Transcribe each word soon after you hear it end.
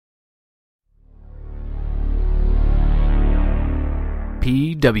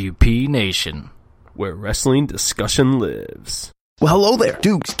PWP Nation, where wrestling discussion lives. Well, hello there.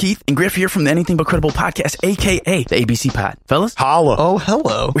 Dukes, Keith, and Griff here from the Anything But Credible podcast, a.k.a. the ABC Pod. Fellas? Holla. Oh,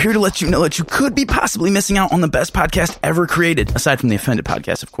 hello. We're here to let you know that you could be possibly missing out on the best podcast ever created, aside from the Offended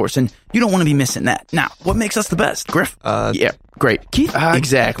podcast, of course, and you don't want to be missing that. Now, what makes us the best? Griff? Yeah, great. Keith?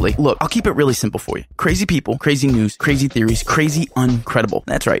 Exactly. Look, I'll keep it really simple for you. Crazy people, crazy news, crazy theories, crazy uncredible.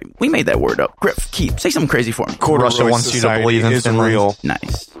 That's right. We made that word up. Griff, Keith, say something crazy for me. Russia wants you to believe in Finland. Real.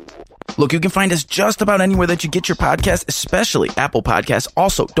 Nice. Look, you can find us just about anywhere that you get your podcast, especially Apple Podcasts.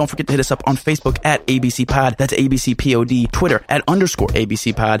 Also, don't forget to hit us up on Facebook at ABC Pod. That's ABC POD. Twitter at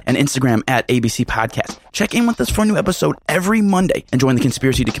 _ABC Pod. And Instagram at ABC Podcast. Check in with us for a new episode every Monday and join the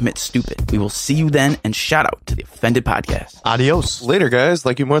conspiracy to commit stupid. We will see you then, and shout out to the Offended Podcast. Adios. Later, guys.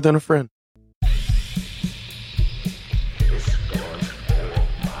 Like you more than a friend.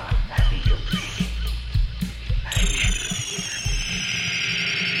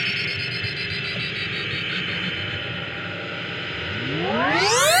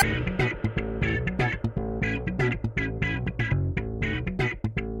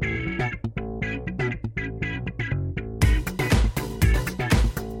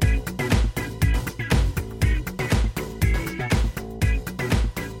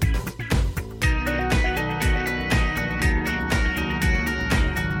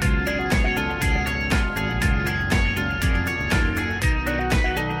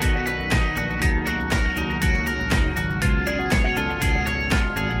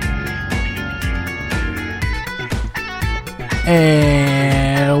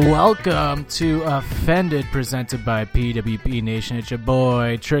 and welcome to Offended, presented by PWP Nation. It's your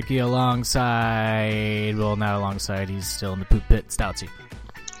boy Tricky alongside, well, not alongside, he's still in the poop pit, Stoutsy.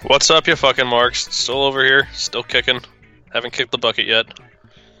 What's up, you fucking marks? Still over here, still kicking. Haven't kicked the bucket yet.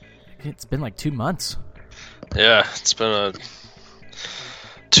 It's been like 2 months. Yeah, it's been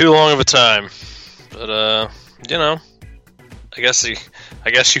too long of a time. But you know, I guess you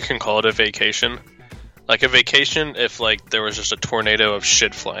can call it a vacation. Like a vacation if like there was just a tornado of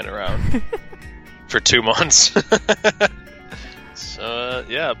shit flying around for 2 months. So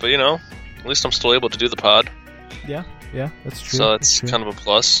yeah, but you know, at least I'm still able to do the pod. Yeah, that's true. So that's kind of a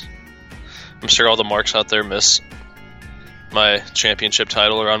plus. I'm sure all the marks out there miss my championship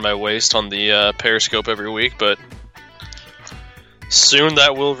title around my waist on the Periscope every week, but soon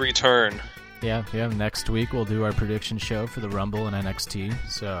that will return. Yeah. Next week we'll do our prediction show for the Rumble and NXT.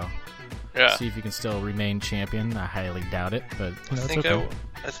 So yeah, see if you can still remain champion. I highly doubt it, but you know,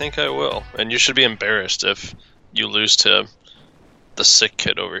 I think I will. And you should be embarrassed if you lose to the sick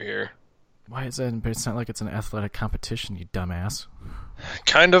kid over here. Why is that? It's not like it's an athletic competition, you dumbass.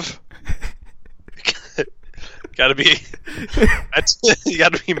 Kind of. You gotta be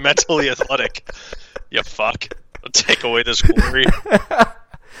mentally athletic. You fuck. Don't take away this glory.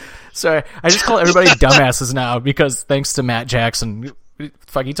 Sorry, I just call everybody dumbasses now because thanks to Matt Jackson.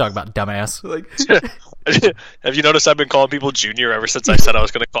 Fuck, you talk about dumbass. Like, have you noticed I've been calling people Junior ever since I said I was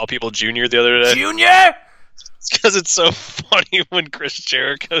going to call people Junior the other day? Junior! It's because it's so funny when Chris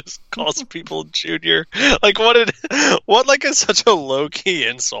Jericho calls people Junior. Like, what like is such a low-key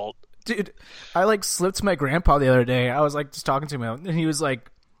insult? Dude, I like slipped my grandpa the other day. I was like just talking to him, and he was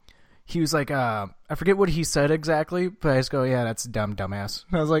like, I forget what he said exactly, but I just go, yeah, that's dumbass.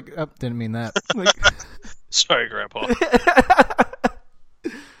 And I was like, oh, didn't mean that. Like, sorry, Grandpa.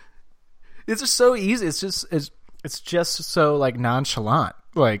 It's just so easy. It's just so like nonchalant.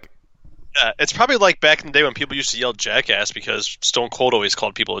 Like, yeah, it's probably like back in the day when people used to yell jackass because Stone Cold always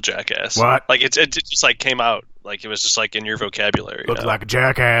called people a jackass. What? Like it just like came out. Like it was just like in your vocabulary. Looked like a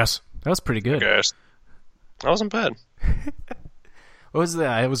jackass. That was pretty good. Jackass. That wasn't bad. What was that?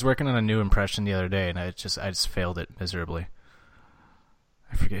 I was working on a new impression the other day, and I just failed it miserably.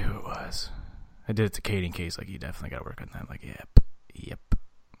 I forget who it was. I did it to Katie, and Katie's like, you definitely got to work on that. I'm like, yep.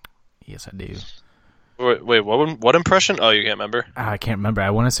 Yes, I do. Wait, what impression? Oh, you can't remember? I can't remember.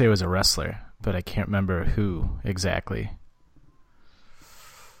 I want to say it was a wrestler, but I can't remember who exactly.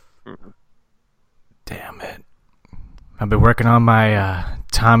 Damn it. I've been working on my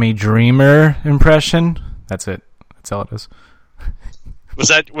Tommy Dreamer impression. That's it. That's all it is. Was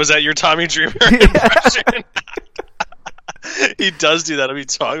that your Tommy Dreamer impression? He does do that. I mean,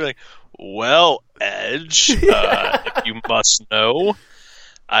 talking like, well, Edge, if you must know,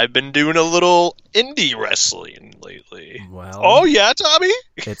 I've been doing a little indie wrestling lately. Well, oh yeah, Tommy?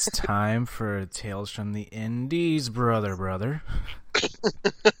 It's time for Tales from the Indies, brother.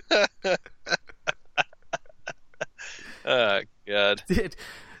 Oh, God.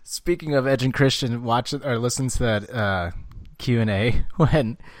 Speaking of Edge and Christian, watch or listen to that Q&A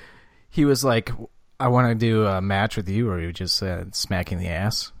when he was like, I want to do a match with you where you just smacking the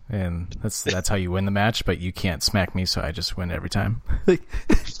ass, and that's how you win the match. But you can't smack me, so I just win every time.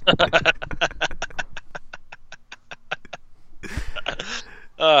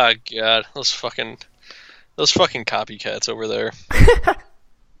 Oh god, those fucking copycats over there.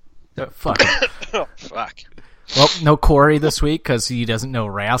 Fuck. Oh fuck. Well, no Corey this week because he doesn't know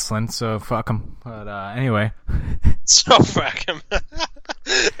wrestling, so fuck him. But anyway. So fuck him.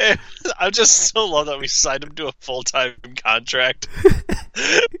 I just so love that we signed him to a full-time contract.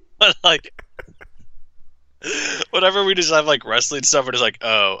 But like, whenever we just have like wrestling stuff, we're just like,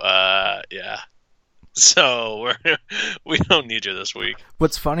 yeah. So we don't need you this week.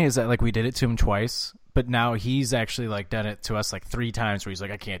 What's funny is that like we did it to him twice, but now he's actually like done it to us like 3 times where he's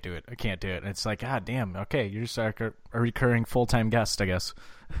like, I can't do it. And it's like, God damn, okay, you're just like a recurring full-time guest, I guess.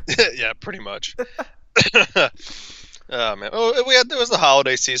 Yeah, pretty much. Oh man, it was the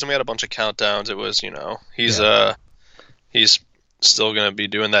holiday season. We had a bunch of countdowns. It was, he's still gonna be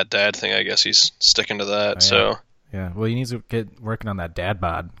doing that dad thing. I guess he's sticking to that. Yeah. So yeah, well, he needs to get working on that dad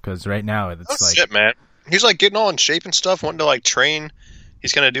bod because right now it's like shit, man. He's like getting all in shape and stuff, wanting to like train.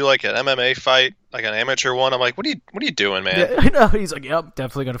 He's gonna do like an MMA fight, like an amateur one. I'm like, what are you doing, man? Yeah, I know. He's like, yep,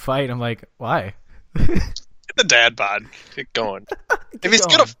 definitely gonna fight. I'm like, why? Get the dad bod. Get going. If he's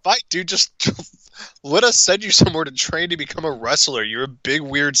gonna fight, dude, just let us send you somewhere to train to become a wrestler. You're a big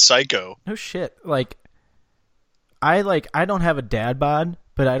weird psycho. No shit. Like I don't have a dad bod,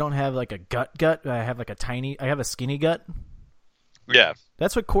 but I don't have like a gut. I have a skinny gut. Yeah.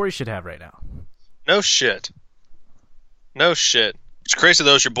 That's what Corey should have right now. No shit. It's crazy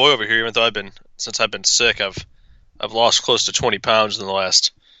though, as your boy over here, even though since I've been sick, I've lost close to 20 pounds in the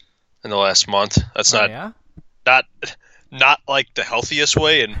last month. That's not like the healthiest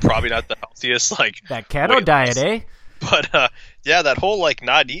way, and probably not the healthiest like that keto diet, eh? But yeah, that whole like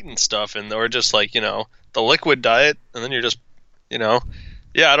not eating stuff, and or just like the liquid diet, and then you're just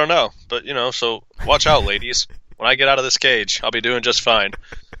yeah, I don't know, but so watch out, ladies. When I get out of this cage, I'll be doing just fine.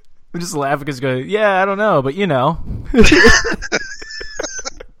 We just laugh because yeah, I don't know, but Yeah,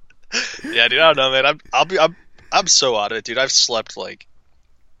 dude, I don't know, man. I'm so out of it, dude. I've slept like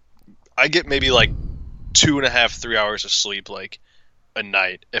I get maybe like 2.5, 3 hours of sleep like a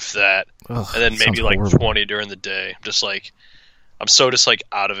night, if that. Ugh, and then maybe like horrible. 20 during the day. I'm just like I'm so just like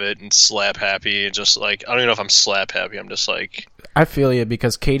out of it and slap happy, and just like I don't even know if I'm slap happy. I'm just like I feel you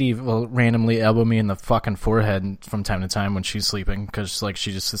because Katie will randomly elbow me in the fucking forehead from time to time when she's sleeping because like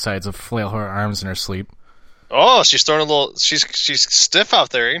she just decides to flail her arms in her sleep. Oh, she's throwing a little. She's stiff out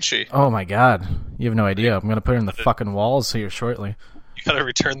there, ain't she? Oh my god, you have no idea. I'm gonna put her in the fucking walls here shortly. You gotta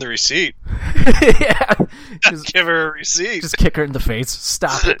return the receipt. Yeah, just give her a receipt. Just kick her in the face.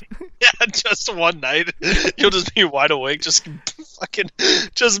 Stop it. Yeah, just one night, you'll just be wide awake. Just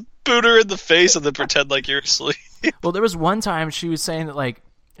boot her in the face and then pretend like you're asleep. Well, there was one time she was saying that like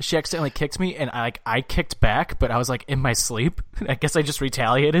she accidentally kicked me, and I kicked back, but I was like in my sleep. I guess I just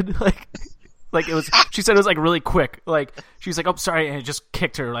retaliated. Like it was. She said it was like really quick. Like she was like, "Oh, sorry," and it just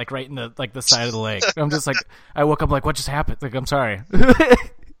kicked her like right in the side of the leg. I'm just like, I woke up like, what just happened? Like, I'm sorry.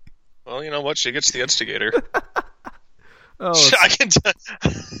 Well, you know what? She gets the instigator. Oh, I can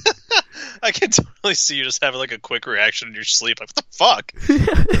totally see you just having like a quick reaction in your sleep. Like, what the fuck?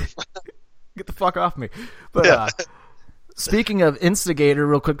 Get the fuck off me. But speaking of instigator,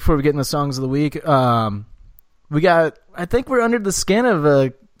 real quick before we get into the songs of the week, we got. I think we're under the skin of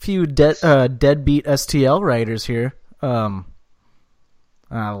a few deadbeat STL writers here. I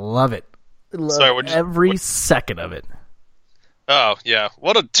love it. Every second of it. Oh yeah,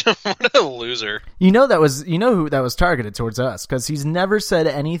 what a loser. You know who that was targeted towards us because he's never said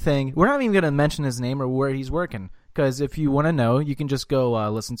anything. We're not even going to mention his name or where he's working because if you want to know, you can just go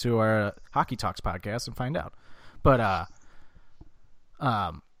listen to our Hockey Talks podcast and find out. But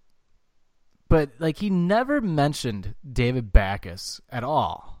like he never mentioned David Backus at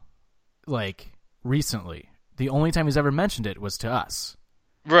all. Like recently, the only time he's ever mentioned it was to us.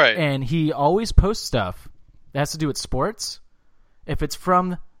 Right. And he always posts stuff that has to do with sports if it's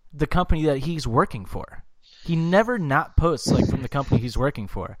from the company that he's working for. He never not posts like from the company he's working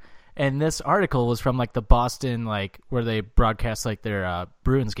for. And this article was from like the Boston, like where they broadcast like their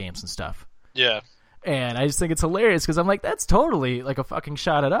Bruins games and stuff. Yeah. And I just think it's hilarious because I'm like, that's totally like a fucking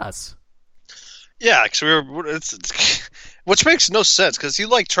shot at us. Yeah, because it's which makes no sense because you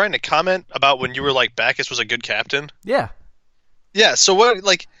like trying to comment about when you were like Backus was a good captain. Yeah. Yeah. So what?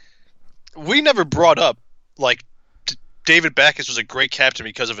 Like, we never brought up like David Backus was a great captain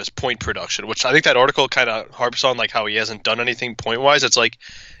because of his point production, which I think that article kind of harps on, like how he hasn't done anything point wise. It's like,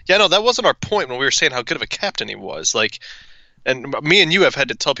 yeah, no, that wasn't our point when we were saying how good of a captain he was. Like, and me and you have had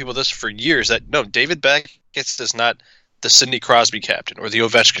to tell people this for years, that no, David Backes is not the Sidney Crosby captain or the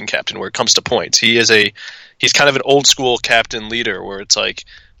Ovechkin captain where it comes to points. He's kind of an old school captain leader where it's like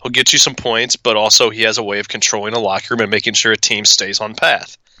he'll get you some points, but also he has a way of controlling a locker room and making sure a team stays on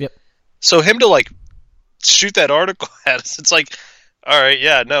path. Yep. So him to like shoot that article at us, it's like, all right,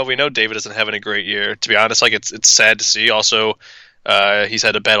 yeah, no, we know David isn't having a great year. To be honest, like it's sad to see. Also, he's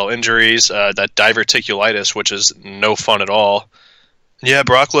had to battle injuries, that diverticulitis, which is no fun at all. Yeah,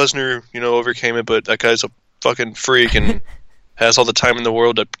 Brock Lesnar, overcame it, but that guy's a fucking freak and has all the time in the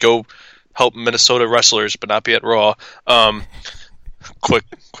world to go help Minnesota wrestlers, but not be at Raw. Quick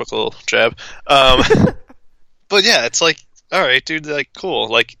little jab. But yeah, it's like, all right, dude, like, cool.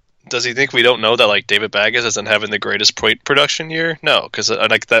 Like, does he think we don't know that like David Backes isn't having the greatest point production year? No, because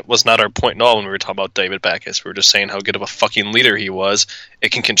like that was not our point at all when we were talking about David Backes. We were just saying how good of a fucking leader he was.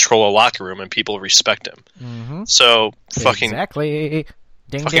 It can control a locker room and people respect him. Mm-hmm. So fucking exactly,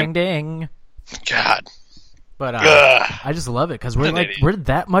 ding. God. But I just love it because we're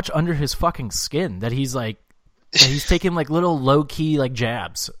that much under his fucking skin that he's like he's taking like little low key like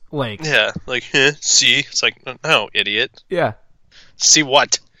jabs. Like yeah, like see, it's like no, idiot. Yeah, see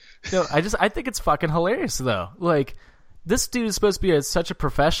what? No, I think it's fucking hilarious though. Like this dude is supposed to be such a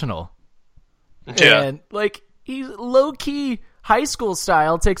professional. Yeah. And like he's low key high school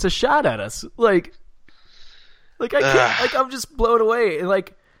style takes a shot at us. Like I can't, like I'm just blown away. And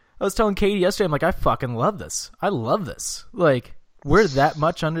like I was telling Katie yesterday, I'm like, I fucking love this. I love this. Like we're that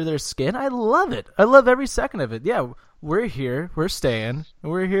much under their skin. I love it. I love every second of it. Yeah, we're here. We're staying.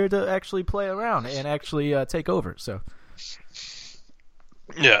 And we're here to actually play around and actually take over. So.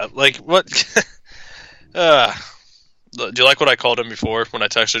 Yeah, like what? Do you like what I called him before when I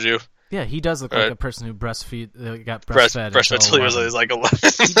texted you? Yeah, he does look like a person who got breastfed. Breastfed till he was like 11.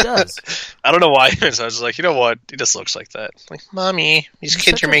 He does. I don't know why. So I was like, you know what? He just looks like that. Like, mommy, these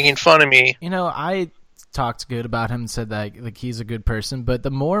kids are making fun of me. I talked good about him and said that like he's a good person, but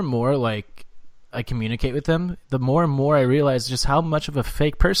the more and more like I communicate with him, the more and more I realize just how much of a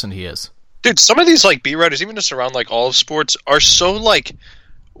fake person he is. Dude, some of these like beat writers, even just around like all of sports, are so like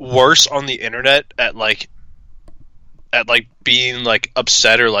worse on the internet at being like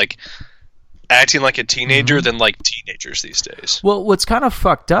upset or like acting like a teenager than like teenagers these days. Well, what's kind of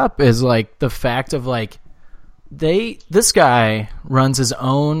fucked up is like the fact of like this guy runs his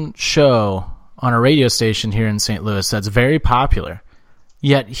own show on a radio station here in St. Louis that's very popular,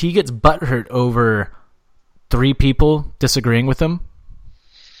 yet he gets butthurt over 3 people disagreeing with him.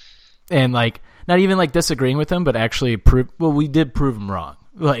 And like not even like disagreeing with him, but actually we did prove him wrong.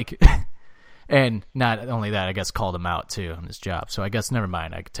 Like, and not only that, I guess called him out too on his job. So I guess never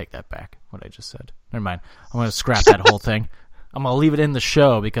mind. I could take that back. What I just said. Never mind. I'm gonna scrap that whole thing. I'm gonna leave it in the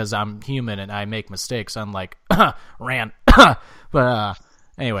show because I'm human and I make mistakes. Unlike Rand. But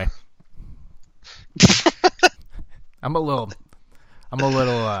anyway, I'm a little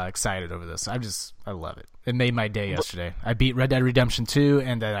excited over this. I love it. It made my day yesterday. I beat Red Dead Redemption 2,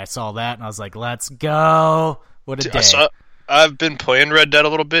 and then I saw that, and I was like, let's go. What a day. I've been playing Red Dead a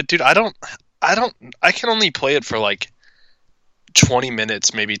little bit. Dude, I can only play it for like 20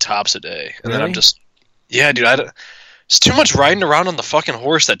 minutes, maybe tops a day. And then I'm just, yeah, dude, it's too much riding around on the fucking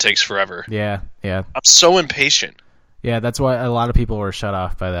horse that takes forever. Yeah. I'm so impatient. Yeah, that's why a lot of people were shut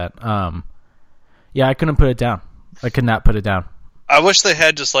off by that. Yeah, I couldn't put it down. I could not put it down. I wish they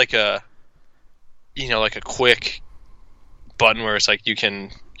had just like a quick button where it's like you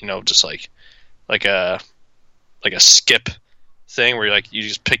can, just like a skip thing where you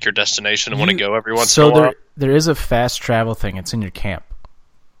just pick your destination and want to go every once in a while. There is a fast travel thing. It's in your camp.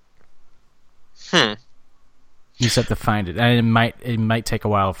 You just have to find it, and it might take a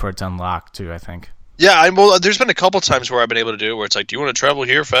while for it to unlock too, I think. Yeah, there's been a couple times where I've been able to do it where it's like, do you want to travel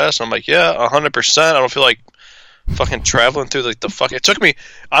here fast? And I'm like, yeah, 100%. I don't feel like fucking traveling through like the fuck. It took me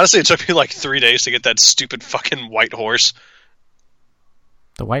like 3 days to get that stupid fucking white horse.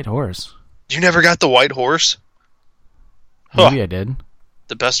 The white horse? You never got the white horse? Maybe I did.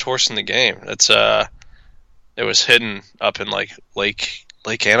 The best horse in the game. It was hidden up in like Lake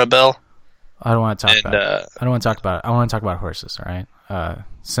Annabelle. I don't want to talk about it. I don't want to talk about it. I want to talk about horses, all right?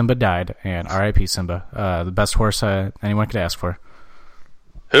 Simba died, and R.I.P. Simba. The best horse anyone could ask for.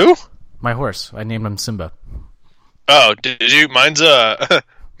 Who? My horse. I named him Simba. Oh, did you? Mine's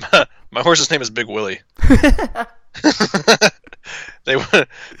my horse's name is Big Willie. They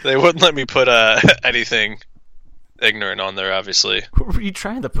wouldn't let me put anything ignorant on there. Obviously, what were you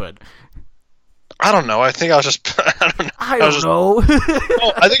trying to put? I don't know. I think I was just. I don't know.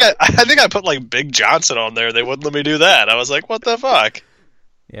 Oh, I think I put like Big Johnson on there. They wouldn't let me do that. I was like, what the fuck?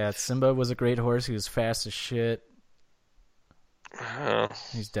 Yeah, Simba was a great horse. He was fast as shit.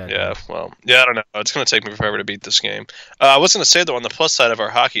 He's dead. Yeah, well, I don't know. It's going to take me forever to beat this game. I was going to say, though, on the plus side of our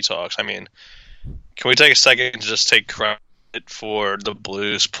hockey talks, I mean, can we take a second and just take credit for the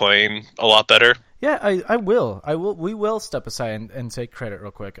Blues playing a lot better? Yeah, I will. We will step aside and take credit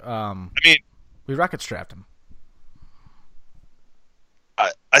real quick. I mean, we rocket strapped him.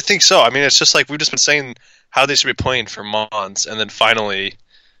 I think so. I mean, it's just like we've just been saying how they should be playing for months, and then finally,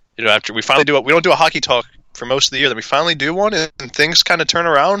 after we finally do it, we don't do a hockey talk for most of the year. Then we finally do one, and things kind of turn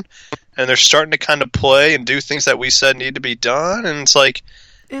around, and they're starting to kind of play and do things that we said need to be done, and it's like,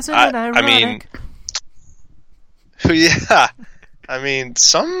 isn't it ironic? I mean, yeah. I mean,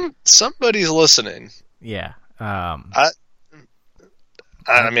 somebody's listening. Yeah. I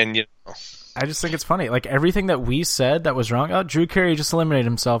mean, I just think it's funny. Like, everything that we said that was wrong. Oh, Drew Carey just eliminated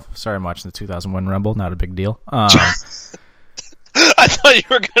himself. Sorry, I'm watching the 2001 Rumble. Not a big deal. I thought you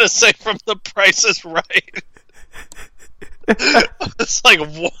were going to say from The Price is Right. It's like,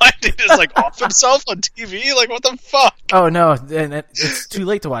 what? He just, like, off himself on TV? Like, what the fuck? Oh, no. And it's too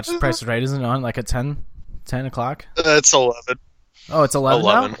late to watch The Price is Right. Isn't it on, like, at 10 o'clock? It's 11. Oh, it's 11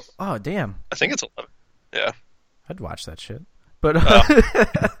 now? Oh, damn. I think it's 11. Yeah. I'd watch that shit. But,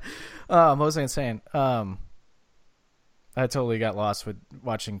 what was I saying? I totally got lost with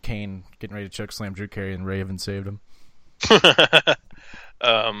watching Kane getting ready to chokeslam Drew Carey and Raven saved him. What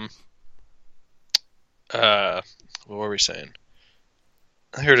were we saying?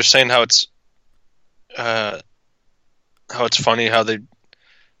 I think we were just saying how it's funny how they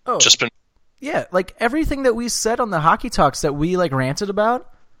just been. Yeah, like everything that we said on the hockey talks that we like ranted about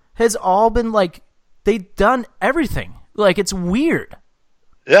has all been like they've done everything. Like it's weird.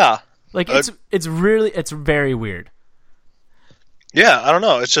 Yeah. Like it's very weird. Yeah, I don't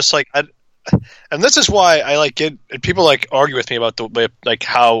know. It's just like and this is why I like get people like argue with me about the way like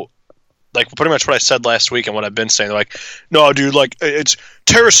how like pretty much what I said last week and what I've been saying. They're like, no, dude, like it's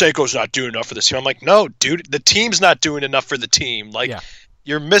Tarasenko's not doing enough for this team. I'm like, no, dude, the team's not doing enough for the team. Like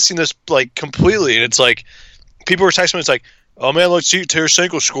you're missing this like completely. And it's like people were texting me, it's like, oh man, let's see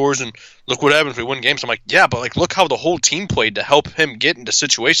Tarasenko scores and look what happens if we win games. I'm like, yeah, but like look how the whole team played to help him get into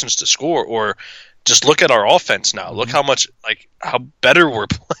situations to score, or just look at our offense now. Look how much like how better we're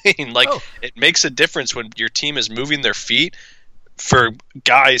playing. Like it makes a difference when your team is moving their feet for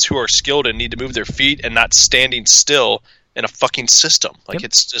guys who are skilled and need to move their feet and not standing still in a fucking system. Like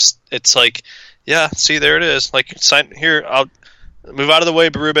it's like, yeah, see, there it is. Like sign here, I'll move out of the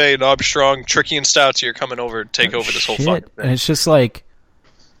way, Berube and Armstrong, Tricky and Stouts here coming over to take over this whole fucking thing. And it's just like,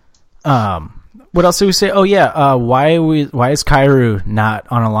 what else do we say? Oh yeah, why is Kyrou not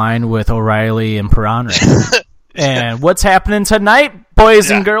on a line with O'Reilly and Perron right now? And what's happening tonight,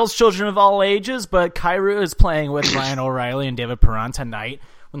 boys and girls, children of all ages? But Kyrou is playing with Ryan O'Reilly and David Perron tonight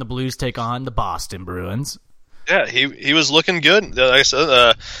when the Blues take on the Boston Bruins. Yeah, he was looking good. Like I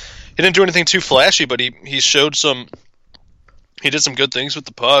said, he didn't do anything too flashy, but he showed some. He did some good things with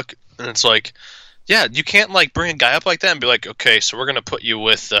the puck, and it's like, yeah, you can't like bring a guy up like that and be like, okay, so we're gonna put you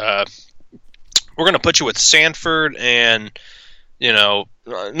with Sanford, and no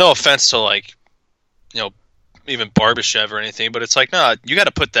offense to like, even Barbashev or anything, but it's like, nah, you got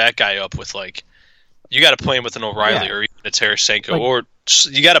to put that guy up with like, you got to play him with an O'Reilly or even a Tarasenko, or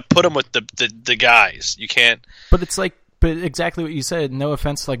you got to put him with the guys. You can't. But it's like, exactly what you said. No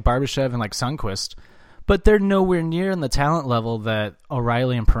offense to like Barbashev and like Sundqvist. But they're nowhere near in the talent level that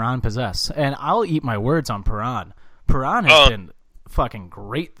O'Reilly and Perron possess. And I'll eat my words on Perron. Perron has been fucking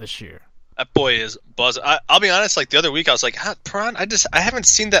great this year. That boy is buzzing. I'll be honest, like the other week I was like, Perron, I haven't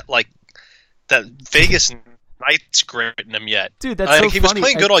seen that like that Vegas Knights grit in him yet. Dude, that's so funny. He was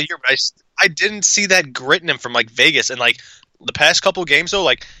playing good all year, but I didn't see that grit in him from like Vegas. And like the past couple games though,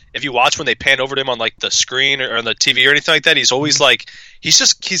 like if you watch when they pan over to him on like the screen or on the TV or anything like that, he's always like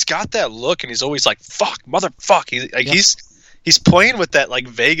he's got that look, and he's always like fuck, motherfuck. He's playing with that like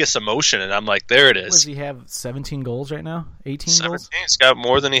Vegas emotion, and I'm like, there it is. Does he have 17 goals right now? 18 goals? He's got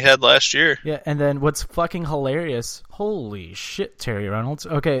more than he had last year. Yeah, and then what's fucking hilarious? Holy shit, Terry Reynolds.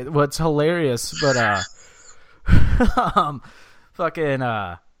 Okay, what's hilarious, but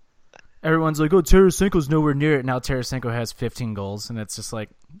everyone's like, oh, Tarasenko's nowhere near it. Now Tarasenko has 15 goals, and it's just like,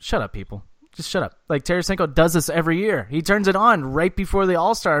 shut up, people. Just shut up. Like, Tarasenko does this every year. He turns it on right before the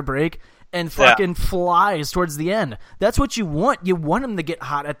All-Star break and fucking flies towards the end. That's what you want. You want him to get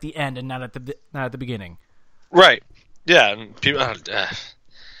hot at the end and not at the beginning. Right. Yeah. And people,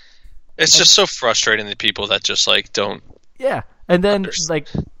 it's just so frustrating, the people that just, like, don't. Yeah. And then, like,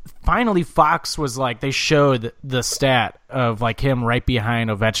 finally Fox was like, they showed the stat of, like, him right behind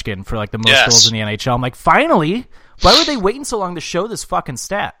Ovechkin for, like, the most goals in the NHL. I'm like, finally? Why were they waiting so long to show this fucking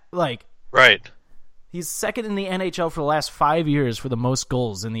stat? Like, right. He's second in the NHL for the last 5 years for the most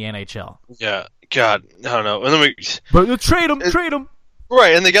goals in the NHL. Yeah, God, I don't know. And then But trade him.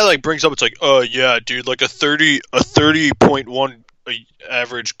 Right, and the guy like brings up, it's like, oh yeah, dude, like a 30.1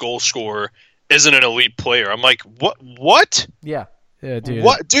 average goal scorer isn't an elite player. I'm like, what? Yeah, dude.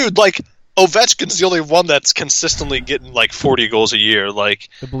 What, dude? Like Ovechkin's the only one that's consistently getting like 40 goals a year. Like,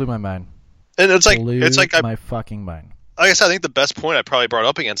 it blew my mind. And it's like my fucking mind. Like I said, I think the best point I probably brought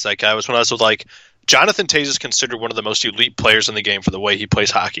up against that guy was when I was like, Jonathan Toews is considered one of the most elite players in the game for the way he plays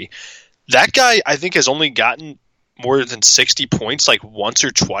hockey. That guy, I think, has only gotten more than 60 points like once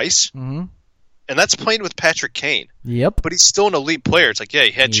or twice. Mm-hmm. And that's playing with Patrick Kane. Yep. But he's still an elite player. It's like, yeah,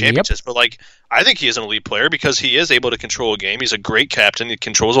 he had championships, but like, I think he is an elite player because he is able to control a game. He's a great captain. He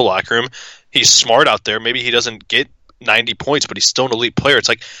controls a locker room. He's smart out there. Maybe he doesn't get 90 points, but he's still an elite player. It's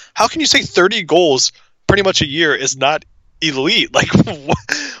like, how can you say 30 goals pretty much a year is not elite? Like,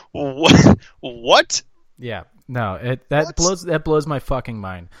 what? Yeah, no, that blows my fucking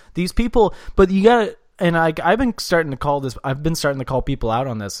mind. These people, but you gotta, and I've been starting to call people out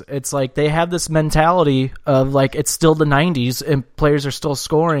on this. It's like they have this mentality of like it's still the 90s and players are still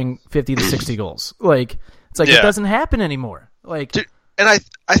scoring 50 to 60 goals. Like it's like it doesn't happen anymore. Like, dude, and I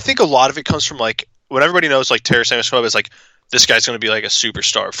think a lot of it comes from like when everybody knows like Tarasenko is like this guy's going to be like a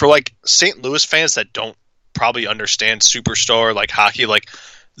superstar. For like St. Louis fans that don't probably understand superstar like hockey, like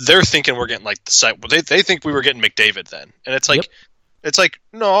they're thinking we're getting like they think we were getting McDavid then, and it's like it's like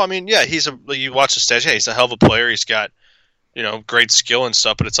no, I mean yeah, you watch the stats, yeah, he's a hell of a player, he's got great skill and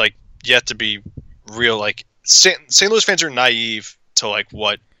stuff, but it's like you have to be real. Like St. Louis fans are naive to like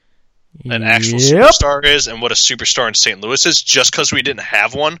what an actual superstar is and what a superstar in St. Louis is, just because we didn't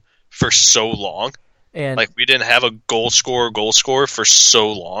have one for so long. And like we didn't have a goal scorer for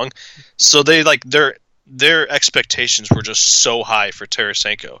so long, so they like their expectations were just so high for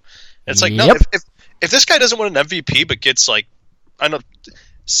Tarasenko. It's like no, if this guy doesn't win an MVP but gets like I don't know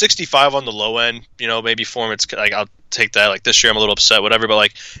 65 on the low end, maybe for him it's like I'll take that. Like this year I'm a little upset, whatever. But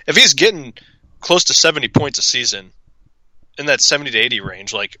like if he's getting close to 70 points a season in that 70 to 80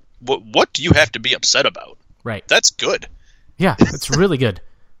 range, like what do you have to be upset about? Right, that's good. Yeah, it's really good.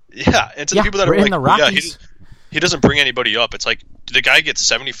 Yeah, and to the people that are like, the Rockies. he doesn't bring anybody up. It's like the guy gets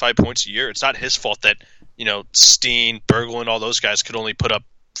 75 points a year. It's not his fault that, Steen, Berglund, all those guys could only put up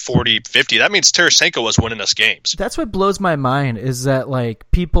 40, 50. That means Tarasenko was winning us games. That's what blows my mind is that, like,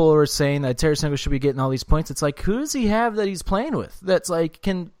 people are saying that Tarasenko should be getting all these points. It's like, who does he have that he's playing with that's, like,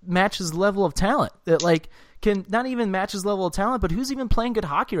 can match his level of talent? That, like, can not even match his level of talent, but who's even playing good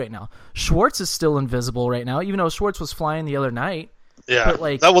hockey right now? Schwartz is still invisible right now, even though Schwartz was flying the other night. Yeah, but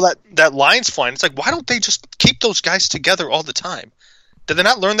like, that line's flying. It's like, why don't they just keep those guys together all the time? Did they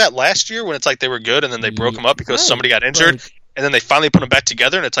not learn that last year when it's like they were good and then they broke them up because somebody got injured, and then they finally put them back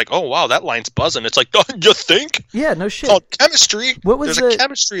together and it's like, oh wow, that line's buzzing. It's like, oh, you think? Yeah, no shit. It's called chemistry. There's a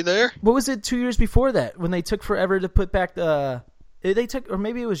chemistry there. What was it 2 years before that when they took forever to put back the? They took, or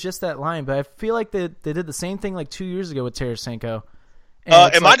maybe it was just that line, but I feel like they did the same thing like 2 years ago with Tarasenko.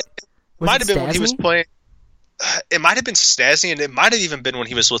 It might have been when he was playing. It might have been Stastny, and it might have even been when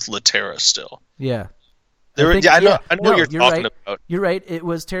he was with Laterra still. Yeah. I know what you're talking about. You're right. It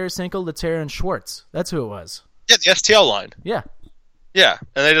was Tarasenko, Laterra, and Schwartz. That's who it was. Yeah, the STL line. Yeah. Yeah,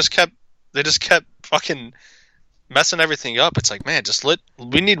 and they just kept fucking messing everything up. It's like, man,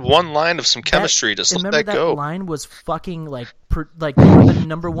 we need one line of some chemistry. Just let that go. Remember that line was fucking they were the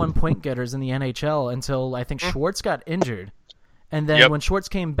number one point getters in the NHL until I think Schwartz got injured. And then when Schwartz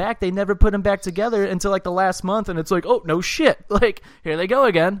came back, they never put him back together until like the last month, and it's like, oh, no shit. Like, here they go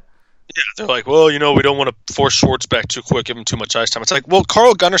again. Yeah, they're like, well, we don't want to force Schwartz back too quick, give him too much ice time. It's like, well,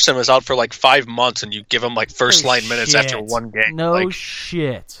 Carl Gunnarsson was out for like 5 months, and you give him like first-line minutes after one game. No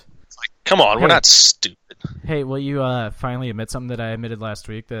shit. It's like, come on, we're not stupid. Hey, will you finally admit something that I admitted last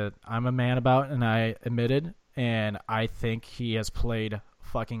week that I'm a man about, and I admitted, and I think he has played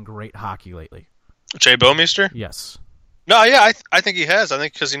fucking great hockey lately. Jay Bouwmeester? Yes. No, yeah, I think he has. I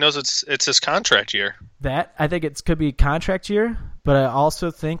think because he knows it's his contract year. I think it could be contract year, but I also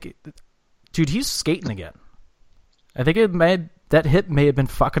think, dude, he's skating again. I think that hit may have been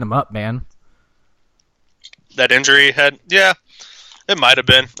fucking him up, man. That injury he had, yeah, it might have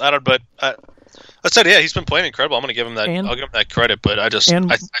been. I don't, but I said, yeah, he's been playing incredible. I'm gonna give him that. I'll give him that credit, but I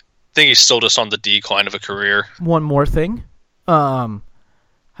think he's still just on the decline of a career. One more thing, have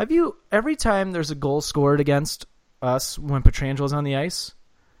you every time there's a goal scored against us when Petrangelo's on the ice,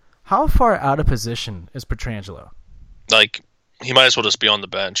 how far out of position is Pietrangelo? Like, he might as well just be on the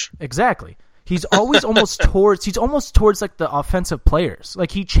bench. Exactly. He's always almost towards like the offensive players.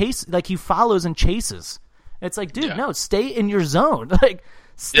 Like he follows and chases. It's like, dude, no, stay in your zone. Like,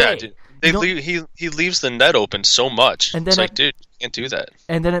 stay. Yeah, dude. he leaves the net open so much. And then it's like, dude, you can't do that.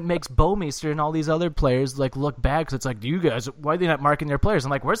 And then it makes Bouwmeester and all these other players like look bad because it's like, you guys, why are they not marking their players?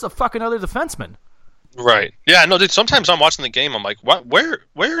 I'm like, where's the fucking other defenseman? Right. Yeah. No, dude. Sometimes I'm watching the game. I'm like, what?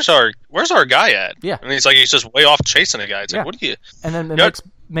 Where's our guy at? Yeah. And he's just way off chasing a guy. It's like, what are you? And then it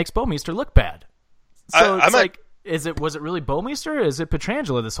makes Bouwmeester look bad. So it's like, was it really Bouwmeester or is it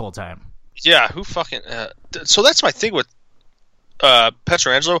Pietrangelo this whole time? Yeah. Who fucking? So that's my thing with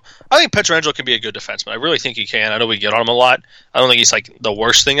Pietrangelo. I think Pietrangelo can be a good defenseman. I really think he can. I know we get on him a lot. I don't think he's like the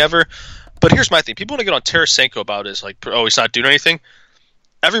worst thing ever. But here's my thing. People want to get on Tarasenko about is like, oh, he's not doing anything.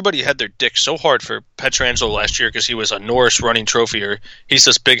 Everybody had their dick so hard for Pietrangelo last year because he was a Norris running trophy. He's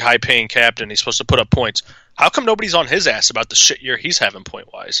this big, high-paying captain. He's supposed to put up points. How come nobody's on his ass about the shit year he's having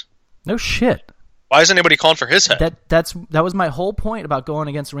point-wise? No shit. Why isn't anybody calling for his head? That was my whole point about going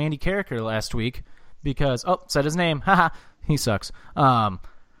against Randy Carricker last week because said his name. Haha, he sucks.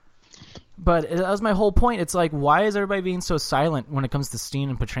 But that was my whole point. It's like, why is everybody being so silent when it comes to Steen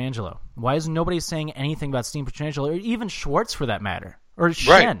and Pietrangelo? Why is nobody saying anything about Steen, Pietrangelo, or even Schwartz for that matter? Or Schenn.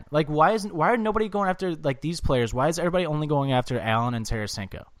 Right. Like, why are nobody going after like these players? Why is everybody only going after Allen and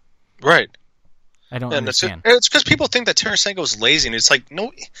Tarasenko? Right. I don't understand. It's because people think that Tarasenko is lazy, and it's like,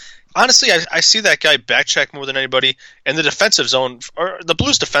 no. Honestly, I see that guy backcheck more than anybody. And the defensive zone, or the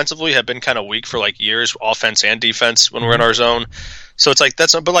Blues defensively have been kind of weak for like years, offense and defense when we're in our zone. So it's like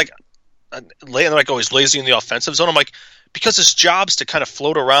but like, he's lazy in the offensive zone. I'm like, because his job's to kind of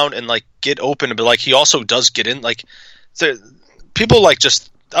float around and like get open, but like he also does get in. Like people like just.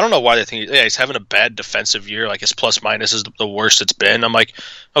 I don't know why they think he's having a bad defensive year. Like his plus minus is the worst it's been. I'm like,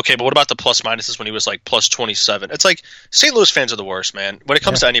 okay, but what about the plus minuses when he was like plus 27? It's like St. Louis fans are the worst, man. When it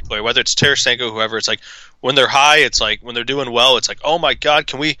comes to any player, whether it's Tarasenko, whoever, it's like when they're high, it's like when they're doing well, it's like, oh my god,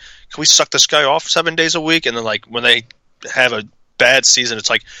 can we suck this guy off 7 days a week? And then like when they have a bad season, it's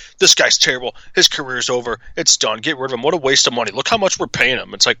like, this guy's terrible. His career's over. It's done. Get rid of him. What a waste of money. Look how much we're paying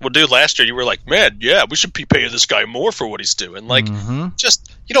him. It's like, well, dude, last year you were like, man, yeah, we should be paying this guy more for what he's doing. Like,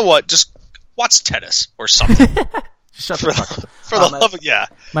 just, you know what? Just watch tennis or something. Shut the fuck up. For the love of, yeah.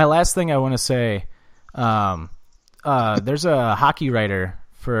 My last thing I want to say, there's a hockey writer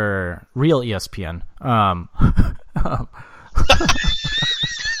for Real ESPN.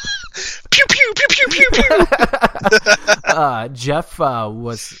 Pew pew pew pew pew pew. Jeff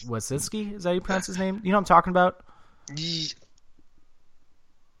Wasinski, is that how you pronounce his name? You know what I'm talking about?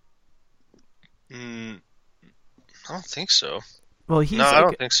 I don't think so. Well, I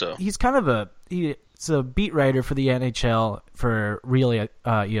don't think so. He's kind of it's a beat writer for the NHL for Real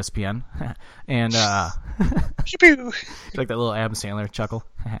ESPN, and pew pew. Like that little Adam Sandler chuckle.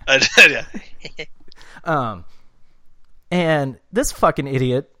 Yeah. And this fucking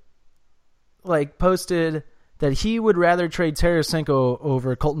idiot like posted that he would rather trade Tarasenko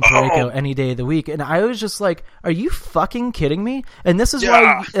over Colton Parayko any day of the week. And I was just like, are you fucking kidding me? And this is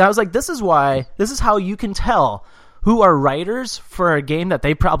why, and I was like, this is how you can tell who are writers for a game that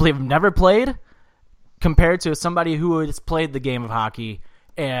they probably have never played compared to somebody who has played the game of hockey.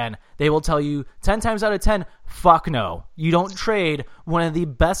 And they will tell you 10 times out of 10, fuck no. You don't trade one of the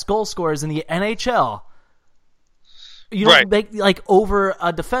best goal scorers in the NHL. You don't make like over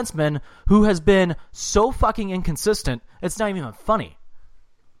a defenseman who has been so fucking inconsistent. It's not even funny.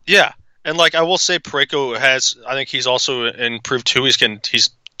 Yeah, and like I will say, Parayko has. I think he's also improved too. He's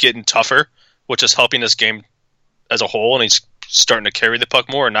getting tougher, which is helping his game as a whole, and he's starting to carry the puck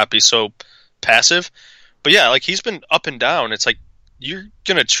more and not be so passive. But yeah, like he's been up and down. It's like you're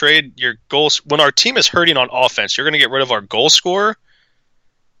gonna trade your goals when our team is hurting on offense. You're gonna get rid of our goal scorer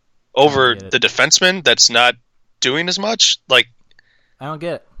over the defenseman that's not doing as much. Like I don't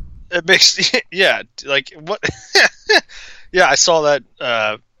get it. It makes like what? Yeah, I saw that.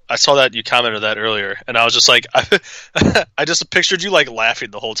 I saw that you commented that earlier, and I was just like, I just pictured you like laughing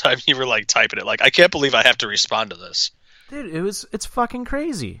the whole time you were like typing it. Like I can't believe I have to respond to this, dude. It's fucking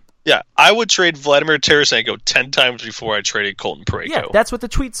crazy. Yeah, I would trade Vladimir Tarasenko 10 times before I traded Colton Parayko. Yeah, that's what the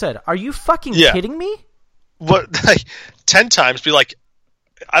tweet said. Are you fucking kidding me? What? Like 10 times? Be like.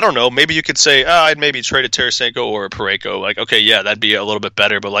 I don't know. Maybe you could say, I'd maybe trade a Tarasenko or a Parayko. Like, okay, yeah, that'd be a little bit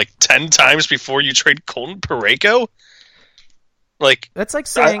better. But like 10 times before you trade Colton Parayko, like that's like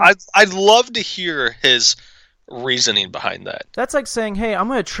saying I'd love to hear his reasoning behind that. That's like saying, hey, I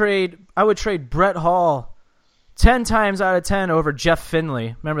would trade Brett Hall 10 times out of 10 over Jeff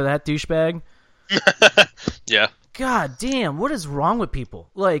Finley. Remember that douchebag? Yeah. God damn, what is wrong with people?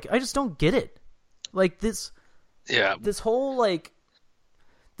 Like, I just don't get it. Like this. Yeah. This whole like.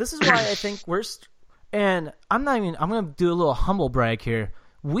 This is why I think and I'm going to do a little humble brag here.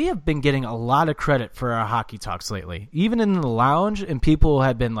 We have been getting a lot of credit for our hockey talks lately. Even in the lounge, and people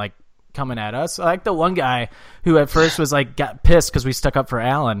have been like coming at us. I like the one guy who at first was like got pissed because we stuck up for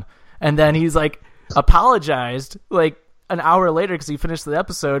Alan, and then he's like apologized like an hour later because he finished the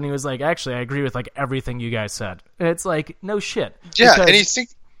episode and he was like, actually, I agree with like everything you guys said. And it's like, no shit. Yeah, because and you think,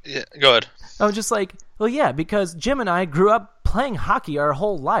 yeah, go ahead. I was just like, well, yeah, because Jim and I grew up playing hockey our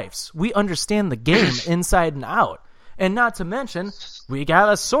whole lives. We understand the game inside and out. And not to mention, we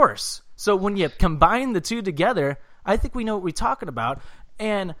got a source. So when you combine the two together, I think we know what we're talking about.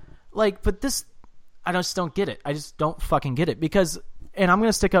 And like, but this, I just don't get it. I just don't fucking get it because, and I'm going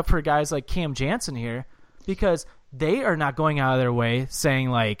to stick up for guys like Cam Jansen here because they are not going out of their way saying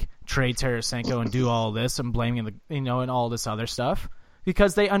like trade Tarasenko and do all this and blaming the, and all this other stuff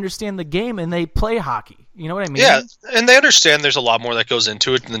because they understand the game and they play hockey. You know what I mean? Yeah, and they understand there's a lot more that goes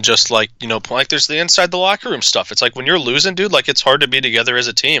into it than just like, like there's the inside the locker room stuff. It's like when you're losing, dude, like it's hard to be together as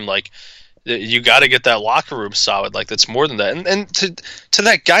a team. Like you got to get that locker room solid. Like that's more than that. And to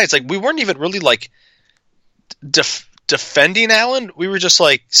that guy, it's like we weren't even really like defending Allen. We were just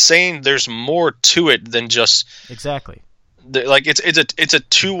like saying there's more to it than just exactly. Like it's a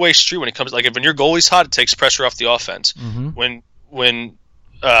two-way street when it comes like when your goalie's hot, it takes pressure off the offense. Mm-hmm.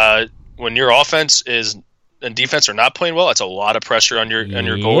 When your offense is and defense are not playing well, it's a lot of pressure on your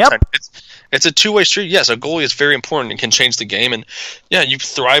goaltender. It's a two-way street. Yes, a goalie is very important and can change the game. And yeah, you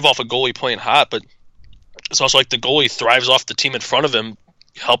thrive off a goalie playing hot, but it's also like the goalie thrives off the team in front of him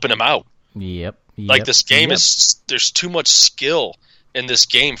helping him out. Yep. Like this game is there's too much skill in this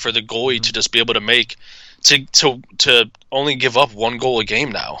game for the goalie to just be able to make to only give up one goal a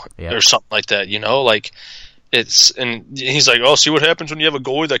game now or something like that. Like it's and he's like, oh, see what happens when you have a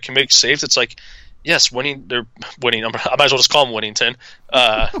goalie that can make saves. It's like, yes, they're winning. I might as well just call him Winnington.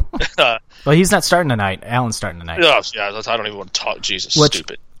 Well, he's not starting tonight. Alan's starting tonight. Yeah, I don't even want to talk. Jesus,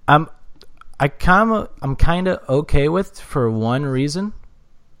 stupid. I'm kind of okay with for one reason.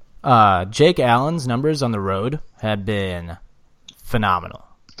 Jake Allen's numbers on the road have been phenomenal.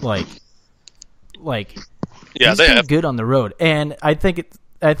 Like yeah, he's been good on the road, and I think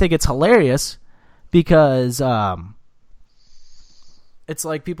it's hilarious because it's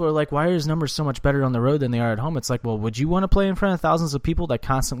like people are like, why are his numbers so much better on the road than they are at home? It's like, well, would you want to play in front of thousands of people that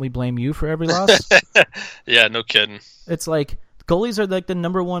constantly blame you for every loss? Yeah, no kidding. It's like goalies are like the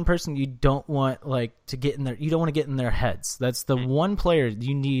number one person you don't want like to get in their. You don't want to get in their heads. That's the one player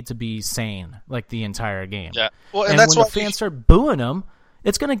you need to be sane like the entire game. Yeah, well, and that's when why the fans start booing them,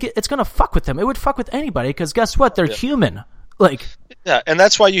 it's gonna fuck with them. It would fuck with anybody because guess what? They're human. Like yeah, and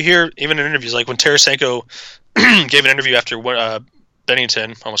that's why you hear even in interviews like when Tarasenko gave an interview after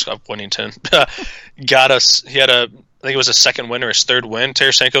Bennington, almost got Winnington, got us. He had I think it was a second win or his third win.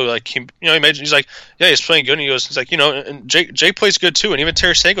 Tarasenko, like he's like, yeah, he's playing good. And he's like, and Jake plays good too. And even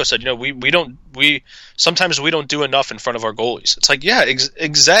Tarasenko said, we sometimes we don't do enough in front of our goalies. It's like, yeah,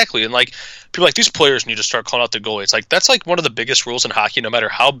 exactly. And like people like these players need to start calling out the goalie. It's like that's like one of the biggest rules in hockey. No matter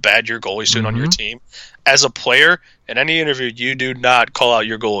how bad your goalie's doing on your team, as a player in any interview, you do not call out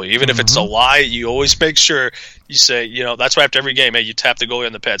your goalie, even if it's a lie. You always make sure you say, that's why after every game, hey, you tap the goalie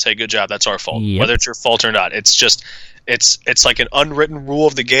on the pads. Hey, good job. That's our fault, whether it's your fault or not. It's just. It's like an unwritten rule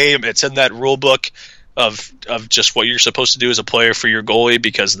of the game. It's in that rule book of just what you're supposed to do as a player for your goalie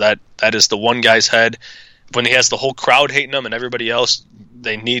because that is the one guy's head. When he has the whole crowd hating him and everybody else,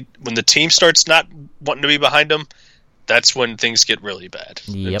 when the team starts not wanting to be behind him, that's when things get really bad.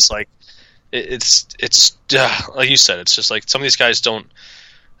 Yep. It's like it's like you said. It's just like some of these guys don't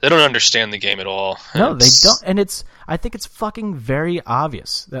understand the game at all. No, they don't, and I think it's fucking very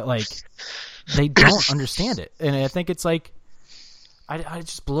obvious that like. They don't understand it, and I think it's like, it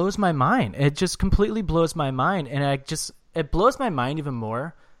just blows my mind. It just completely blows my mind, and it blows my mind even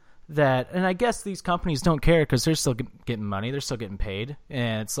more that, and I guess these companies don't care because they're still getting money, they're still getting paid,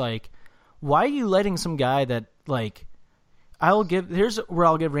 and it's like, why are you letting some guy that like, here's where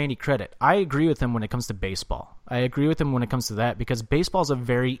I'll give Randy credit. I agree with him when it comes to baseball. I agree with him when it comes to that because baseball is a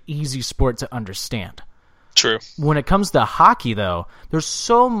very easy sport to understand. True. When it comes to hockey, though, there's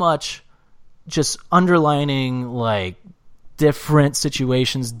so much. Just underlining like different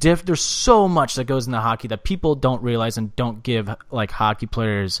situations. There's so much that goes into hockey that people don't realize and don't give like hockey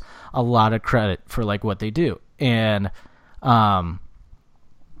players a lot of credit for like what they do. And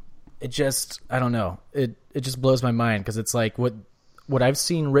it just I don't know. It just blows my mind because it's like what I've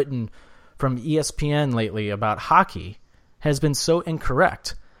seen written from ESPN lately about hockey has been so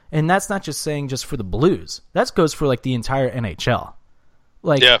incorrect. And that's not just saying just for the Blues. That goes for like the entire NHL.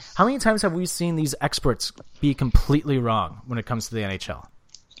 Like, how many times have we seen these experts be completely wrong when it comes to the NHL?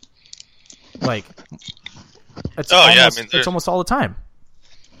 Like, it's almost all the time.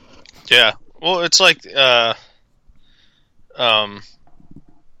 Yeah. Well, it's like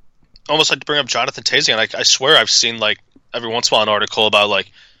almost like to bring up Jonathan Toews again. I swear I've seen like every once in a while an article about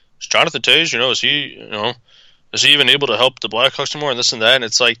like, is Jonathan Toews, is he even able to help the Blackhawks anymore and this and that? And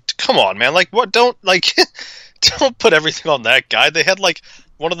it's like, come on, man. Like, what? Don't put everything on that guy. They had like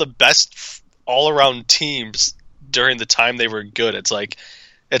one of the best all-around teams during the time they were good. It's like,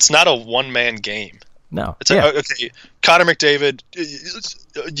 it's not a one-man game. No. It's like, okay, Connor McDavid,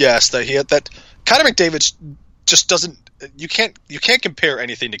 yes, that he had that. Connor McDavid just doesn't. You can't compare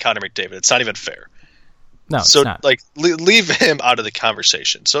anything to Connor McDavid. It's not even fair. No, so it's not. like leave him out of the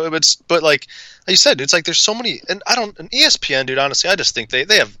conversation. So but like you said, it's like there's so many, and ESPN, dude. Honestly, I just think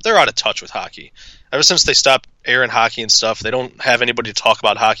they're out of touch with hockey. Ever since they stopped airing hockey and stuff, they don't have anybody to talk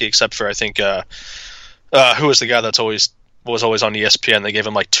about hockey except for I think who was the guy that's was always on ESPN. They gave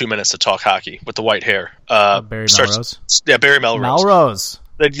him like 2 minutes to talk hockey with the white hair. Barry Melrose. Yeah, Barry Melrose. Melrose.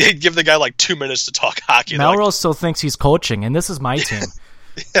 They'd give the guy like 2 minutes to talk hockey. Melrose still thinks he's coaching, and this is my team.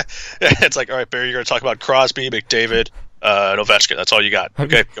 Yeah, it's like, all right, Barry, you're going to talk about Crosby, McDavid, and Ovechkin. That's all you got.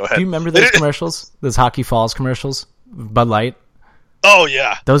 Okay, go ahead. Do you remember those commercials? Those Hockey Falls commercials? Bud Light? Oh,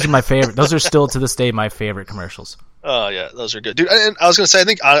 yeah. Those are my favorite. Those are still, to this day, my favorite commercials. Oh, yeah, those are good. Dude, and I was going to say,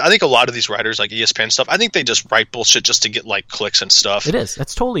 I think a lot of these writers, like ESPN stuff, I think they just write bullshit just to get, like, clicks and stuff. It is.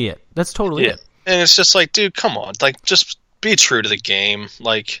 That's totally it. That's totally it. And it's just like, dude, come on. Like, just be true to the game.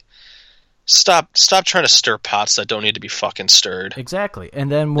 Like, stop trying to stir pots that don't need to be fucking stirred. Exactly. And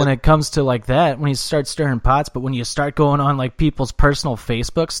then when it comes to like that, when you start stirring pots, but when you start going on like people's personal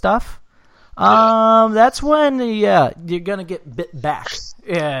Facebook stuff, that's when you're gonna get bit back.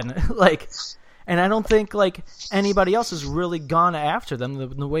 And I don't think like anybody else has really gone after them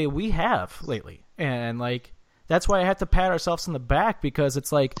the way we have lately. And like that's why I have to pat ourselves on the back, because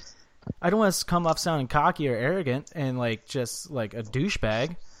it's like I don't want to come off sounding cocky or arrogant and like just like a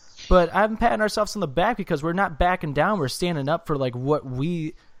douchebag. But I'm patting ourselves on the back because we're not backing down. We're standing up for like what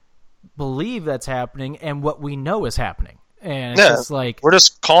we believe that's happening and what we know is happening. And it's just like we're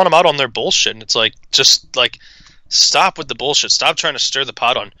just calling them out on their bullshit. And it's like just like stop with the bullshit. Stop trying to stir the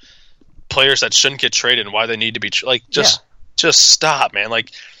pot on players that shouldn't get traded and why they need to be just stop, man.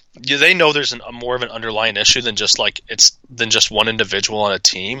 Like they know there's a more of an underlying issue than just one individual on a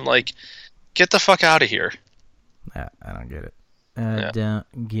team. Like get the fuck out of here. I don't get it.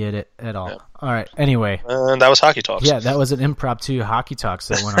 Don't get it at all. Yeah. All right. Anyway, that was Hockey Talks. Yeah, that was an impromptu Hockey Talks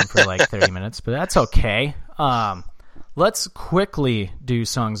that went on for like 30 minutes, but that's okay. Let's quickly do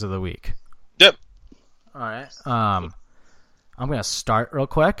songs of the week. Yep. All right. I'm gonna start real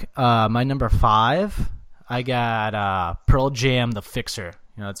quick. My number 5, I got Pearl Jam, "The Fixer."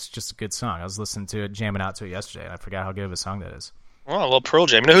 You know, it's just a good song. I was listening to it, jamming out to it yesterday, and I forgot how good of a song that is. Oh, well, Pearl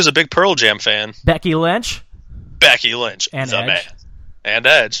Jam. You know who's a big Pearl Jam fan? Becky Lynch. Becky Lynch, and the Edge. Man. And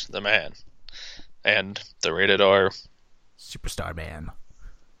Edge, the man. And the rated R superstar man.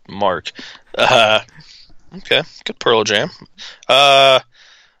 Mark. Okay, good Pearl Jam. My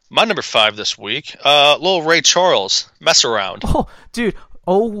number 5 this week, little Ray Charles, "Mess Around." Oh, dude.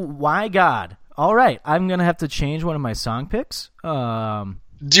 Oh, my God. All right, I'm going to have to change one of my song picks.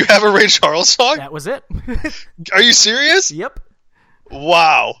 Do you have a Ray Charles song? That was it. Are you serious? Yep.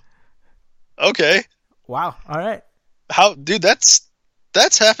 Wow. Okay. Wow. All right. Dude, that's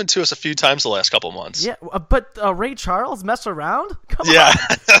happened to us a few times the last couple months. Yeah, but Ray Charles, "Mess Around"? Come on.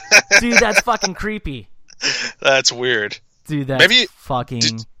 Dude, that's fucking creepy. That's weird. Dude, that's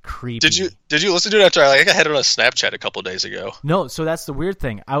fucking creepy. Did you listen to it after I had it on a Snapchat a couple days ago? No, so that's the weird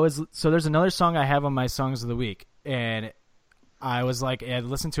thing. So there's another song I have on my songs of the week, and I was like, I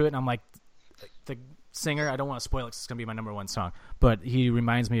listened to it, and I'm like, the singer, I don't want to spoil it because it's going to be my number 1 song, but he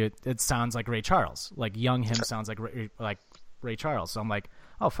reminds me, it sounds like Ray Charles. Like, young him sounds like Ray Charles. So I'm like,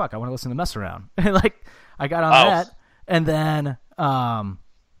 oh, fuck, I want to listen to "Mess Around." And, like, I got on that, and then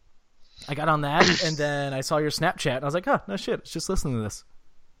I saw your Snapchat, and I was like, oh, no shit, it's just listening to this.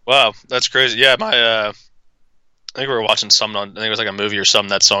 Wow, that's crazy. Yeah, I think we were watching something I think it was like a movie or something,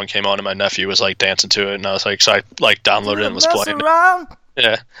 that song came on, and my nephew was, like, dancing to it, and I was like, so I, like, downloaded it and was playing around.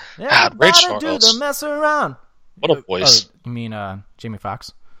 Yeah. Ray Charles. Do the mess around. What a voice. Oh, you mean Jamie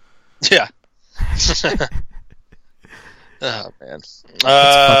Foxx? Yeah. Oh, man. That's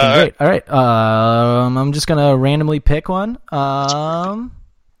fucking great. All right. I'm just going to randomly pick one. I'm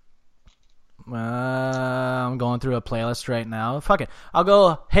going through a playlist right now. Fuck it. I'll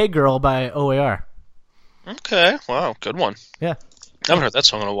go "Hey Girl" by OAR. Okay. Wow. Good one. Yeah. I haven't heard that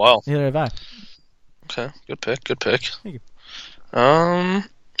song in a while. Neither have I. Okay. Good pick. Good pick. Thank you.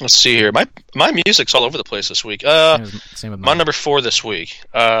 Let's see here. My music's all over the place this week. Same with my number 4 this week.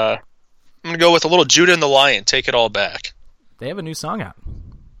 I'm going to go with a little Judah and the Lion, "Take It All Back." They have a new song out.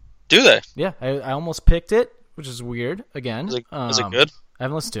 Do they? Yeah, I almost picked it, which is weird. Again, is it good? I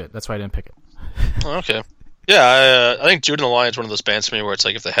haven't listened to it. That's why I didn't pick it. Oh, okay. Yeah, I think Jude and the Lion is one of those bands for me where it's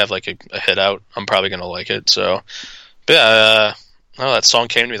like if they have like a hit out, I'm probably gonna like it. So, but yeah, that song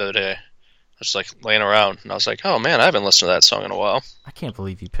came to me the other day. I was like laying around, and I was like, oh man, I haven't listened to that song in a while. I can't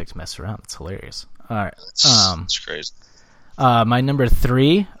believe you picked "Mess Around." It's hilarious. All right, it's crazy. My number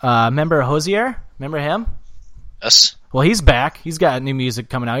 3. Remember Hozier? Remember him? Yes. Well, he's back. He's got new music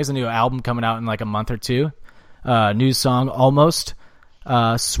coming out. He has a new album coming out in like a month or two. New song, Almost.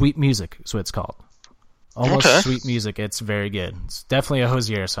 Sweet Music is what it's called. Almost okay. Sweet Music. It's very good. It's definitely a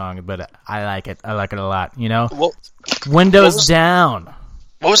Hozier song, but I like it. I like it a lot. You know? Well, Windows Down.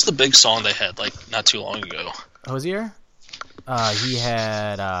 What was the big song they had like not too long ago? Hozier? He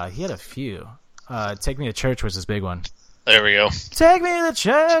had a few. Take Me to Church was his big one. There we go. Take me to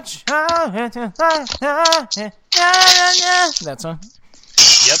church. That song?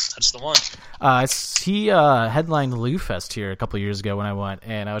 Yep, that's the one. He headlined Lou Fest here a couple years ago when I went,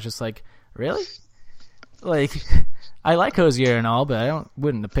 and I was just like, really? Like, I like Hozier and all, but I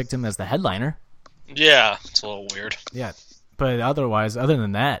wouldn't have picked him as the headliner. Yeah, it's a little weird. Yeah, but otherwise, other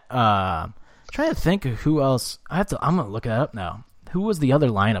than that, I'm trying to think of who else. I'm gonna look it up now. Who was the other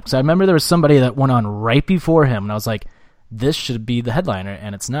lineup? Because I remember there was somebody that went on right before him, and I was like, this should be the headliner,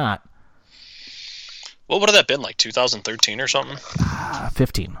 and it's not. What would have that been, like 2013 or something?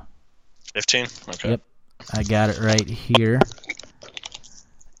 15. 15? Okay. Yep, I got it right here.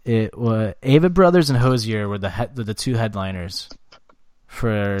 It was Avett Brothers and Hozier were the two headliners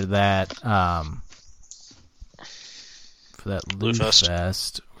for that Lou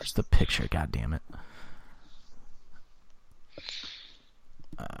Fest. Where's the picture? God damn it!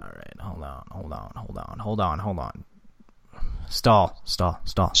 All right, hold on. Stahl.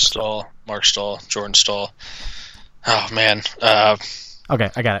 Mark Stahl, Jordan Stahl. Oh man.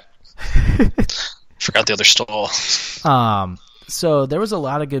 Okay, I got it. Forgot the other Stahl. So there was a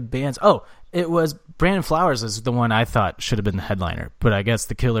lot of good bands. Oh, it was Brandon Flowers is the one I thought should have been the headliner, but I guess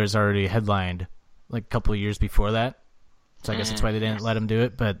the Killers already headlined like a couple of years before that. So I guess that's why they didn't let him do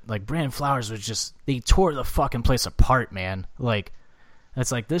it. But like Brandon Flowers was just, they tore the fucking place apart, man. Like,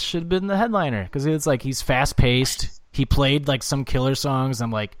 it's like, this should have been the headliner because it's like he's fast paced. He played like some Killer songs.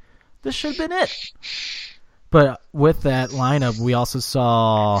 I'm like, this should have been it. But with that lineup, we also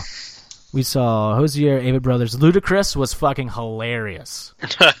saw Hozier, Avett Brothers. Ludacris was fucking hilarious.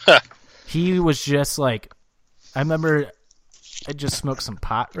 He was just like, I remember I just smoked some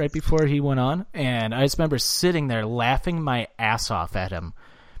pot right before he went on, and I just remember sitting there laughing my ass off at him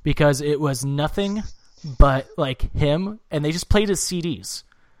because it was nothing but like him, and they just played his CDs.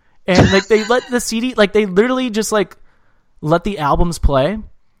 And like they let the CD, like they literally just like let the albums play.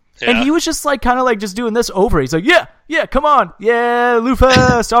 Yeah. And he was just like kind of like just doing this over. He's like, yeah, come on. Yeah, Lou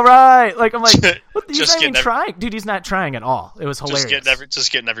Fest, all right. Like, I'm like, what? He's not even trying. Dude, he's not trying at all. It was hilarious.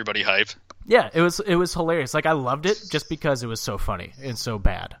 Just getting everybody hype. Yeah, it was hilarious. Like, I loved it just because it was so funny and so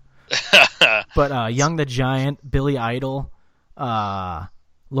bad. But Young the Giant, Billy Idol,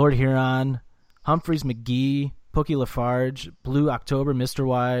 Lord Huron, Humphreys McGee, Pokey Lafarge, Blue October, Mr.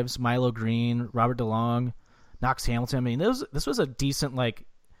 Wives, Milo Green, Robert DeLong, Knox Hamilton. I mean, this was a decent, like,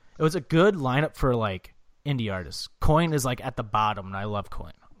 it was a good lineup for, like, indie artists. Coin is, like, at the bottom, and I love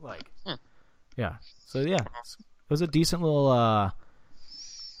Coin. Like, yeah. So, yeah, it was a decent little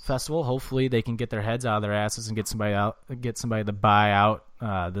festival. Hopefully they can get their heads out of their asses and get somebody to buy out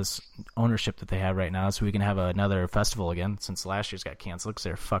this ownership that they have right now so we can have another festival again since last year's got canceled because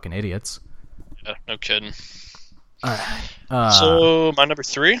they're fucking idiots. Yeah, no kidding. All right. So, my number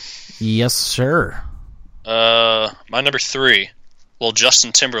 3? Yes, sir. My number 3. Well,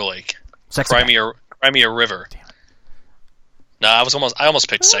 Justin Timberlake. Cry Me a River. Damn. Nah, I almost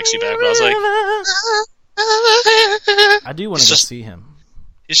picked Sexy back, but I was like, I do want to go see him.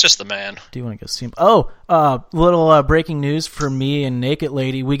 He's just the man. Do you want to go see him? Oh, little breaking news for me and Naked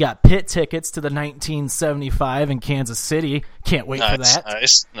Lady. We got pit tickets to the 1975 in Kansas City. Can't wait for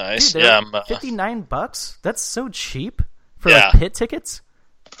that. Nice. Dude, yeah, $59. That's so cheap for like pit tickets.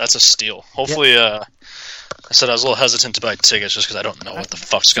 That's a steal. Hopefully, I said I was a little hesitant to buy tickets just because I don't know what the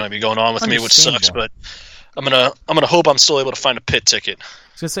fuck's going to be going on with me, which sucks. But I'm gonna hope I'm still able to find a pit ticket. I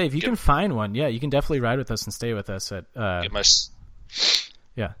was gonna say if you can find one, yeah, you can definitely ride with us and stay with us at.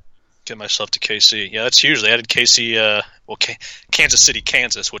 Get myself to KC. Yeah, that's huge. They added KC, Kansas City,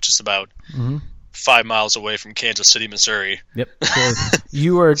 Kansas, which is about 5 miles away from Kansas City, Missouri. Yep. So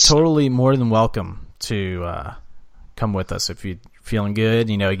you are totally more than welcome to come with us if you're feeling good.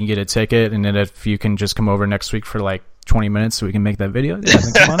 You know, you can get a ticket, and then if you can just come over next week for like 20 minutes so we can make that video,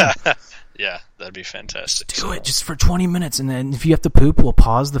 then come on up. Yeah, that'd be fantastic. Just do it just for 20 minutes, and then if you have to poop, we'll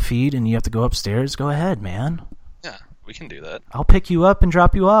pause the feed, and you have to go upstairs. Go ahead, man. Yeah. We can do that. I'll pick you up and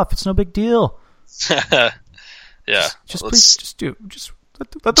drop you off. It's no big deal. Yeah. Please, let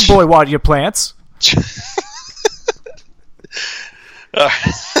the boy water your plants.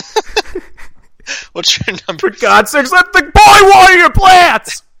 What's your number? For God's sakes, let the boy water your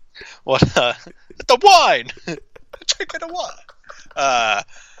plants. What? The wine. Drink the wine.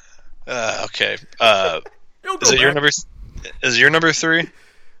 Okay. Is it your number? Is it your number 3?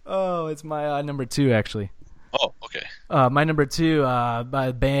 Oh, it's my number 2 actually. Oh, okay. My number 2 by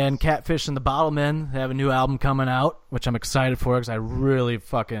the band Catfish and the Bottlemen. They have a new album coming out, which I'm excited for because I really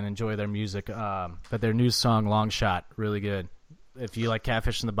fucking enjoy their music. But their new song, Long Shot, really good. If you like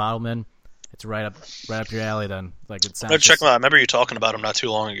Catfish and the Bottlemen, it's right up your alley. Then, like, it sounds. Check them out. I remember you talking about them not too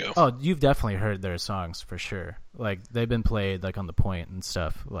long ago. Oh, you've definitely heard their songs for sure. Like, they've been played like on The Point and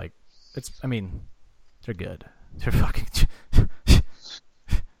stuff. Like, they're good. They're fucking. They're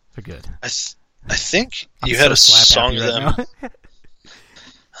good. I think you had a song of them.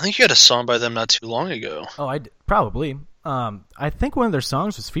 I think you had a song by them not too long ago. Oh, probably. I think one of their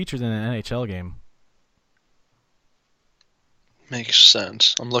songs was featured in an NHL game. Makes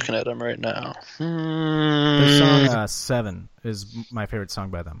sense. I'm looking at them right now. Their song 7 is my favorite song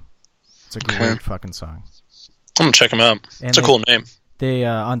by them. It's a great fucking song. I'm gonna check them out. It's a cool name. They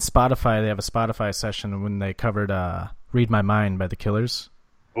on Spotify, they have a Spotify session when they covered "Read My Mind" by The Killers.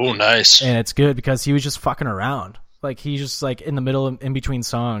 Oh, nice. And it's good because he was just fucking around. Like, he's just like in the middle, in between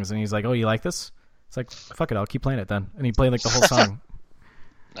songs, and he's like, "Oh, you like this?" It's like, "Fuck it, I'll keep playing it then." And he played like the whole song.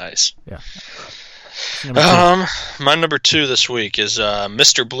 Nice. Yeah. My number 2 this week is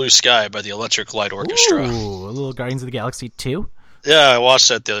Mr. Blue Sky by the Electric Light Orchestra. Ooh, a little Guardians of the Galaxy 2. Yeah, I watched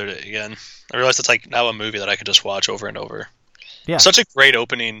that the other day again. I realized it's like now a movie that I could just watch over and over. Yeah. Such a great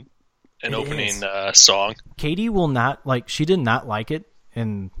opening song. Katie will not, like, she did not like it,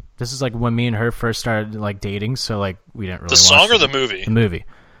 and this is like when me and her first started like dating, so like we didn't really watch the song or the movie? The movie.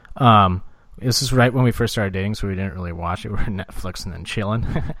 This is right when we first started dating, so we didn't really watch it. We were Netflix and then chilling.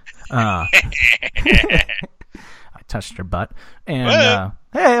 I touched her butt. And,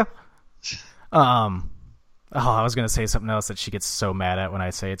 hey! I was going to say something else that she gets so mad at when I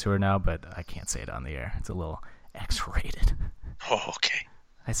say it to her now, but I can't say it on the air. It's a little X-rated. Oh, okay.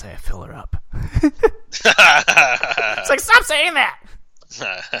 I say I fill her up. It's like, stop saying that!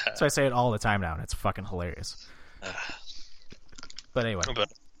 So I say it all the time now, and it's fucking hilarious. But anyway.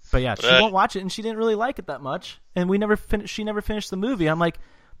 But yeah, she won't watch it, and she didn't really like it that much. And she never finished the movie. I'm like,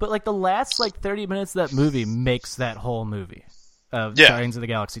 but like the last like 30 minutes of that movie makes that whole movie of Guardians of the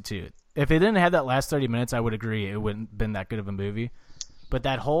Galaxy 2. If it didn't have that last 30 minutes, I would agree it wouldn't have been that good of a movie. But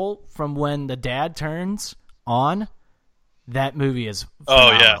that whole, from when the dad turns on, that movie is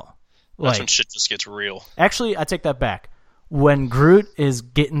phenomenal. Oh, yeah. That's when shit just gets real. Actually, I take that back. When Groot is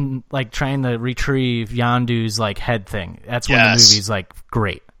getting, like, trying to retrieve Yondu's, like, head thing, that's when the movie's, like,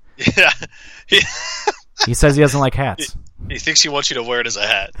 great. Yeah. He says he doesn't like hats. He thinks he wants you to wear it as a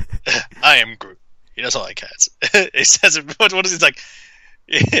hat. I am Groot. He doesn't like hats. He says, what is he like?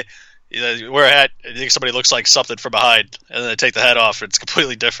 You wear a hat, you think somebody looks like something from behind, and then they take the hat off, and it's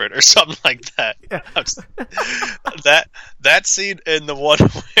completely different, or something like that. Yeah. That scene and the one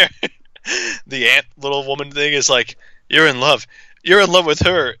where the ant little woman thing is like, you're in love with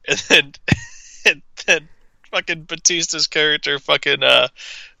her, and then fucking Batista's character, fucking why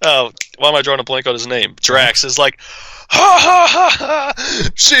am I drawing a blank on his name? Drax is like, ha ha ha ha!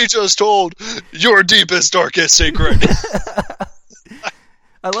 She just told your deepest, darkest secret.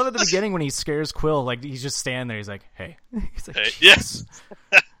 I love at the beginning when he scares Quill, like he's just standing there. He's like, "Hey," he's like, hey, yes.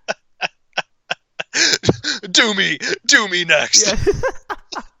 Do me next, yeah.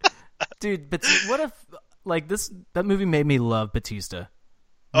 Dude. But what if like that movie made me love Batista?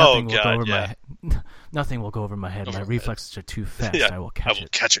 Nothing will go over my head. Nothing will go over my head. My reflexes are too fast. Yeah, I will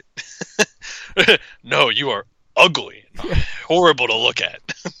catch it. No, you are ugly. Horrible to look at.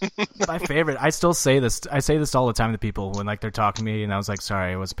 My favorite. I still say this. I say this all the time to people when like they're talking to me, and I was like,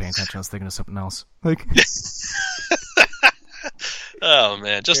 "Sorry, I wasn't paying attention. I was thinking of something else." Like, oh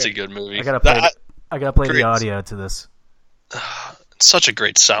man, just a good movie. I gotta play the audio to this. Such a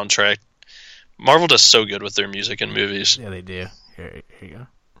great soundtrack. Marvel does so good with their music and movies. Yeah, they do. Here you go.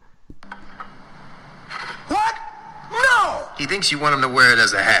 What? No! He thinks you want him to wear it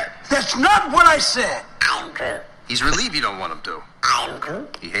as a hat. That's not what I said. I'm Groot. He's relieved you don't want him to. I'm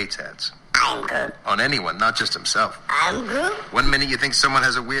Groot. He hates hats. I'm Groot. On anyone, not just himself. I'm Groot. One minute you think someone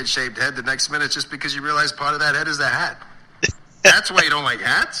has a weird shaped head, the next minute just because you realize part of that head is the hat. That's why you don't like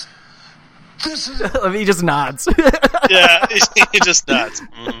hats? He just nods. Yeah, he just nods.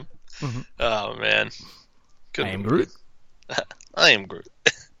 Mm-hmm. Mm-hmm. Oh man. Good I am Groot. I am Groot.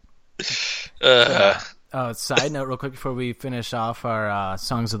 Side note, real quick, before we finish off our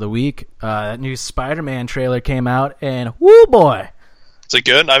songs of the week, that new Spider-Man trailer came out, and woo boy! Is it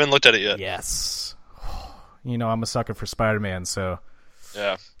good? I haven't looked at it yet. Yes. You know, I'm a sucker for Spider-Man, so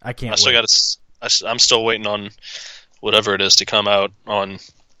Yeah, I can't. I still got. I'm still waiting on whatever it is to come out on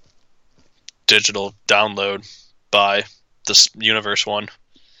digital download by this Universe one.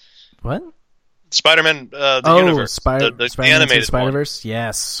 What? Spider-Man, the Universe, the animated Spider-Verse.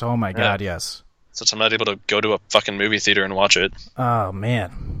 Yes. Oh my God, yes. Since I'm not able to go to a fucking movie theater and watch it. Oh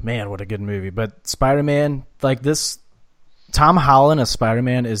man, what a good movie! But Spider-Man, like this, Tom Holland as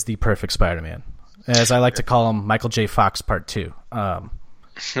Spider-Man is the perfect Spider-Man, as I like to call him, Michael J. Fox Part 2.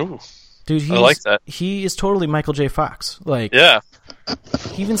 Ooh. Dude, I like that. He is totally Michael J. Fox. Like, yeah,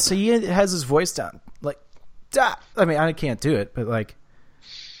 he has his voice down. Like, I mean, I can't do it, but like.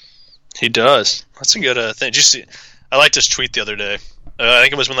 He does. That's a good thing. Did you see? I liked his tweet the other day. I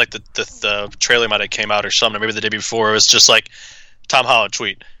think it was when like the trailer might have came out or something, or maybe the day before. It was just like Tom Holland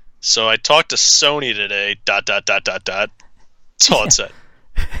tweet. So I talked to Sony today. ... That's all it said.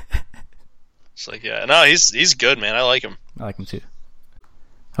 It's like, yeah, no, he's good, man. I like him. I like him too.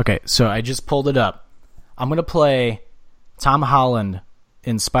 Okay, so I just pulled it up. I'm gonna play Tom Holland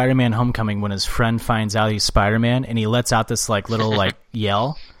in Spider-Man: Homecoming when his friend finds out he's Spider-Man and he lets out this like little like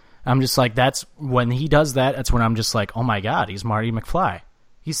yell. I'm just like, that's when he does that. That's when I'm just like, oh my God, he's Marty McFly.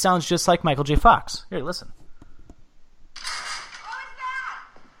 He sounds just like Michael J. Fox. Here, listen.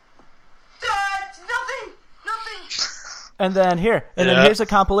 Nothing. And then here's a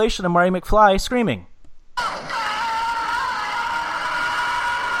compilation of Marty McFly screaming.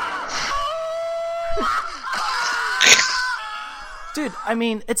 Dude, I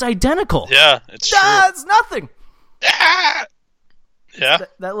mean, it's identical. Yeah, it's true. It's nothing. Yeah.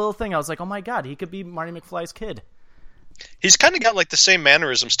 That little thing, I was like, oh my God, he could be Marty McFly's kid. He's kind of got like the same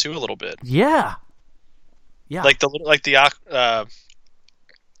mannerisms too, a little bit. Yeah. Like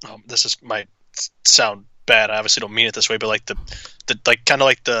this is might sound bad. I obviously don't mean it this way, but like the like kind of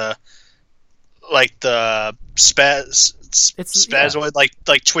like the spazoid,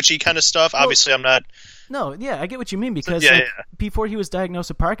 like twitchy kind of stuff. Well, obviously, I'm not. No, yeah, I get what you mean because before he was diagnosed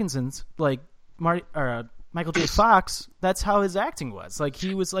with Parkinson's, like Michael J. Fox, that's how his acting was. Like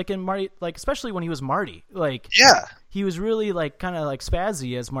he was like in Marty, like especially when he was Marty, like he was really like kind of like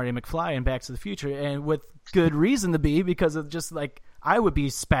spazzy as Marty McFly in Back to the Future, and with good reason to be, because of just like I would be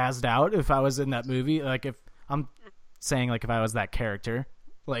spazzed out if I was in that movie. Like if I'm saying like if I was that character,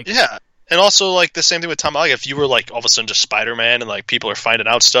 like and also like the same thing with Tom Holland. If you were like all of a sudden just Spider-Man and like people are finding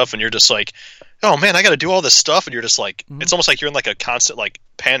out stuff and you're just like, oh man, I got to do all this stuff, and you're just like, it's almost like you're in like a constant like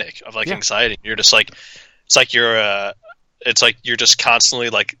panic of like anxiety. You're just like. It's like you're just constantly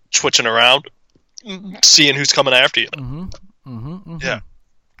like twitching around, seeing who's coming after you. Yeah.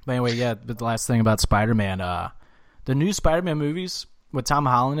 But anyway, but the last thing about Spider-Man, the new Spider-Man movies with Tom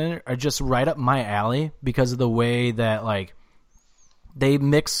Holland in it are just right up my alley because of the way that like they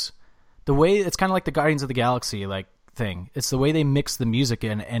mix the way it's kind of like the Guardians of the Galaxy like thing. It's the way they mix the music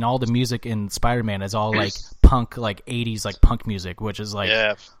in, and all the music in Spider-Man is all like punk, like 80s like punk music, which is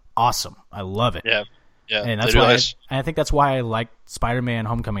like awesome. I love it. Yeah. Yeah, and that's why I think that's why I like Spider-Man: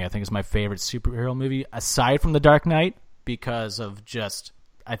 Homecoming. I think it's my favorite superhero movie aside from The Dark Knight, because of just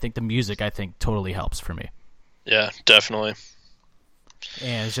I think the music totally helps for me. Yeah, definitely.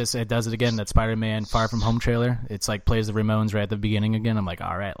 And it's just it does it again. That Spider-Man Far From Home trailer. It's like plays the Ramones right at the beginning again. I'm like,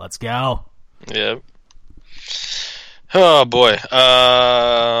 all right, let's go. Yeah. Oh boy.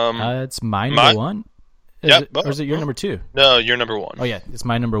 It's my number one. Or is it your number two? No, your number one. Oh, yeah, it's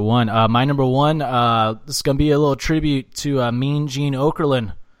my number one. My number one, this is going to be a little tribute to Mean Gene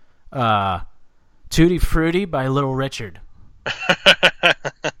Okerlund. Tutti Frutti by Little Richard.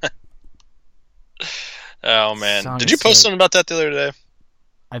 Oh, man. Did you post something about that the other day?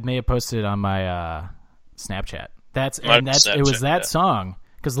 I may have posted it on my Snapchat. It was that song,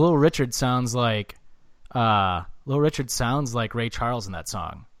 because Little Richard sounds like Ray Charles in that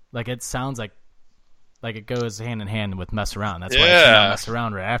song. Like, it sounds like it goes hand in hand with Mess Around. That's why it came out Mess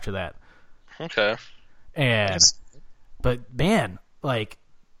Around right after that. Okay. But man, like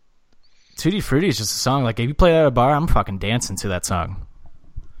Tutti Frutti is just a song. Like if you play it at a bar, I'm fucking dancing to that song.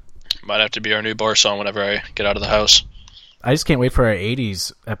 Might have to be our new bar song whenever I get out of the house. I just can't wait for our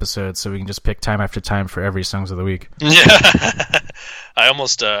 80s episode so we can just pick time after time for every songs of the week. Yeah. I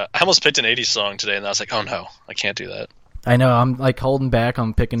almost picked an 80s song today, and I was like, oh no, I can't do that. I know. I'm like holding back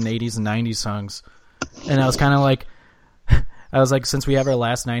on picking 80s and 90s songs. And I was kind of like, since we have our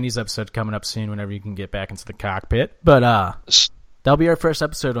last 90s episode coming up soon, whenever you can get back into the cockpit. But that'll be our first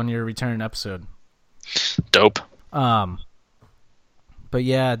episode on your return episode. Dope. But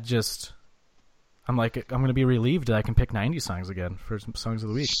yeah, I'm I'm going to be relieved that I can pick 90s songs again for some songs of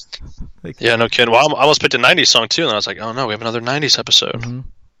the week. Yeah, no kidding. Well, I almost picked a 90s song too, and I was like, oh no, we have another 90s episode.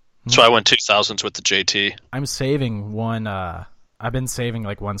 Mm-hmm. So I went 2000s with the JT. I'm saving one. I've been saving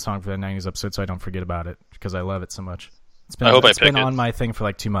like one song for the 90s episode so I don't forget about it because I love it so much. It's been on my thing for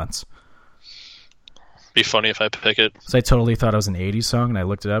like 2 months. Be funny if I pick it. So I totally thought it was an 80s song, and I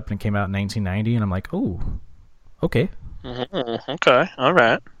looked it up, and it came out in 1990, and I'm like, oh, okay. Mm-hmm. Okay, all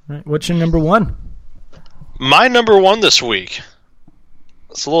right. What's your number one? My number one this week.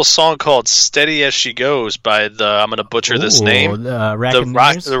 It's a little song called "Steady as She Goes" by I'm going to butcher this name. The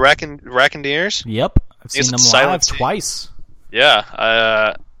Racconeers? The Racconeers? Yep. I've seen them live twice.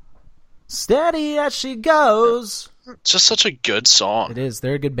 Yeah. Steady as she goes. It's just such a good song. It is.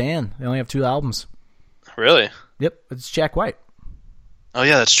 They're a good band. They only have 2 albums. Really? Yep. It's Jack White. Oh,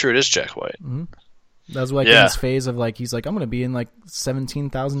 yeah, that's true. It is Jack White. Mm-hmm. That was like in his phase of like, he's like, I'm going to be in like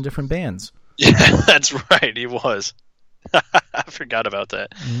 17,000 different bands. Yeah, that's right. He was. I forgot about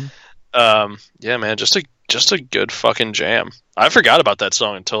that. Mm-hmm. Yeah, man, just a good fucking jam. I forgot about that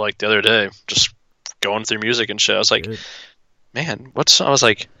song until like the other day, just going through music and shit. I was like, man, what song? I was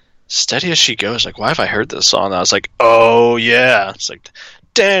like, Steady as She Goes. Like, why have I heard this song? And I was like, oh yeah. It's like,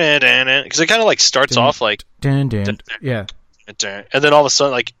 because it kind of like starts off like, yeah, and then all of a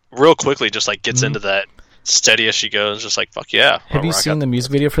sudden, like real quickly, just like gets into that Steady as She Goes. Just like, fuck yeah. Have you seen the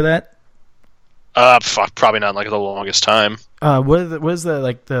music video for that? Fuck, probably not like the longest time. What is the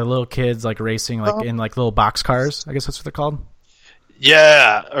like the little kids like racing like in like little box cars? I guess that's what they're called.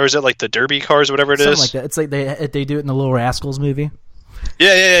 Yeah, or is it like the derby cars, or whatever it Something is? Like that. It's like they do it in the Little Rascals movie.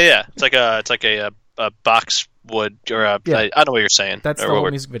 Yeah. It's like a boxwood or I know what you're saying. That's the whole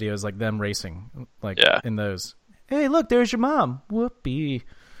music video is like them racing, like in those. Hey, look, there's your mom. Whoopee.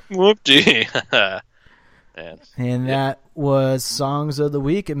 And that was Songs of the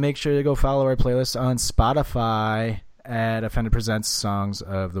Week. And make sure to go follow our playlist on Spotify at Offended Presents Songs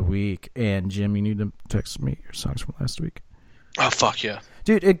of the Week. And Jim, you need to text me your songs from last week. Oh, fuck yeah.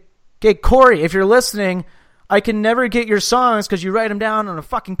 Dude, Corey, if you're listening, I can never get your songs because you write them down on a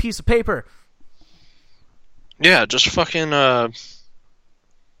fucking piece of paper. Yeah, just fucking...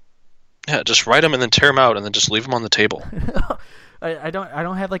 just write them and then tear them out and then just leave them on the table. I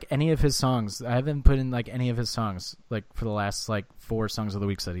don't have like any of his songs. I haven't put in like any of his songs like for the last like 4 songs of the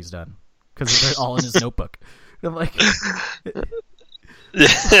weeks that he's done because they're all in his notebook. I'm like,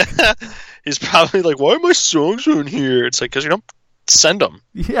 he's probably like, why are my songs on here? It's like because you don't send them.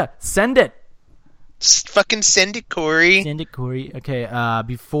 Yeah, send it. Just fucking send it, Corey. Send it, Corey. Okay.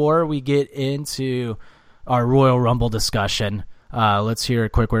 Before we get into our Royal Rumble discussion. Let's hear a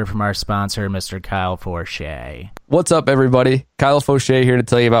quick word from our sponsor, Mr. Kyle Forshey. What's up, everybody? Kyle Forshey here to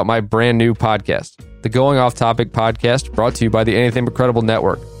tell you about my brand new podcast, the Going Off Topic podcast, brought to you by the Anything But Credible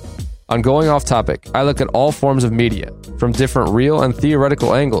Network. On Going Off Topic, I look at all forms of media, from different real and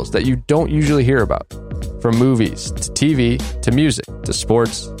theoretical angles that you don't usually hear about. From movies, to TV, to music, to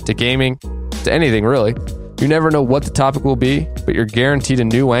sports, to gaming, to anything really. You never know what the topic will be, but you're guaranteed a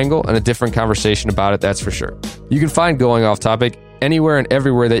new angle and a different conversation about it, that's for sure. You can find Going Off Topic anywhere and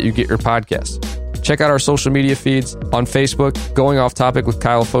everywhere that you get your podcasts. Check out our social media feeds on Facebook, Going Off Topic with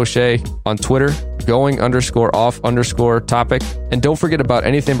Kyle Forshey, on Twitter, going_off_topic, and don't forget about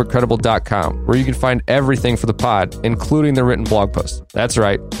anythingbutcredible.com, where you can find everything for the pod, including the written blog posts. That's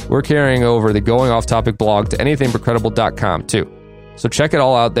right, we're carrying over the Going Off Topic blog to anythingbutcredible.com too. So check it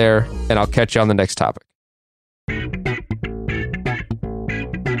all out there, and I'll catch you on the next topic.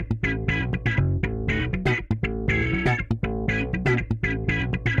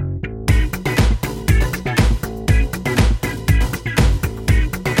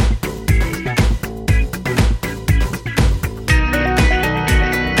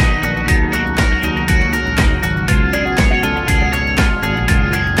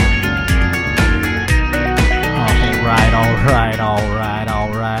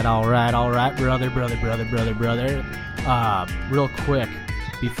 Brother. Real quick,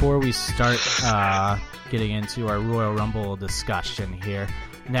 before we start getting into our Royal Rumble discussion here,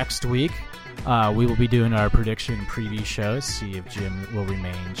 next week we will be doing our prediction preview show, see if Jim will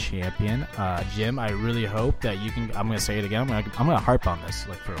remain champion. Jim, I really hope that you can. I'm going to say it again. I'm going to harp on this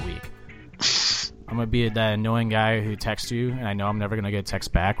like for a week. I'm going to be that annoying guy who texts you, and I know I'm never going to get a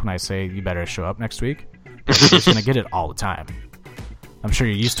text back when I say you better show up next week. But you're just going to get it all the time. I'm sure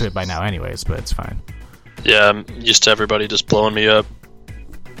you're used to it by now anyways, but it's fine. Yeah, I'm used to everybody just blowing me up.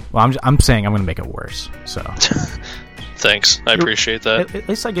 Well, I'm saying I'm going to make it worse, so... Thanks, I appreciate that. At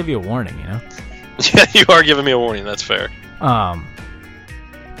least I give you a warning, you know? Yeah, you are giving me a warning, that's fair.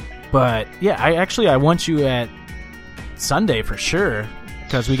 But, yeah, I want you at Sunday for sure.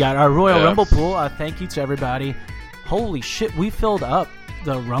 because we got our Royal Rumble pool. Thank you to everybody. Holy shit, we filled up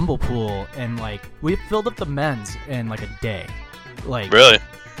the Rumble pool, and like we filled up the men's in like a day. Like really?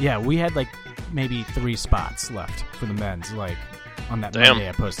 Yeah, we had like maybe 3 spots left for the men's. Like on that Damn. Monday,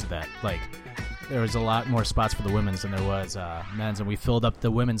 I posted that. Like there was a lot more spots for the women's than there was men's, and we filled up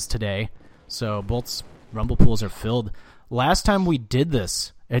the women's today. So both Rumble pools are filled. Last time we did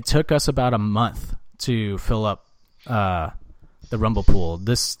this, it took us about a month to fill up the Rumble pool.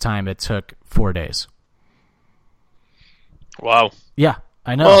 This time it took 4 days. Wow. Yeah,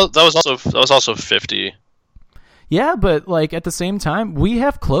 I know. Well, that was also 50. Yeah, but like at the same time, we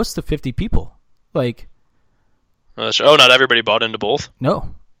have close to 50 people. Like, not everybody bought into both.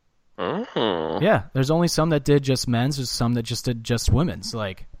 no. Oh. Yeah, there's only some that did just men's. There's some that just did just women's.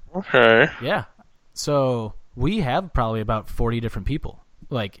 Like, Okay. yeah. So we have probably about 40 different people.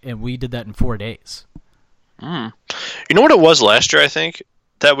 Like, and we did that in 4 days. You know what it was last year? I think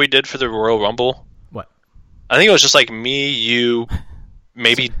that we did for the Royal Rumble. What? I think it was just like me, you,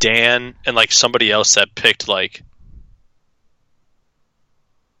 maybe Dan, and like somebody else that picked like.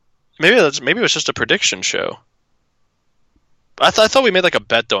 Maybe it was just a prediction show. I thought we made like a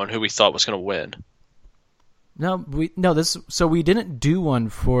bet though on who we thought was going to win. So we didn't do one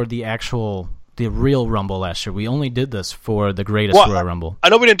for the real Rumble last year. We only did this for the greatest Royal Rumble. I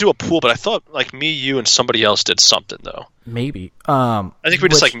know we didn't do a pool, but I thought like me, you, and somebody else did something though. Maybe. I think we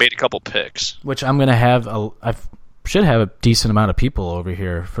just like made a couple picks. Which I'm gonna have. I should have a decent amount of people over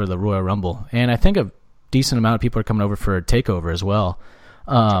here for the Royal Rumble, and I think a decent amount of people are coming over for a takeover as well.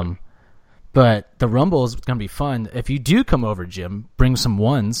 But the Rumble is gonna be fun. If you do come over, Jim, bring some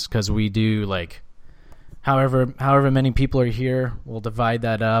ones because we do like. However many people are here, we'll divide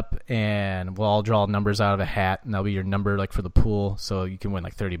that up, and we'll all draw numbers out of a hat, and that'll be your number like for the pool, so you can win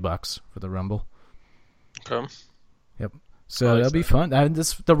like $30 for the Rumble. Okay. Yep. So that'll be fun.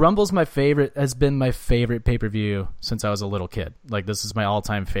 The Rumble's has been my favorite pay-per-view since I was a little kid. Like this is my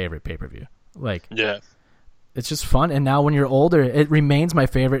all-time favorite pay-per-view. Like yeah, it's just fun. And now when you're older, it remains my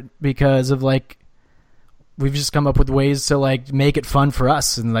favorite because of like we've just come up with ways to like make it fun for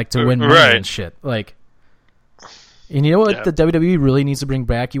us and like to win money and shit. Like. And you know what the WWE really needs to bring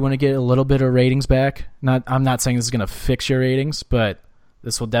back? You want to get a little bit of ratings back? I'm not saying this is going to fix your ratings, but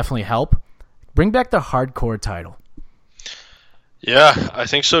this will definitely help. Bring back the hardcore title. Yeah, I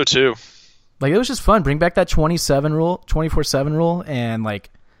think so too. Like it was just fun. Bring back that 24/7 rule, and like,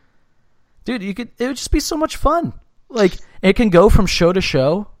 dude, it would just be so much fun. Like it can go from show to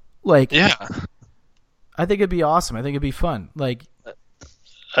show. Like, yeah, I think it'd be awesome. I think it'd be fun. Like.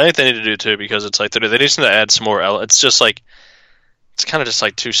 I think they need to do too because it's like they need to add some more. It's just like it's kind of just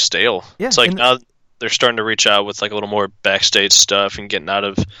like too stale. Yeah, it's like now they're starting to reach out with like a little more backstage stuff and getting out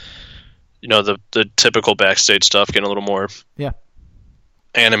of the typical backstage stuff, getting a little more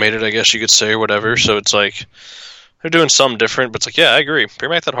animated, I guess you could say, or whatever. So it's like they're doing something different. But it's like I agree.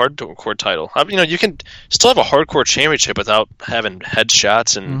 Bring back that hardcore title. You can still have a hardcore championship without having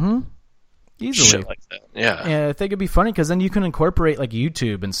headshots and. Easily. Shit like that. Yeah. And I think it'd be funny because then you can incorporate like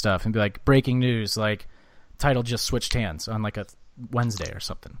YouTube and stuff and be like breaking news, like title just switched hands on like a Wednesday or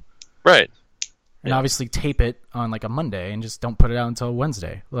something. Right. And obviously tape it on like a Monday and just don't put it out until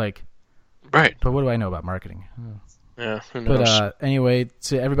Wednesday. Like, right. But what do I know about marketing? Yeah. Who knows? But anyway,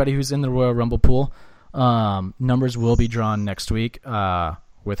 to everybody who's in the Royal Rumble pool, numbers will be drawn next week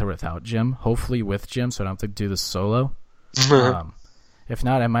with or without Jim. Hopefully with Jim, so I don't have to do this solo. If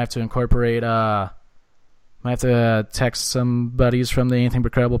not, I might have to incorporate. Might have to text some buddies from the Anything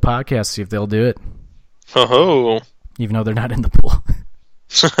But Credible podcast, see if they'll do it. Oh, even though they're not in the pool.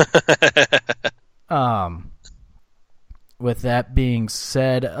 With that being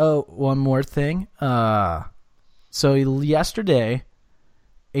said, one more thing. So yesterday,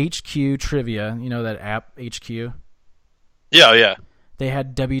 HQ Trivia, you know that app HQ? Yeah. They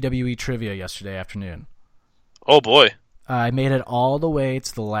had WWE Trivia yesterday afternoon. Oh boy. I made it all the way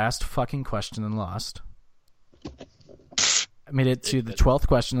to the last fucking question and lost. I made it to the 12th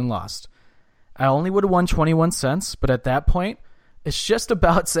question and lost. I only would have won 21 cents, but at that point, it's just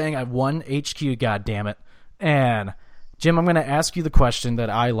about saying I won HQ, goddammit. And, Jim, I'm going to ask you the question that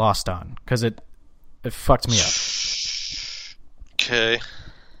I lost on, because it fucked me up. Okay.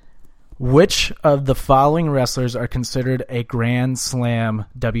 Which of the following wrestlers are considered a Grand Slam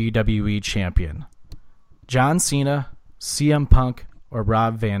WWE champion? John Cena, CM Punk, or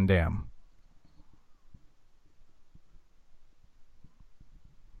Rob Van Dam?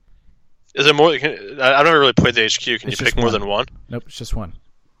 Is it more? I've never really played the HQ. Can you pick more than one? Nope, it's just one.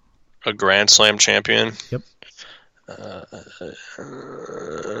 A Grand Slam champion? Yep.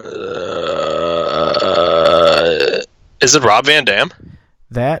 Is it Rob Van Dam?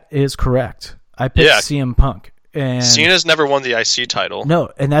 That is correct. I picked CM Punk. And Cena's never won the IC title.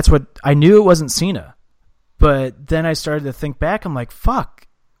 No, and that's what I knew. It wasn't Cena, but then I started to think back. I'm like, fuck,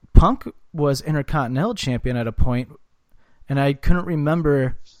 Punk was Intercontinental Champion at a point, and I couldn't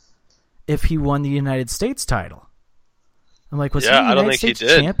remember if he won the United States title. I'm like, was he the United States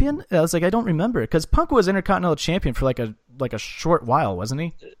champion? I was like, I don't remember, because Punk was Intercontinental Champion for like a short while, wasn't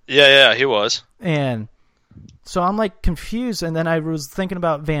he? Yeah, he was. And so I'm like confused, and then I was thinking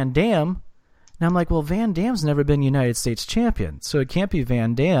about Van Dam. And I'm like, well, Van Dam's never been United States champion, so it can't be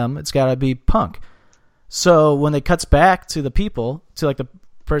Van Dam. It's got to be Punk. So when they cuts back to the people, to like the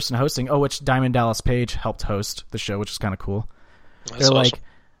person hosting, which Diamond Dallas Page helped host the show, which is kind of cool. They're awesome. Like,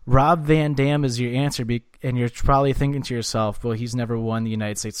 Rob Van Dam is your answer, and you're probably thinking to yourself, well, he's never won the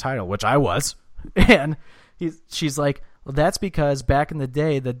United States title, which I was. And she's like, well, that's because back in the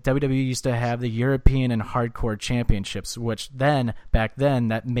day, the WWE used to have the European and Hardcore Championships, which back then,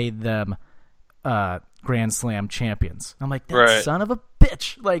 that made them Grand Slam champions. I'm like, that son of a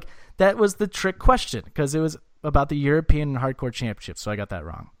bitch. Like, that was the trick question, because it was about the European and Hardcore Championships, so I got that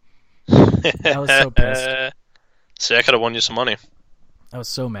wrong. I was so pissed. See, I could have won you some money. I was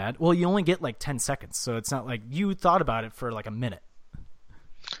so mad. Well, you only get like 10 seconds, so it's not like you thought about it for like a minute.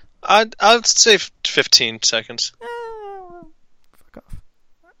 I'd say 15 seconds. Fuck off.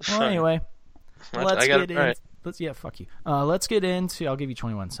 Well, anyway, let's get in. Right. Fuck you. Let's get into. I'll give you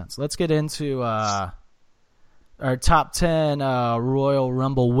 21 cents. Let's get into our top 10 Royal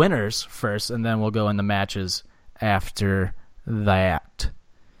Rumble winners first, and then we'll go in the matches after that.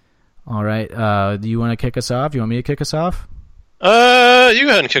 All right. Do you want to kick us off? You want me to kick us off? You go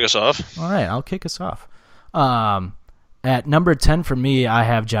ahead and kick us off. All right, I'll kick us off. At number 10 for me, I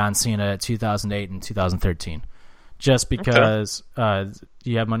have John Cena at 2008 and 2013. Just because. Do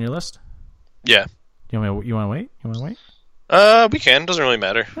you have him on your list? Yeah. You want to wait? We can. Doesn't really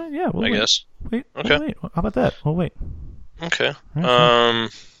matter. I guess. Wait. Okay. Wait. How about that? We'll wait. Okay. Right,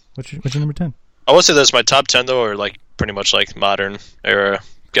 what's your number 10? I would say that's my top 10 though, or like pretty much like modern era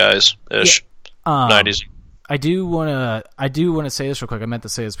guys ish. 90s. I do want to say this real quick. I meant to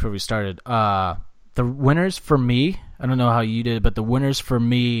say this before we started. The winners for me, I don't know how you did, but the winners for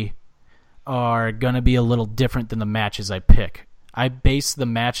me are going to be a little different than the matches I pick. I base the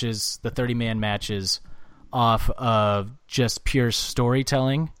matches, the 30-man matches, off of just pure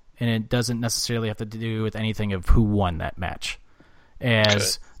storytelling, and it doesn't necessarily have to do with anything of who won that match.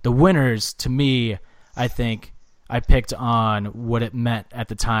 The winners, to me, I think I picked on what it meant at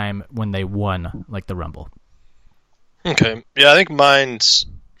the time when they won, like the Rumble. Okay. Yeah, I think my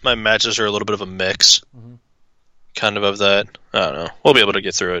matches are a little bit of a mix, kind of that. I don't know. We'll be able to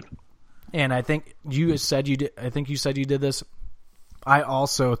get through it. And I think you said you did. I think you said you did this. I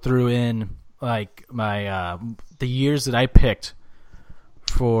also threw in like my the years that I picked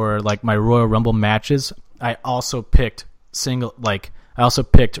for like my Royal Rumble matches. I also picked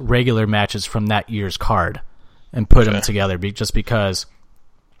regular matches from that year's card and put them together, just because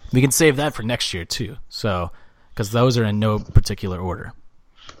we can save that for next year too. So. Because those are in no particular order.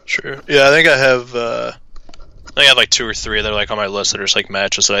 Sure. Yeah, I think I have like 2 or 3 that are like on my list that are just like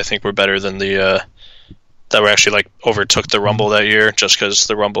matches that I think were better than the that were actually like overtook the Rumble that year, just because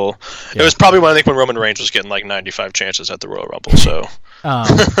the Rumble it was probably when Roman Reigns was getting like 95 chances at the Royal Rumble. So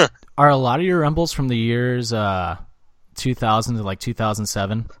are a lot of your Rumbles from the years 2000 to like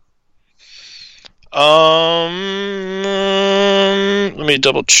 2007? Let me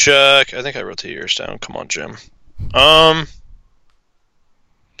double check. I think I wrote the years down. Come on, Jim. Yeah,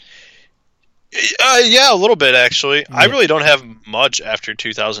 a little bit actually. Yeah. I really don't have much after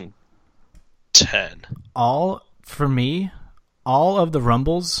 2010. All of the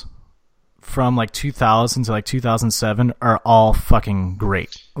Rumbles from like 2000 to like 2007 are all fucking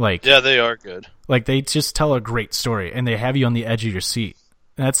great. Like, yeah, they are good. Like, they just tell a great story, and they have you on the edge of your seat.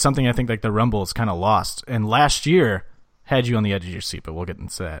 And that's something I think like the Rumble is kind of lost. And last year had you on the edge of your seat, but we'll get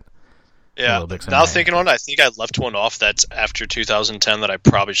into that. Yeah. Now thinking on it, I think I left one off that's after 2010 that I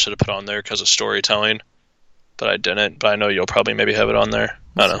probably should have put on there because of storytelling, but I didn't. But I know you'll probably maybe have it on there.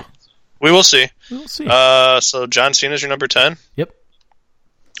 I don't know. We will see. We'll see. So John Cena's your number 10? Yep.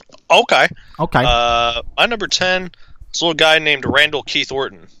 Okay. My number 10 is a little guy named Randall Keith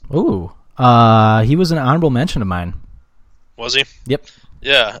Orton. Ooh. He was an honorable mention of mine. Was he? Yep.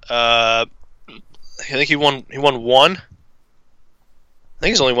 Yeah. I think he won one. I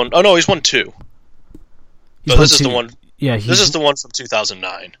think he's only won. Oh no, he's won 2. But this is the one. Yeah, this is the one from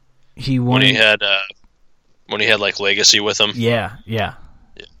 2009. He won when he had like Legacy with him. Yeah.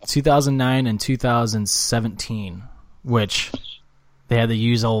 2009 and 2017, which they had to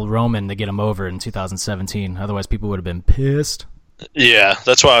use old Roman to get him over in 2017. Otherwise, people would have been pissed. Yeah,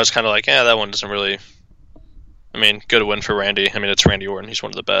 that's why I was kind of like, that one doesn't really. I mean, good win for Randy. I mean, it's Randy Orton. He's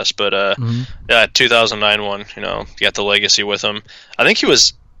one of the best. But, 2009 one, you got the legacy with him. I think he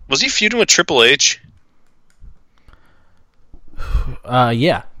was he feuding with Triple H?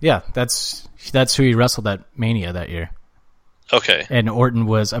 Yeah. That's who he wrestled at Mania that year. Okay. And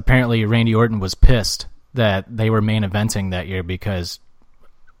Randy Orton was pissed that they were main eventing that year because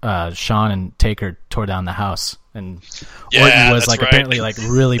Shawn and Taker tore down the house, and Orton was apparently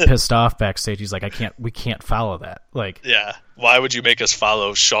really pissed off backstage. He's like, we can't follow that. Like, yeah, why would you make us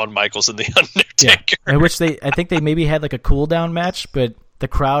follow Shawn Michaels and the Undertaker? Yeah. In which I think they maybe had like a cool down match, but the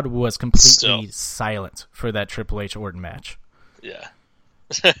crowd was completely silent for that Triple H Orton match. Yeah.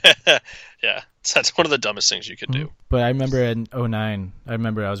 Yeah, that's one of the dumbest things you could do. But I remember in 2009, I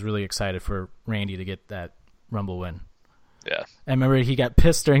was really excited for Randy to get that Rumble win. Yeah. I remember he got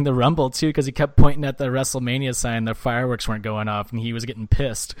pissed during the Rumble, too, because he kept pointing at the WrestleMania sign. The fireworks weren't going off, and he was getting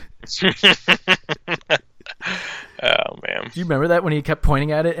pissed. Oh, man. Do you remember that when he kept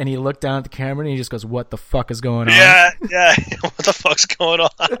pointing at it, and he looked down at the camera, and he just goes, what the fuck is going on? Yeah. What the fuck's going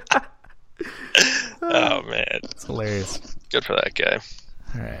on? Oh, man. It's hilarious. Good for that guy.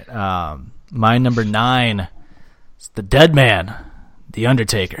 All right. My number 9 is the Dead Man, The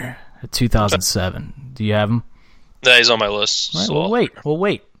Undertaker, 2007. Do you have him? Yeah, he's on my list. All right, we'll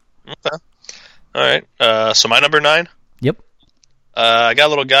wait. Okay. All right. So my number 9? Yep. I got a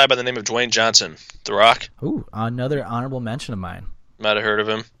little guy by the name of Dwayne Johnson, The Rock. Ooh, another honorable mention of mine. Might have heard of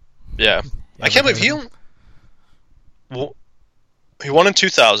him. Yeah. I can't believe he won in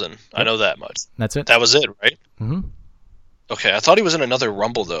 2000. Yep. I know that much. That's it? That was it, right? Mm-hmm. Okay, I thought he was in another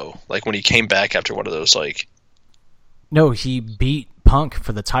Rumble, though. Like, when he came back after one of those, like... No, he beat Punk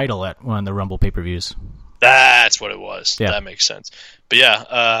for the title at one of the Rumble pay-per-views. That's what it was. Yeah. That makes sense. But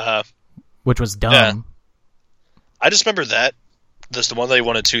yeah, which was dumb. Yeah. I just remember that. This the one that he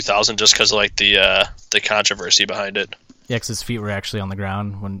won in 2000 just because of like the controversy behind it. Yeah, because his feet were actually on the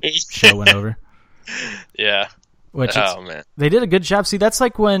ground when the show went over. Yeah. Man. They did a good job. See, that's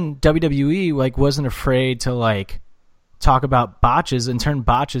like when WWE like wasn't afraid to like talk about botches and turn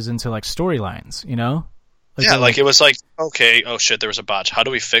botches into like storylines, you know? Like, yeah, like it was like, okay, oh shit, there was a botch. How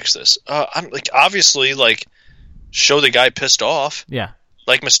do we fix this? I'm like, obviously, like, show the guy pissed off. Yeah.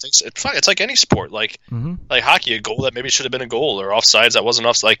 Like mistakes, it's like any sport. Like, like hockey, a goal that maybe should have been a goal, or offsides that wasn't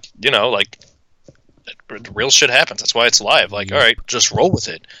off. Like, like real shit happens. That's why it's live. Like, all right, just roll with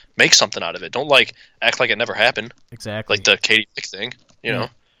it. Make something out of it. Don't like act like it never happened. Exactly. Like the Katie Vick thing, you know.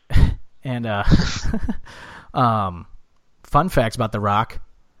 And fun facts about The Rock.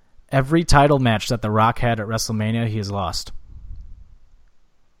 Every title match that The Rock had at WrestleMania, he has lost.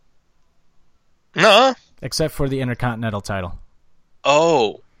 No. Except for the Intercontinental title.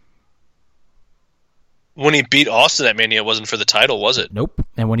 Oh. When he beat Austin at Mania, it wasn't for the title, was it? Nope.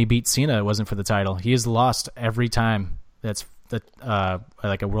 And when he beat Cena, it wasn't for the title. He has lost every time like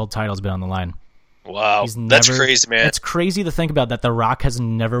a world title's been on the line. Wow. That's crazy, man. It's crazy to think about that The Rock has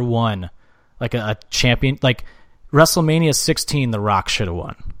never won like a champion. Like WrestleMania 16, The Rock should have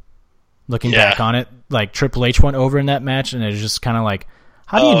won. Looking back on it, like Triple H went over in that match, and it's just kind of like,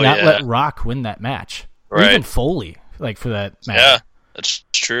 how do you not let Rock win that match? Right. Or even Foley, like for that match. Yeah, that's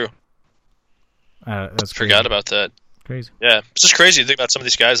true. That's forgot about that. Crazy. Yeah, it's just crazy to think about some of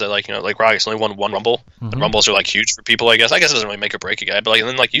these guys that like like Rock has only won one Rumble. And Rumbles are like huge for people. I guess it doesn't really make or break a guy, but like and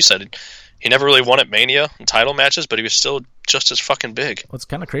then like you said, he never really won at Mania in title matches, but he was still just as fucking big. Well, it's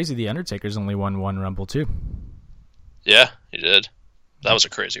kind of crazy. The Undertaker's only won one Rumble too. Yeah, he did. That was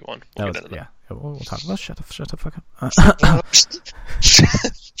a crazy one. We'll talk about. Shut the fuck up.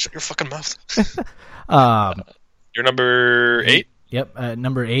 Shut your fucking mouth. You're number 8? Yep.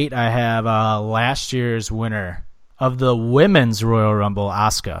 Number 8, I have last year's winner of the Women's Royal Rumble,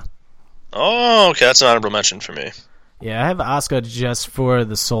 Asuka. Oh, okay. That's an honorable mention for me. Yeah, I have Asuka just for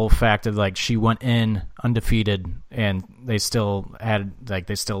the sole fact of like she went in undefeated and they still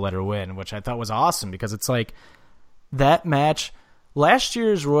let her win, which I thought was awesome because it's like that match. Last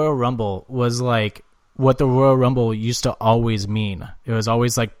year's Royal Rumble was like what the Royal Rumble used to always mean. It was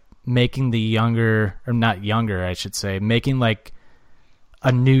always like making the younger, or not younger, I should say, making like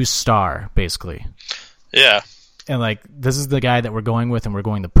a new star, basically. Yeah. And like, this is the guy that we're going with and we're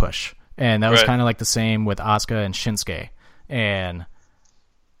going to push. And that was kind of like the same with Asuka and Shinsuke. And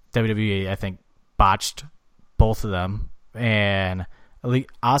WWE, I think, botched both of them. And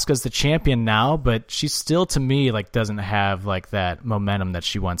Asuka's the champion now, but she still, to me, like doesn't have like that momentum that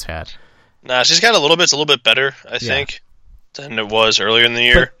she once had. Nah, she's got it's a little bit better, I think, than it was earlier in the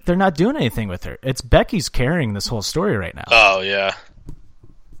year. But they're not doing anything with her. It's Becky's carrying this whole story right now. Oh, yeah.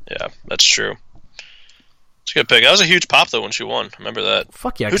 Yeah, that's true. It's a good pick. That was a huge pop though when she won. Remember that?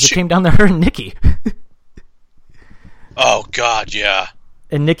 Fuck yeah, because it came down to her and Nikki. Oh God, yeah.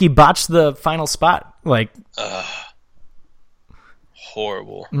 And Nikki botched the final spot. Like,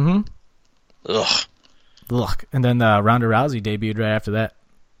 horrible. Mm-hmm. Ugh. Look, and then Ronda Rousey debuted right after that.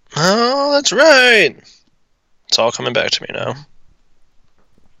 Oh, that's right. It's all coming back to me now.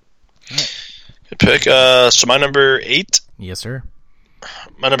 Right. Good pick. So my number 8. Yes, sir.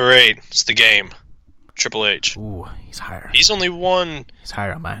 My number 8 is The Game. Triple H. Ooh, he's higher. He's only won. He's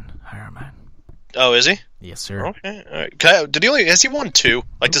higher on mine. Higher on mine. Oh, is he? Yes, sir. Okay. All right. Has he won 2?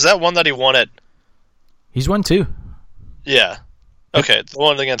 Like, does that one that he won at? He's won 2. Yeah. Okay, the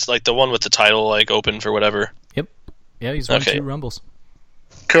one against the one with the title open for whatever. Yep. Yeah, he's won 2 Rumbles.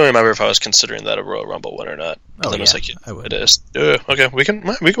 Couldn't remember if I was considering that a Royal Rumble win or not. But then I was like, I would. It is. Okay, we can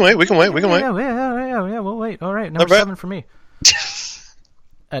wait. We can wait. Yeah, we'll wait. All right, number 7 for me.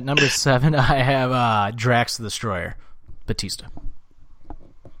 At number 7, I have Drax the Destroyer, Batista.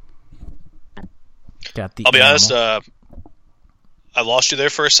 Got the. I'll be honest. I lost you there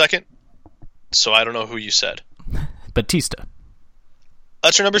for a second, so I don't know who you said. Batista.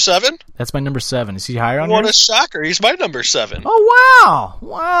 That's your number 7? That's my number 7. Is he higher on What yours? a shocker! He's my number 7. Oh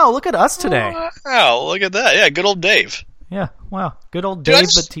wow! Look at us today. Wow! Look at that. Yeah, good old Dave. Yeah, wow. Good old Dave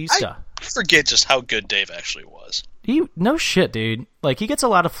Batista. I forget just how good Dave actually was. No shit, dude. Like, he gets a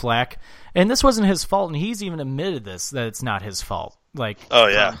lot of flack, and this wasn't his fault, and he's even admitted that it's not his fault. Like, oh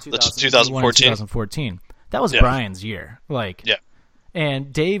yeah, that's 2014. 2014. That was Brian's year. Like, yeah.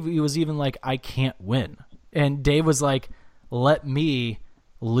 And Dave, he was even like, I can't win. And Dave was like, let me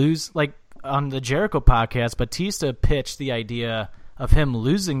lose. Like, on the Jericho podcast, Batista pitched the idea of him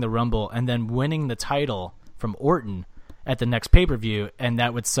losing the Rumble and then winning the title from Orton at the next pay-per-view, and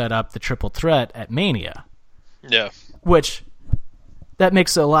that would set up the triple threat at Mania. Yeah. Which, that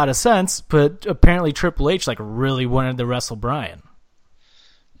makes a lot of sense, but apparently Triple H really wanted to wrestle Bryan.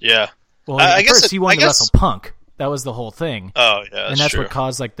 Yeah. Well, at first he wanted to wrestle Punk. That was the whole thing. Oh, yeah, and that's true. what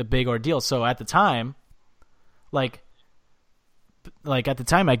caused the big ordeal. So at the time, I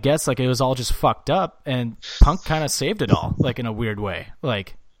guess it was all just fucked up, and Punk kind of saved it all, in a weird way.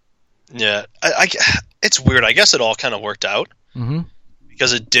 Yeah, it's weird. I guess it all kind of worked out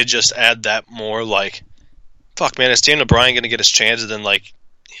because it did just add that more fuck, man, is Daniel Bryan going to get his chance, and then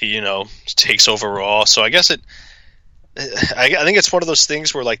he takes over Raw? So I guess I think it's one of those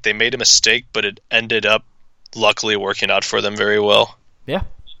things where they made a mistake, but it ended up luckily working out for them very well. Yeah,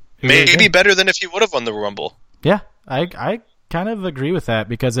 maybe better than if he would have won the Rumble. Yeah, I kind of agree with that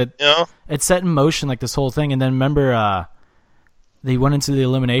because it set in motion this whole thing. And then remember, they went into the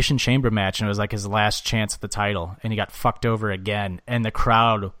Elimination Chamber match, and it was his last chance at the title, and he got fucked over again, and the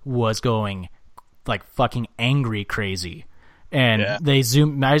crowd was going fucking angry crazy. And they I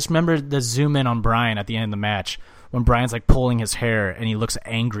just remember the zoom in on Bryan at the end of the match when Bryan's pulling his hair and he looks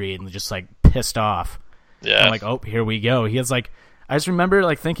angry and just pissed off. Yeah. I'm oh, here we go. He has I just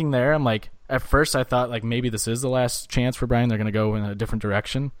remember thinking there, I'm at first I thought maybe this is the last chance for Bryan. They're going to go in a different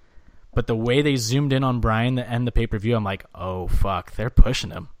direction. But the way they zoomed in on Bryan to end the pay-per-view, I'm oh fuck, they're pushing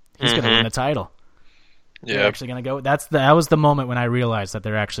him. He's going to win the title. Yeah. They're actually going to go. That was the moment when I realized that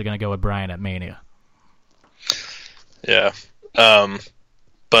they're actually going to go with Bryan at Mania. Yeah.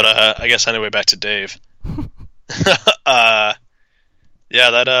 But I guess anyway, back to Dave. That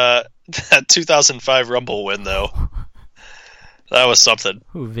 2005 Rumble win though. That was something.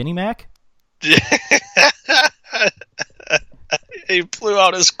 Who, Vinnie Mac? He blew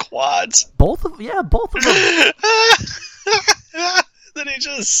out his quads. Both of them. Then he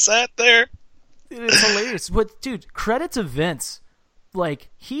just sat there. It's hilarious. But dude, credit to Vince.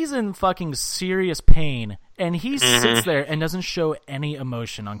 He's in fucking serious pain, and he sits there and doesn't show any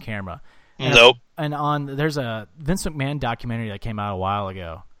emotion on camera. And Nope. There's a Vince McMahon documentary that came out a while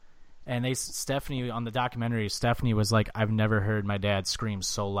ago, and Stephanie on the documentary, Stephanie was I've never heard my dad scream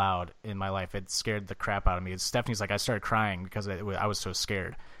so loud in my life. It scared the crap out of me. And Stephanie's I started crying because I was so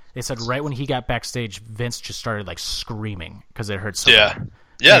scared. They said right when he got backstage, Vince just started screaming because it hurt so bad.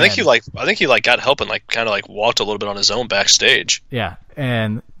 Yeah, I think he got help and kind of walked a little bit on his own backstage. Yeah,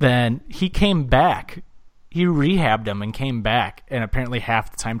 and then he came back. He rehabbed him and came back, and apparently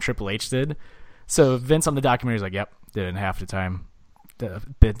half the time Triple H did. So Vince on the documentary is yep, did it in half the time. Did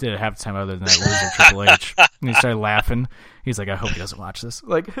it half the time other than that loser Triple H. And he started laughing. He's I hope he doesn't watch this.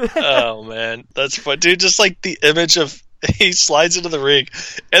 Oh man, that's fun, dude. Just the image of he slides into the ring,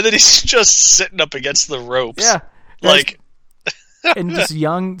 and then he's just sitting up against the ropes. Yeah, and just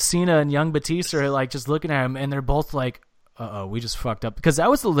young Cena and young Batista are just looking at him, and they're both uh-oh, we just fucked up. Because that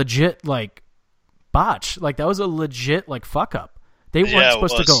was a legit botch. That was a legit fuck up. They weren't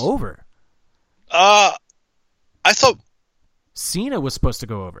supposed to go over. I thought Cena was supposed to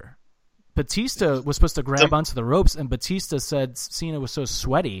go over. Batista was supposed to grab onto the ropes, and Batista said Cena was so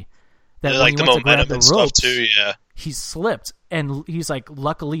sweaty that when he went to grab the ropes, too, he slipped. And he's like,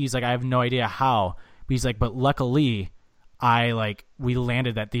 luckily, I have no idea how, but he's like, but luckily, we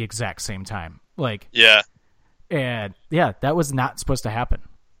landed at the exact same time. And that was not supposed to happen.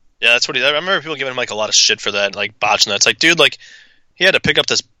 Yeah, that's what I remember people giving him a lot of shit for that, botching that. It's like, dude, he had to pick up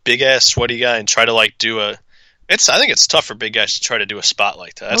this big ass sweaty guy and try to do a. I think it's tough for big guys to try to do a spot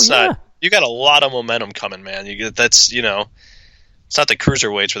like that. That's not. You got a lot of momentum coming, man. It's not the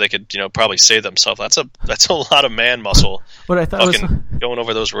cruiserweights where they could probably save themselves. That's a lot of man muscle. What I thought was going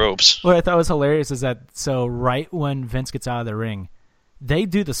over those ropes. What I thought was hilarious is that right when Vince gets out of the ring, they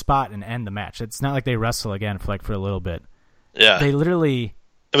do the spot and end the match. It's not like they wrestle again for a little bit. Yeah, they literally.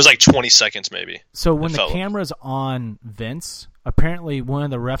 It was 20 seconds maybe. So when the camera's on Vince, apparently one of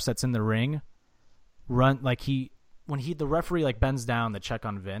the refs that's in the ring when the referee bends down to check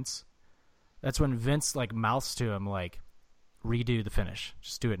on Vince, that's when Vince mouths to him redo the finish.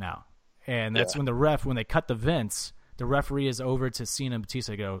 Just do it now. And that's when when they cut the Vince, the referee is over to Cena and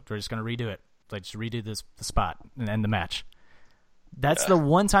Batista go, we're just going to redo it. Just redo the spot and end the match. That's the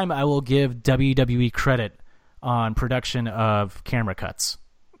one time I will give WWE credit on production of camera cuts.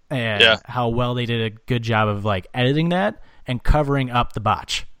 And how well they did a good job of editing that and covering up the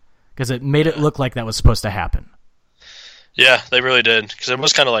botch, because it made it look like that was supposed to happen. Yeah, they really did, because it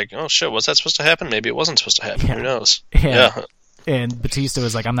was kind of oh shit, was that supposed to happen? Maybe it wasn't supposed to happen. Yeah. Who knows? Yeah. And Batista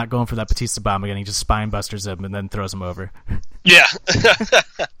was like, I'm not going for that Batista bomb again. He just spine busters him and then throws him over. Yeah.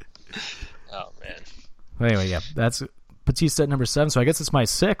 Oh man. Anyway, yeah, that's Batista at number 7. So I guess it's my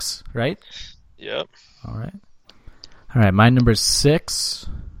 6, right? Yep. All right. My number 6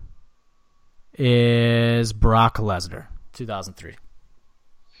 is Brock Lesnar, 2003.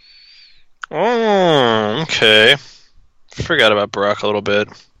 Oh, okay. Forgot about Brock a little bit.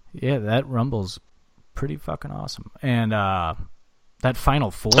 Yeah, that Rumble's pretty fucking awesome. And that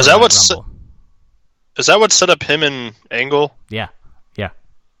Final Four. Is that what set up him and Angle? Yeah.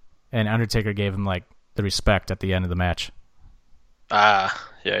 And Undertaker gave him the respect at the end of the match. Ah,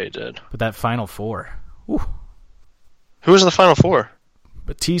 yeah, he did. But that Final Four. Whew. Who was in the Final Four?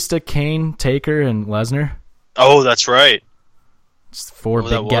 Batista, Kane, Taker, and Lesnar. Oh, that's right. Just 4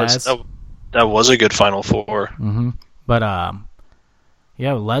 big guys. That was a good Final Four. Mm-hmm. But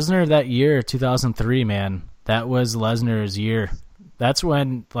Lesnar that year, 2003, man, that was Lesnar's year. That's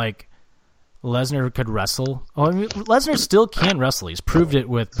when Lesnar could wrestle. Oh, I mean, Lesnar still can wrestle. He's proved it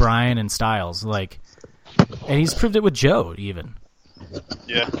with Bryan and Styles, and he's proved it with Joe even.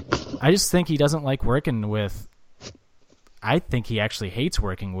 Yeah. I just think he doesn't like working with. I think he actually hates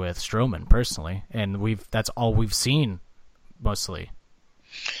working with Strowman personally, and that's all we've seen mostly.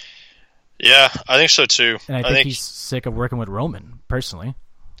 Yeah, I think so too. And I think he's sick of working with Roman personally.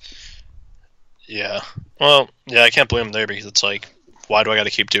 Yeah. Well, yeah, I can't blame him there, because it's why do I got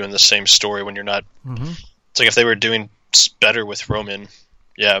to keep doing the same story when you're not? Mm-hmm. It's if they were doing better with Roman,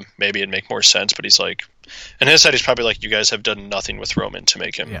 yeah, maybe it'd make more sense. But he's in his head, he's probably you guys have done nothing with Roman to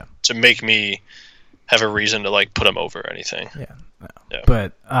make him to make me have a reason to put him over or anything. Yeah. No. Yeah.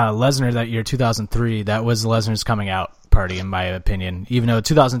 But Lesnar that year, 2003, that was Lesnar's coming out party, in my opinion. Even though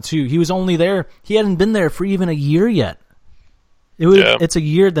 2002, he was only there, he hadn't been there for even a year yet. It's a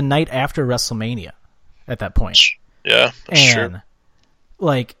year the night after WrestleMania at that point. Yeah, that's true.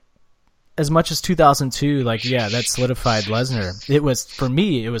 As much as 2002, that solidified Lesnar. It was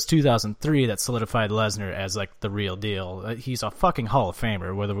 2003 that solidified Lesnar as the real deal. He's a fucking Hall of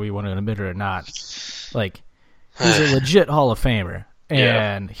Famer, whether we want to admit it or not. He's a legit Hall of Famer.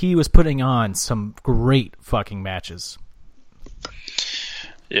 And he was putting on some great fucking matches.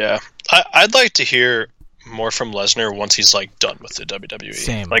 Yeah. I'd like to hear more from Lesnar once he's done with the WWE.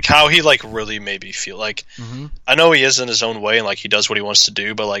 Same. How he really made me feel. Mm-hmm. I know he is in his own way and he does what he wants to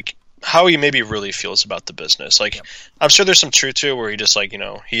do, but how he maybe really feels about the business. I'm sure there's some truth to it where he just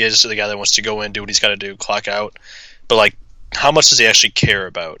he is the guy that wants to go in, do what he's got to do, clock out. But how much does he actually care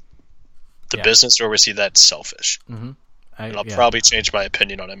about the business, or was he that selfish? Mm-hmm. I'll probably change my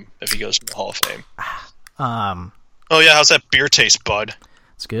opinion on him if he goes to the Hall of Fame. Oh yeah, how's that beer taste, bud?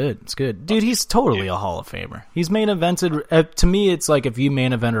 It's good. Dude, he's totally a Hall of Famer. He's main evented. To me, it's if you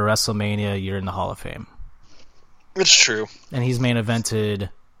main event a WrestleMania, you're in the Hall of Fame. It's true. And he's main evented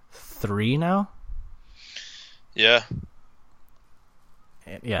 3 now? Yeah.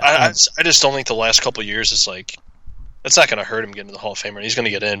 Yeah. I just don't think the last couple of years is it's not going to hurt him getting to the Hall of Fame. He's going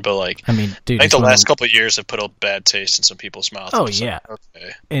to get in, but I mean, dude, I think the last couple of years have put a bad taste in some people's mouths. Oh yeah.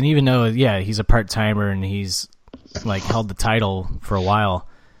 Okay. And even though he's a part timer and he's held the title for a while,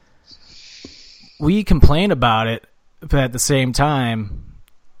 we complain about it, but at the same time,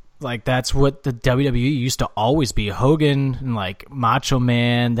 like, that's what the WWE used to always be. Hogan and, like, Macho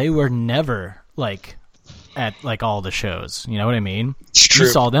Man, they were never, like, at, like, all the shows. You know what I mean? It's true.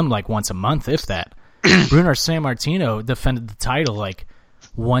 You saw them, like, once a month, if that. Bruno Sammartino defended the title, like,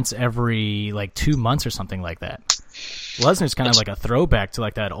 once every, like, 2 months or something like that. Lesnar's kind of like a throwback to,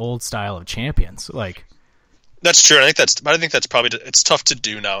 like, that old style of champions. Like, that's true. I think that's probably, it's tough to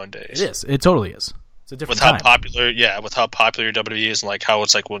do nowadays. it is. It totally is. It's a different with how time. popular WWE is, and like how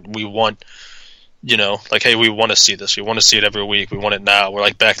it's like when we want, you know, like, hey, we want to see this. We want to see it every week. We want it now. Where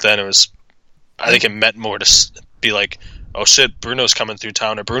like back then it was, I think it meant more to be like, oh shit, Bruno's coming through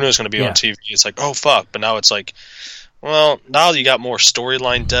town, or Bruno's going to be on TV. It's like, oh fuck. But now it's like, well, now you got more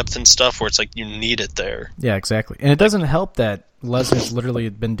storyline depth and stuff where it's like you need it there. Yeah, exactly. And it doesn't help that Lesnar's literally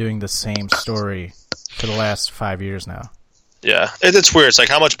been doing the same story for the last 5 years now. Yeah, it's weird. It's like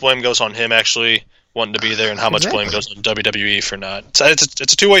how much blame goes on him actually wanting to be there, and how much blame goes on WWE for not. It's a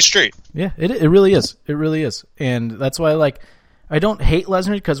two-way street. Yeah, it really is. It really is. And that's why, like, I don't hate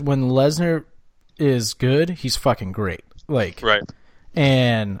Lesnar, because when Lesnar is good, he's fucking great. Like, right.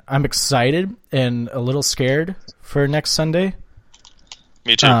 And I'm excited and a little scared for next Sunday.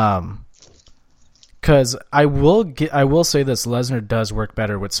 Me too. Because I will say this: Lesnar does work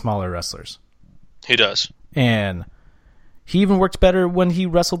better with smaller wrestlers. He does. And he even worked better when he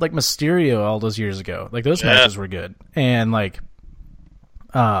wrestled like Mysterio all those years ago. Like, those matches were good. And like,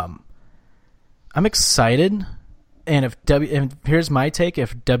 I'm excited. And and here's my take: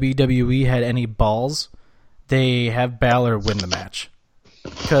 if WWE had any balls, they have Balor win the match.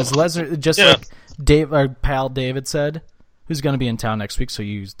 Because Lesnar, just like our pal David said, who's going to be in town next week, so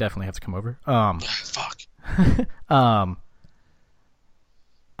you definitely have to come over. Fuck.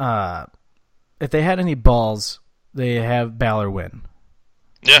 If they had any balls, they have Balor win.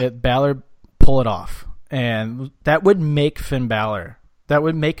 Yeah. Balor pull it off. And that would make Finn Balor.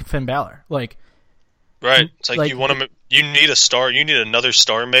 Like, right. It's like you need a star. You need another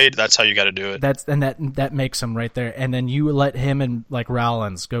star made. That's how you got to do it. That makes him right there. And then you let him and like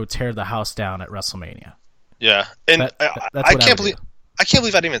Rollins go tear the house down at WrestleMania. Yeah. And I can't believe I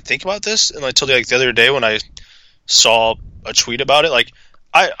didn't even think about this until the other day when I saw a tweet about it. Like,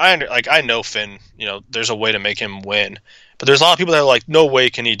 I know Finn, you know, there's a way to make him win, but there's a lot of people that are like, no way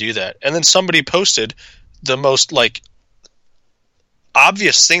can he do that. And then somebody posted the most like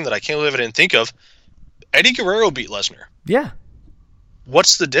obvious thing that I can't believe I didn't think of. Eddie Guerrero beat Lesnar. Yeah.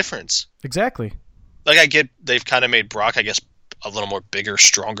 What's the difference? Exactly. Like, I get they've kind of made Brock, I guess, a little more bigger,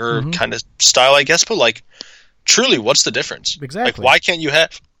 stronger kind of style, I guess, but like, truly, what's the difference? Exactly. Like, why can't you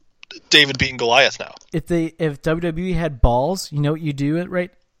have David beating Goliath now? If WWE had balls, you know what you do it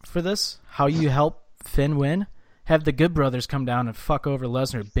right for this? How you help Finn win? Have the Good Brothers come down and fuck over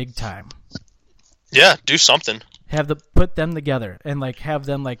Lesnar big time. Yeah, do something. Put them together and like have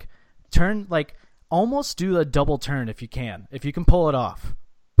them like turn, like almost do a double turn if you can pull it off.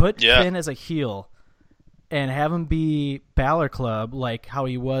 Put Finn as a heel and have him be Balor Club like how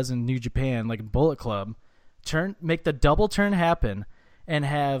he was in New Japan, like Bullet Club. Make the double turn happen. And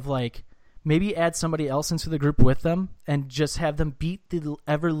have, like, maybe add somebody else into the group with them and just have them beat the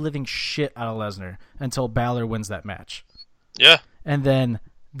ever-living shit out of Lesnar until Balor wins that match. Yeah. And then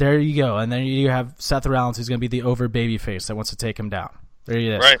there you go. And then you have Seth Rollins, who's going to be the over babyface that wants to take him down. There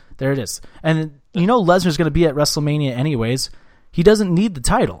it is. Right. There it is. And you know Lesnar's going to be at WrestleMania anyways. He doesn't need the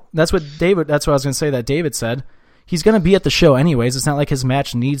title. That's what I was going to say that David said. He's going to be at the show anyways. It's not like his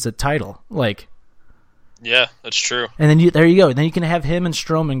match needs a title. Like... Yeah, that's true. And then there you go. Then you can have him and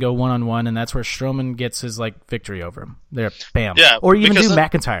Strowman go one-on-one, and that's where Strowman gets his like victory over him. There, bam. Yeah, or even do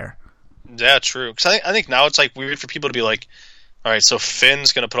McIntyre. Yeah, true. Because I think now it's like weird for people to be like, all right, so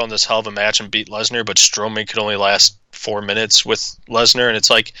Finn's going to put on this hell of a match and beat Lesnar, but Strowman could only last 4 minutes with Lesnar, and it's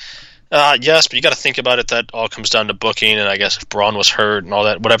like, yes, but you got to think about it. That all comes down to booking, and I guess if Braun was hurt and all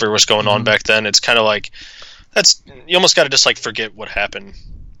that, whatever was going on back then, it's kind of like you almost got to just like forget what happened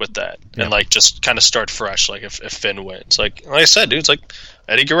with that and like just kind of start fresh. Like if Finn wins, like I said, dude, it's like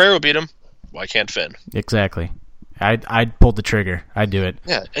Eddie Guerrero beat him. Why can't Finn? Exactly. I'd pull the trigger. I'd do it.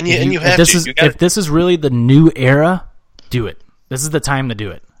 Yeah, and you have to. If this is really the new era, do it. This is the time to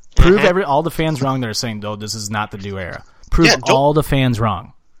do it. Prove all the fans wrong that are saying, "Oh, this is not the new era." Prove all the fans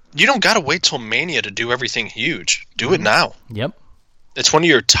wrong. You don't got to wait till Mania to do everything huge. Do it now. Yep. It's one of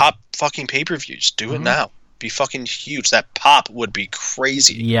your top fucking pay-per-views. Do it now. Be fucking huge. That pop would be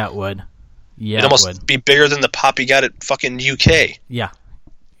crazy. Yeah, it would. Yeah, it'd almost be bigger than the pop you got at fucking UK. Yeah.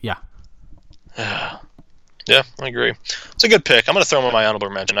 Yeah, I agree. It's a good pick. I'm gonna throw him on my honorable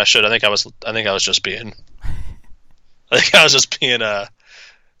mention. I should. I think I was just being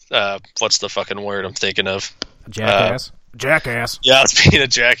what's the fucking word I'm thinking of? Jackass. Jackass. Yeah, I was being a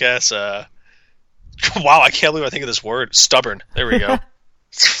jackass. Wow, I can't believe I think of this word. Stubborn. There we go.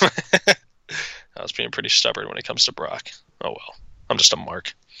 I was being pretty stubborn when it comes to Brock. Oh well, I'm just a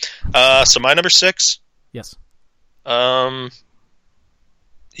mark. So my number 6. Yes. You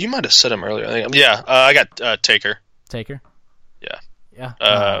might have said him earlier. I think. Yeah, I got Taker. Taker. Yeah.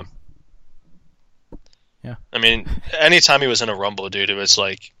 Yeah. Yeah. I mean, anytime he was in a Rumble, dude, it was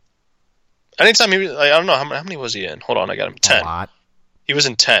like. Anytime he was, I don't know how many was he in. Hold on, I got him 10. A lot. He was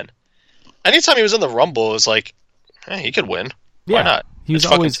in 10. Anytime he was in the Rumble, it was like, hey, he could win. Why Yeah, not? he was It's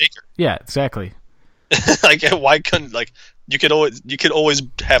fucking always. Taker. Yeah, exactly. Like, why couldn't you could always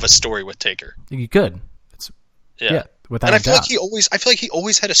have a story with Taker. You could. Yeah, without and a I feel doubt. like he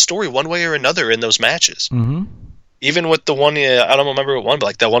always had a story one way or another in those matches. Mm-hmm. Even with the one, I don't remember what one, but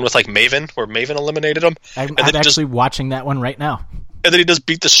like that one with like Maven, where Maven eliminated him. I'm actually watching that one right now. And then he just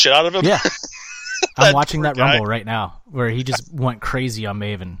beat the shit out of him. Yeah, I'm watching that poor guy. Rumble right now, where he just went crazy on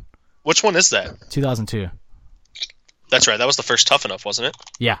Maven. Which one is that? 2002. That's right. That was the first Tough Enough, wasn't it?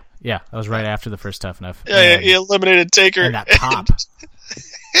 Yeah, that was right after the first Tough Enough. Yeah, he eliminated Taker. And that pop.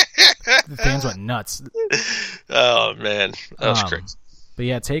 The fans went nuts. Oh man, that was crazy. But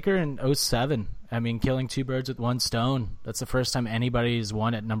yeah, Taker in 07. I mean, killing 2 birds with 1 stone. That's the first time anybody's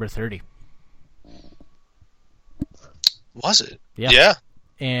won at number 30. Was it? Yeah.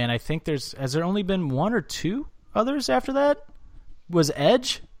 And I think has there only been 1 or 2 others after that? Was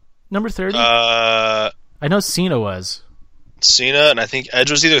Edge number 30? I know Cena was. Cena, and I think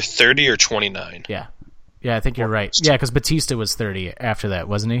Edge was either 30 or 29. Yeah. Yeah, I think you're right. Yeah, because Batista was 30 after that,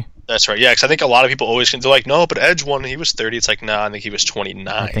 wasn't he? That's right. Yeah, because I think a lot of people always they're like, no, but Edge won. He was 30. It's like, nah, I think he was 29.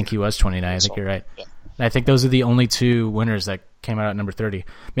 I think he was 29. I think you're right. Yeah. And I think those are the only 2 winners that came out at number 30.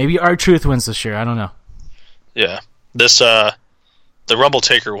 Maybe R-Truth wins this year. I don't know. Yeah. This, the Rumble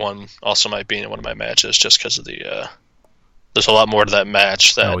Taker one also might be in one of my matches just because of the, there's a lot more to that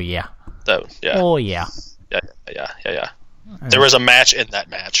match. Oh, yeah. Yeah. Oh, yeah. Yeah. There was a match in that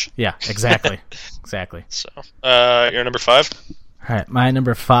match. Yeah, exactly. Exactly. So, your number 5? All right, my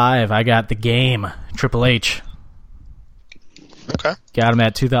number 5, I got The Game, Triple H. Okay. Got him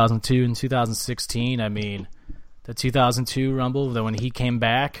at 2002 and 2016. I mean, the 2002 Rumble, when he came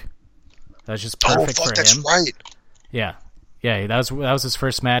back, that was just perfect for him. That's right. Yeah, that was his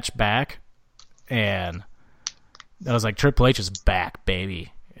first match back, and that was like Triple H is back,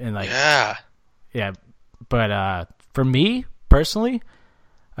 baby, and like yeah. But for me personally,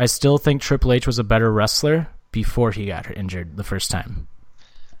 I still think Triple H was a better wrestler before he got injured the first time.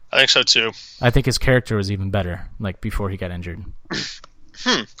 I think so too. I think his character was even better, like before he got injured.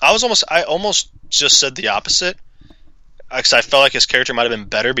 I almost just said the opposite. Because I felt like his character might have been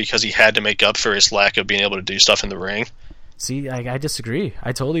better because he had to make up for his lack of being able to do stuff in the ring. See, I disagree.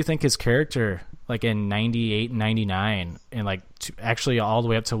 I totally think his character, like in 98 and 99, and like actually all the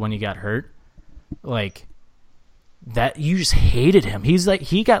way up to when he got hurt, like that you just hated him. He's like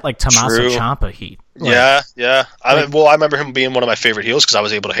he got like Tommaso Ciampa heat. Like, yeah. I remember him being one of my favorite heels because I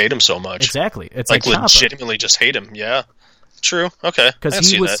was able to hate him so much. Exactly. It's like Ciampa. Legitimately just hate him. Yeah. True. Okay.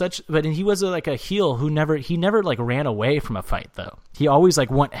 Because he was but he was like a heel who never like ran away from a fight though. He always like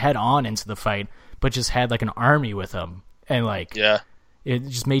went head on into the fight, but just had like an army with him, and like it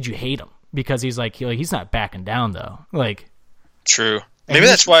just made you hate him because he's not backing down though. Like true. Maybe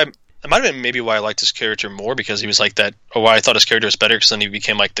that's why it might have been maybe why I liked his character more because he was like that, or why I thought his character was better because then he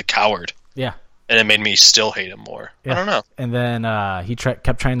became like the coward. Yeah. And it made me still hate him more. Yeah. I don't know. And then he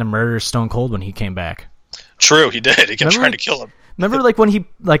kept trying to murder Stone Cold when he came back. True, he did. He kept trying to kill him. Remember, like when he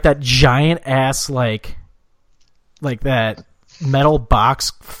that giant ass like that metal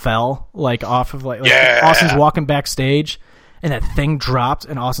box fell like off of like Austin's walking backstage, and that thing dropped,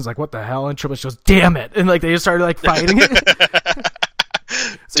 and Austin's like, "What the hell?" And Triple H goes, "Damn it!" And like they just started like fighting it.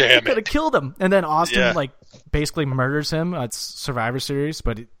 Damn it! Could have killed him, and then Austin like basically murders him. It's Survivor Series,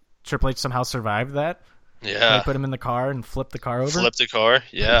 but Triple H somehow survived that. Yeah, they put him in the car and flipped the car over. Flipped the car.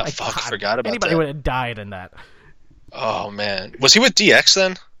 Yeah, I forgot about anybody that. would have died in that. Oh man, was he with DX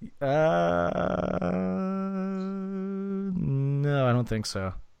then? No, I don't think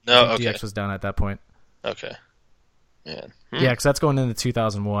so. No, okay. DX was down at that point. Okay, man. Yeah, because that's going into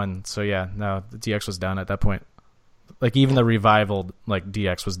 2001. So yeah, no, the DX was down at that point. Like even the revival, like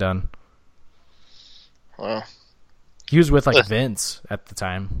DX was done. Wow. He was with like Vince at the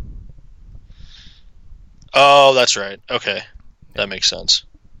time. Oh, that's right. Okay, that makes sense.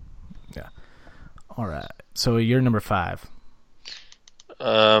 Yeah. All right. So you're number 5.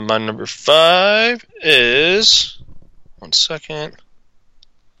 My number 5 is 1 second.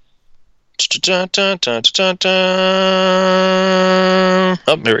 Oh,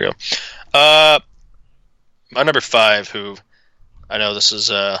 here we go. My number 5, who I know this is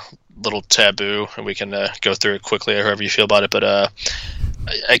a little taboo, and we can go through it quickly, or however you feel about it. But I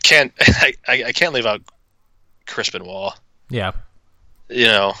can't leave out Chris Benoit. Yeah. You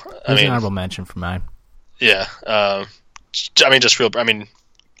know, There's an honorable mention for mine. Yeah. I mean,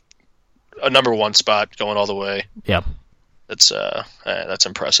 a number 1 spot going all the way. Yeah. That's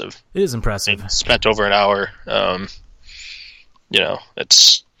impressive. It is impressive. Spent over an hour. You know,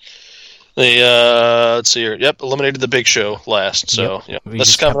 it's they let's see here. Yep, eliminated the Big Show last. So yep. That's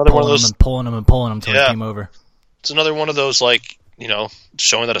just kind of another one of those. And pulling them until it came over. It's another one of those, like, you know,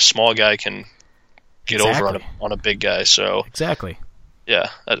 showing that a small guy can get over on a big guy. So exactly. Yeah,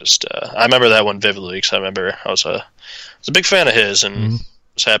 I remember that one vividly because I remember I was a big fan of his and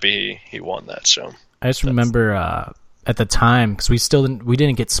was happy he won that. So I just remember at the time, because we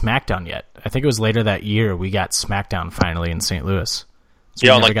didn't get SmackDown yet. I think it was later that year we got SmackDown finally in St. Louis.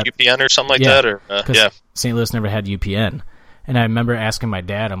 So on like UPN or something like that, or St. Louis never had UPN. And I remember asking my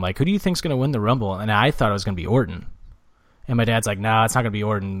dad, I'm like, who do you think's going to win the Rumble? And I thought it was going to be Orton. And my dad's like, nah, it's not going to be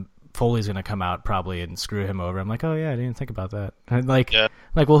Orton. Foley's going to come out probably and screw him over. I'm like, oh yeah, I didn't think about that. And like,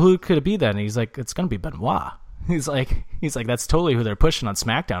 well, who could it be then? And he's like, it's going to be Benoit. He's like, that's totally who they're pushing on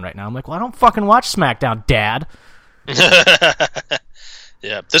SmackDown right now. I'm like, well, I don't fucking watch SmackDown, Dad.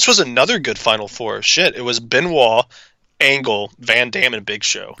 Yeah, this was another good Final Four. Shit, it was Benoit, Angle, Van Dam, and Big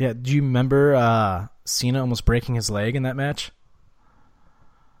Show. Yeah, do you remember Cena almost breaking his leg in that match?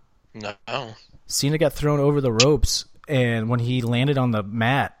 No. Cena got thrown over the ropes, and when he landed on the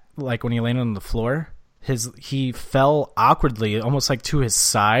mat, like when he landed on the floor, he fell awkwardly, almost like to his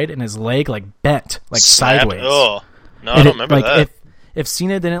side, and his leg like bent, like sideways. Oh, no, I don't remember that. If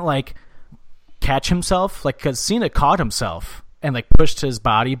Cena didn't like catch himself, like, because Cena caught himself and like pushed his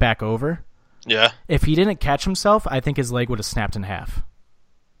body back over. Yeah. If he didn't catch himself, I think his leg would have snapped in half.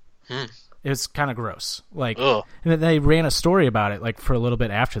 It was kind of gross. Like, and then they ran a story about it like for a little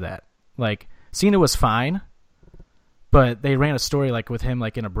bit after that. Like, Cena was fine, but they ran a story like with him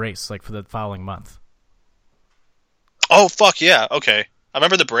like in a brace like for the following month. Oh fuck yeah! Okay, I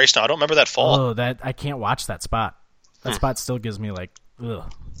remember the brace now. I don't remember that fall. Oh, that I can't watch that spot. That spot still gives me like,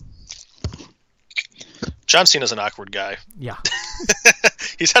 ugh. John Cena's an awkward guy. Yeah.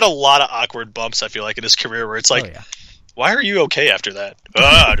 He's had a lot of awkward bumps, I feel like, in his career where it's like, why are you okay after that?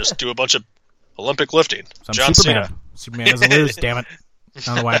 Just do a bunch of Olympic lifting. So John Superman. Cena. Superman doesn't lose, damn it. I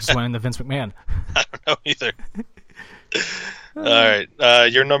don't know why I just went into Vince McMahon. I don't know either. All right.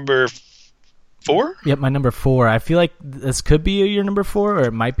 Your number 4? Yep, my number 4. I feel like this could be your number 4, or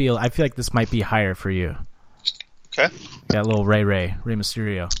it might be. I feel like this might be higher for you. Okay. Got a little Rey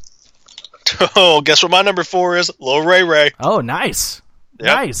Mysterio. Oh, guess what my number 4 is? Lil Ray. Oh, nice. Yep.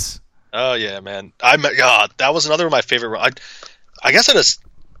 Nice. Oh, yeah, man. That was another of my favorite. I guess it is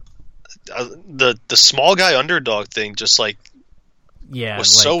the small guy underdog thing just like was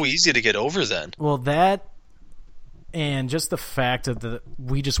so easy to get over then. Well, that and just the fact that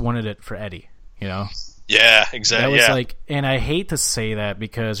we just wanted it for Eddie, you know? Yeah, exactly. That was like, and I hate to say that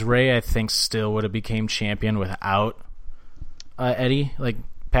because Ray, I think, still would have became champion without Eddie like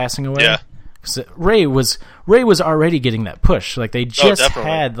passing away. Yeah. Ray was already getting that push. Like they just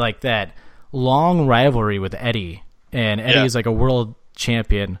had like that long rivalry with Eddie, and Eddie is like a world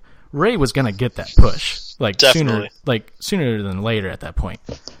champion. Ray was gonna get that push like sooner than later at that point.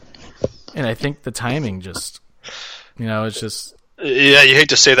 And I think the timing just, it's just you hate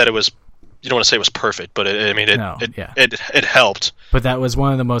to say that it was. You don't want to say it was perfect, but it helped. But that was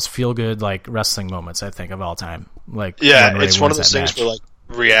one of the most feel good like wrestling moments I think of all time. Like it's one of those things where like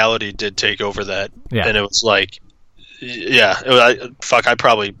reality did take over that, and it was like,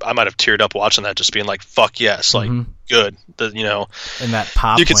 I might have teared up watching that, just being like, "Fuck yes!" Like good, And that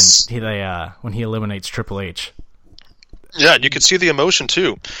pop when he eliminates Triple H. Yeah, you could see the emotion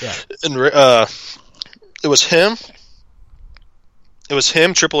too. Yeah, and it was him. It was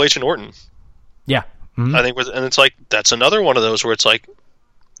him, Triple H, and Orton. Yeah, I think, and it's like that's another one of those where it's like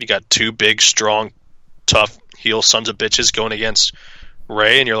you got two big, strong, tough heel sons of bitches going against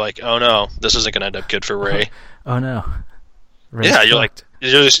Ray, and you're like, oh no, this isn't going to end up good for Ray. Oh no. Ray's you're like,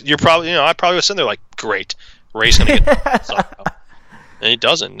 you're probably, I probably was sitting there like, great, Ray's going to get somehow. And he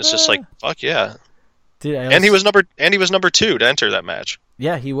doesn't. It's just like, fuck yeah. Dude, and he was number 2 to enter that match.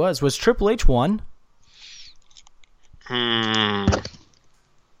 Yeah, he was. Was Triple H one?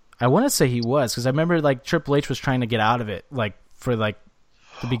 I want to say he was, because I remember like Triple H was trying to get out of it, like for like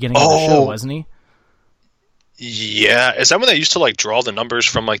the beginning of the show, wasn't he? Yeah, is that when they used to like draw the numbers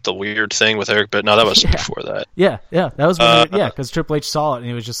from like the weird thing with Eric? But no, that was before that. Yeah, that was when because Triple H saw it and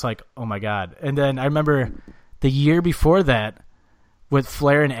he was just like, "Oh my god!" And then I remember the year before that with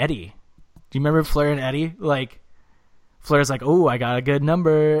Flair and Eddie. Do you remember Flair and Eddie? Like, Flair's like, "Oh, I got a good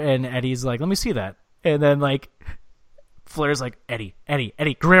number," and Eddie's like, "Let me see that." And then like, Flair's like, "Eddie,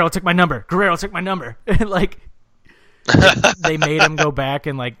 Guerrero took my number. And like, they made him go back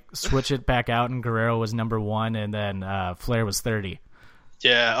and like switch it back out, and Guerrero was number 1, and then Flair was 30.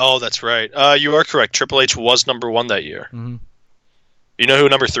 Yeah. Oh, that's right. You are correct. Triple H was number 1 that year. Mm-hmm. You know who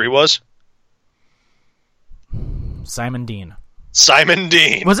number 3 was? Simon Dean. Simon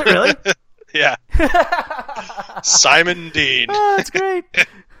Dean. Was it really? Yeah. Simon Dean. Oh, that's great.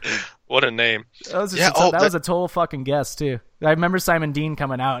 What a name. That was a total fucking guess too. I remember Simon Dean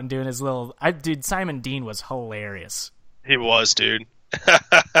coming out and doing his little. Dude, Simon Dean was hilarious. He was, dude.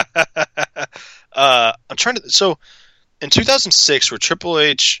 I'm trying to. So, in 2006, were Triple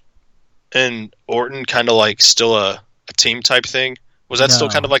H and Orton kind of like still a team type thing? Was that still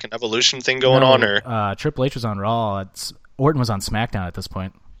kind of like an evolution thing going on, or Triple H was on Raw? Orton was on SmackDown at this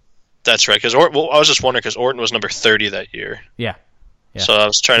point. That's right. Because I was just wondering because Orton was number 30 that year. Yeah. So I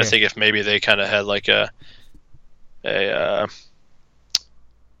was trying to think if maybe they kind of had like a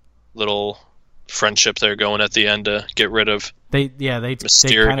little friendship there going at the end to get rid of. They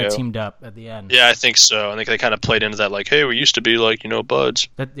kind of teamed up at the end. Yeah, I think so. I think they kind of played into that like, hey, we used to be like buds.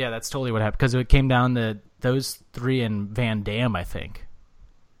 That's totally what happened because it came down to those 3 and Van Dam. I think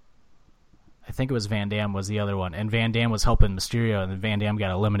it was Van Dam was the other one, and Van Dam was helping Mysterio, and then Van Dam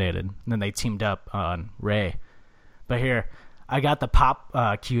got eliminated, and then they teamed up on Ray. But here, I got the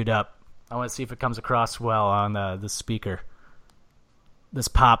pop queued up. I want to see if it comes across well on the speaker. This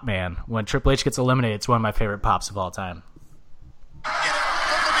pop, man. When Triple H gets eliminated, it's one of my favorite pops of all time.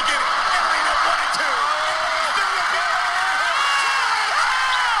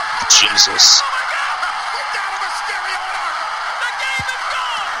 Jesus.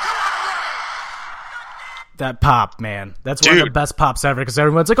 That pop, man. That's one of the best pops ever because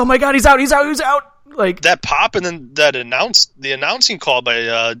everyone's like, "Oh my god, he's out!" Like that pop, and then the announcing call by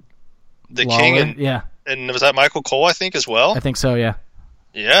the Lawler, King, and yeah, and was that Michael Cole? I think as well. I think so. Yeah.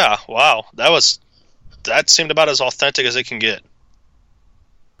 Yeah. Wow. That seemed about as authentic as it can get.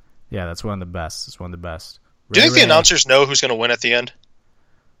 Yeah, that's one of the best. It's one of the best. Do you think the announcers know who's going to win at the end?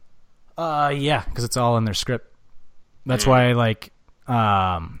 Yeah, because it's all in their script. That's why, like,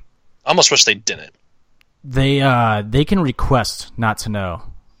 I almost wish they didn't. They can request not to know.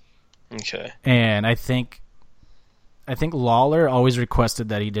 Okay. And I think Lawler always requested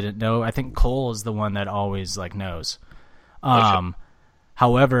that he didn't know. I think Cole is the one that always like knows. Okay.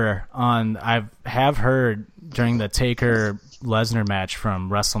 However, I have heard during the Taker Lesnar match from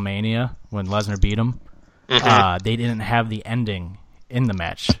WrestleMania when Lesnar beat him, they didn't have the ending in the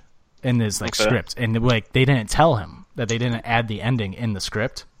match in his script, and like they didn't tell him that they didn't add the ending in the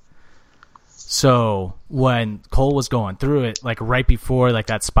script. So when Cole was going through it, like right before like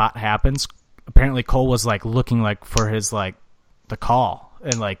that spot happens, apparently Cole was like looking like for his like the call,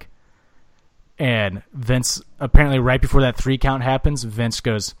 and Vince apparently right before that 3 count happens, Vince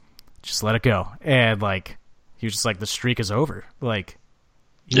goes, "Just let it go," and like he was just like, "The streak is over." Like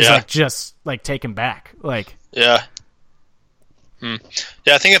he was like just like taken back, like yeah.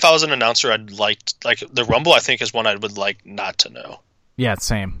 Yeah, I think if I was an announcer, I'd like the Rumble. I think is one I would like not to know. Yeah,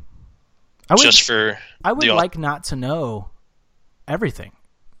 same. I would like not to know everything.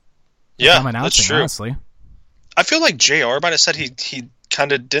 Yeah, I'm announcing, that's true. Honestly, I feel like JR might have said he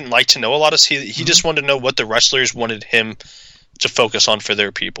kind of didn't like to know a lot. He just wanted to know what the wrestlers wanted him to focus on for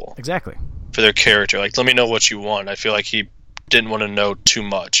their people. Exactly. For their character. Like, let me know what you want. I feel like he didn't want to know too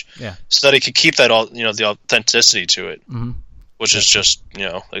much. Yeah. So that he could keep that all, the authenticity to it. Mm-hmm. Which is just,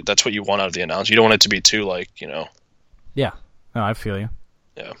 like that's what you want out of the announcer. You don't want it to be too Yeah. No, I feel you.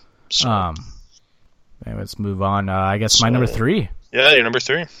 Yeah. So. Let's move on. I guess my number 3. Yeah, your number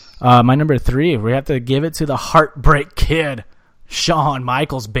 3. My number 3, we have to give it to the Heartbreak Kid, Shawn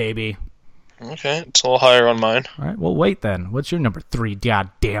Michaels, baby. Okay, it's a little higher on mine. All right, well, wait then. What's your number 3? God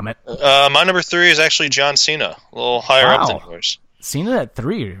damn it. My number 3 is actually John Cena, a little higher up than yours. Cena at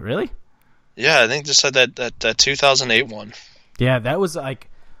 3, really? Yeah, I think just said that 2008 one. Yeah, that was like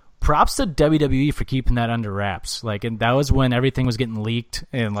props to WWE for keeping that under wraps. Like, and that was when everything was getting leaked,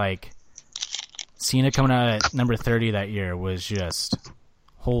 and like Cena coming out at number 30 that year was just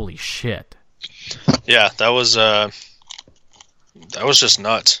holy shit. Yeah, that was just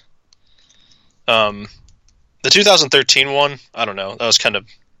nuts. The 2013 one, I don't know. That was kind of.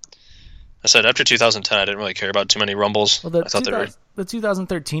 I said after 2010, I didn't really care about too many Rumbles. Well, the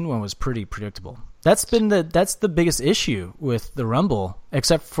 2013 one was pretty predictable. That's the biggest issue with the Rumble,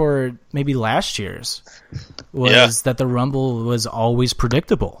 except for maybe last year's, was that the Rumble was always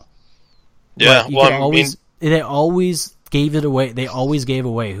predictable. Yeah, they always gave it away. They always gave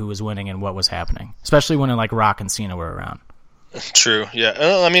away who was winning and what was happening, especially when like Rock and Cena were around. True.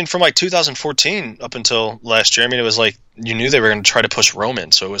 Yeah. I mean, from like 2014 up until last year, I mean, it was like you knew they were going to try to push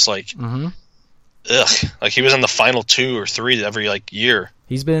Roman, so it was like, like he was in the final 2 or 3 every like year.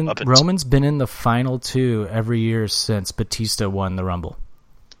 Roman's been in the final 2 every year since Batista won the Rumble.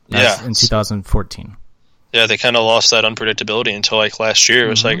 That's in 2014. Yeah, they kind of lost that unpredictability until like last year. It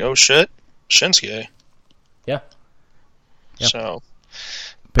was like, oh shit, Shinsuke. Yeah. So,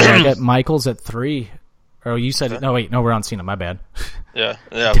 but I got Michaels at 3. Oh, you said it. No, wait, no, we're on Cena. My bad. Yeah,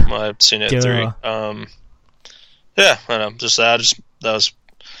 I've seen it at 3. Yeah, I know. Just that's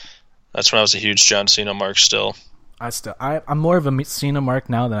when I was a huge John Cena mark. Still, I'm more of a Cena mark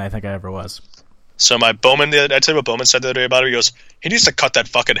now than I think I ever was. So my Bowman, I tell you what Bowman said the other day about it. He goes, he needs to cut that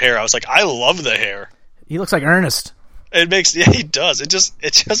fucking hair. I was like, I love the hair. He looks like Ernest. He does. It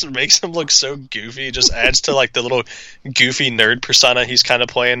just makes him look so goofy. It just adds to like the little goofy nerd persona he's kind of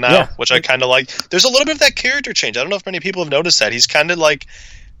playing now, which I kind of like. There's a little bit of that character change. I don't know if many people have noticed that. He's kind of like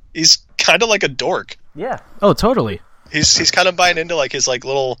a dork. Yeah. Oh, totally. He's kind of buying into like his like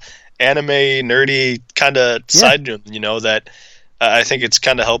little anime nerdy kind of side to him, that I think it's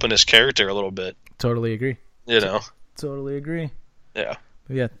kind of helping his character a little bit. Totally agree. Totally agree. Yeah.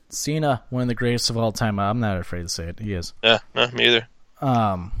 Yeah, Cena, one of the greatest of all time. I'm not afraid to say it. He is. Yeah, no, me either.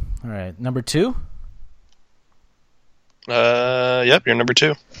 All right, number 2? Yep, you're number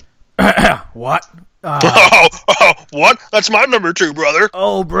 2. What? What? That's my number 2, brother.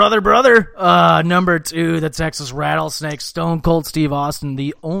 Oh, brother. Number 2, the Texas Rattlesnake, Stone Cold Steve Austin,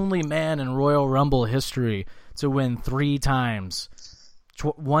 the only man in Royal Rumble history to win 3 times.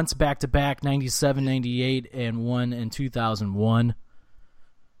 Once back-to-back, 97, 98, and one in 2001.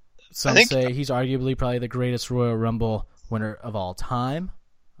 Some say he's arguably probably the greatest Royal Rumble winner of all time.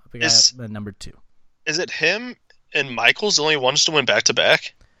 I got number 2. Is it him and Michaels the only ones to win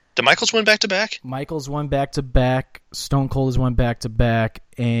back-to-back? Did Michaels win back-to-back? Michaels won back-to-back. Stone Cold has won back-to-back.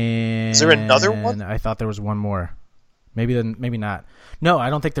 And is there another one? I thought there was one more. Maybe not. No, I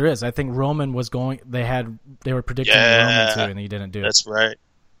don't think there is. I think Roman was going. They were predicting Roman too, and he didn't do it.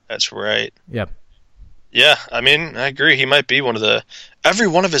 That's right. Yep. Yeah, I mean, I agree. He might be one of the... Every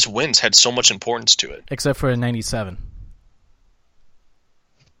one of his wins had so much importance to it. Except for in 97.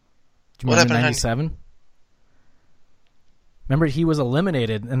 Do you remember 97? Remember, he was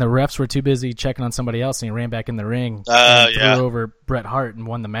eliminated, and the refs were too busy checking on somebody else, and he ran back in the ring and threw over Bret Hart and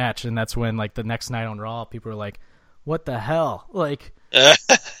won the match. And that's when, like, the next night on Raw, people were like, what the hell? Like...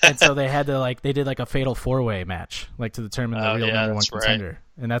 and so they had to they did like a fatal 4-way match, like to determine the real number 1 contender.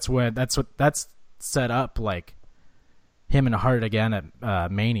 Right. And that's set up like him and Hart again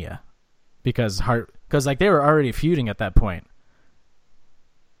at Mania, because they were already feuding at that point.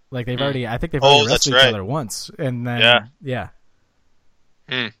 Like they've already, I think they've already wrestled each other once, and then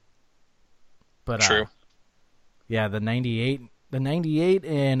But true. The 98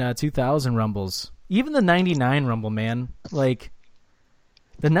 and 2000 Rumbles, even the 99 Rumble, man, like.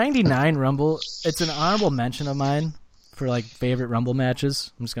 The 99 Rumble, it's an honorable mention of mine for like favorite Rumble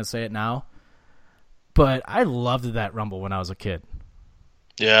matches. I'm just going to say it now. But I loved that Rumble when I was a kid.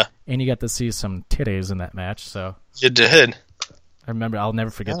 Yeah. And you got to see some titties in that match, so. You did. I remember, I'll never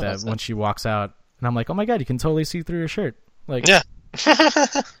forget that when she walks out. And I'm like, oh my God, you can totally see through her shirt. Like, yeah.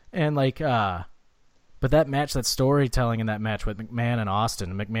 And like, but that match, that storytelling in that match with McMahon and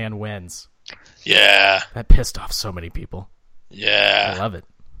Austin, McMahon wins. Yeah. That pissed off so many people. Yeah. I love it.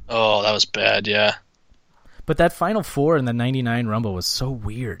 Oh, that was bad, yeah. But that Final 4 in the 99 Rumble was so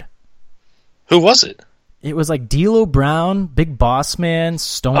weird. Who was it? It was like D'Lo Brown, Big Boss Man,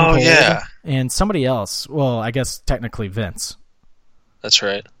 Stone Cold, and somebody else. Well, I guess technically Vince. That's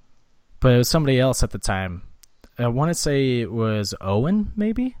right. But it was somebody else at the time. I want to say it was Owen,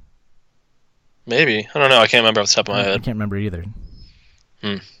 maybe? Maybe. I don't know. I can't remember off the top of my head. I can't remember either.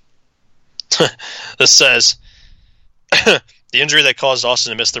 This says... The injury that caused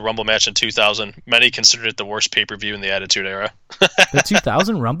Austin to miss the Rumble match in 2000, many considered it the worst pay-per-view in the Attitude Era. The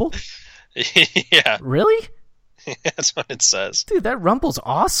 2000 Rumble? Yeah. Really? That's what it says. Dude, that Rumble's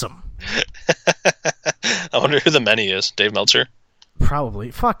awesome. I wonder who the many is. Dave Meltzer?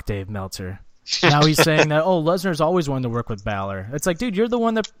 Probably. Fuck Dave Meltzer. Now he's saying that, Lesnar's always wanted to work with Balor. It's like, dude, you're the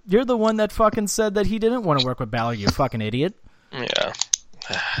one that fucking said that he didn't want to work with Balor, you fucking idiot. Yeah.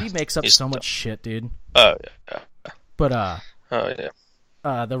 He makes up so much shit, dude. Oh, yeah. But,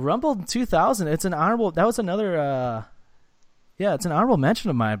 the Rumble 2000, it's an honorable... That was another... Yeah, it's an honorable mention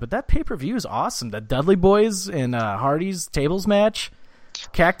of mine, but that pay-per-view is awesome. The Dudley Boys and Hardy's tables match,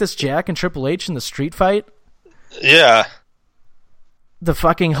 Cactus Jack and Triple H in the street fight. Yeah. The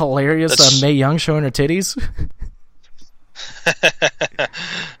fucking hilarious Mae Young showing her titties.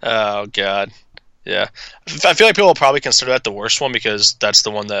 Oh, God. Yeah. I feel like people will probably consider that the worst one because that's the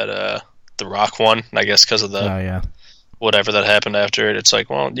one that The Rock won, I guess, because of the whatever that happened after it. It's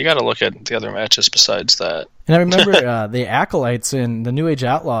like, well, you got to look at the other matches besides that. And I remember the Acolytes and the New Age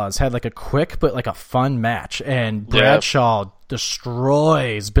Outlaws had like a quick but like a fun match, and Bradshaw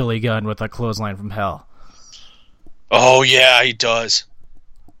destroys Billy Gunn with a clothesline from hell. Oh, yeah, he does.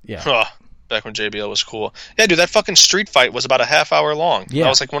 Yeah. Oh, back when JBL was cool. Yeah, dude, that fucking street fight was about a half hour long. Yeah. That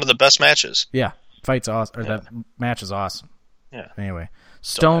was like one of the best matches. Yeah. Fight's awesome. Or that match is awesome. Yeah. Anyway,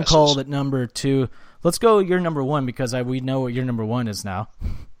 Stone Cold at number 2. Let's go your number 1 because we know what your number 1 is now.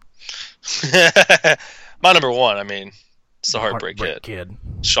 My number 1, I mean, it's the Heartbreak Kid.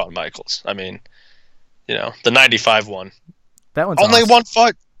 Shawn Michaels. I mean, the 95 one. That one's only awesome. one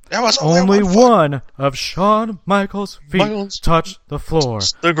foot. There was only one of Shawn Michaels' feet touched the floor.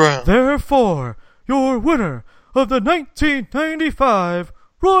 The ground. Therefore, your winner of the 1995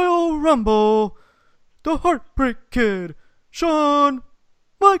 Royal Rumble, the Heartbreak Kid, Shawn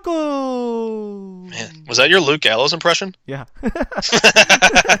Michaels. Man, was that your Luke Gallows impression? Yeah. That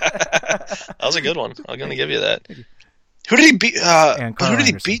was a good one. I'm going to give you that. Who did he beat? Who did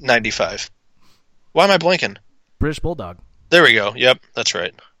he beat in 95? Why am I blanking? British Bulldog. There we go. Yep, that's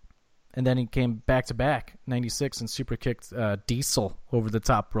right. And then he came back-to-back, 96, and super kicked Diesel over the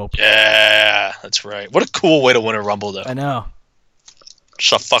top rope. Yeah, that's right. What a cool way to win a Rumble, though. I know.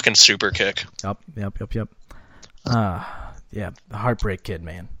 Just a fucking super kick. Yep. Yeah, the Heartbreak Kid,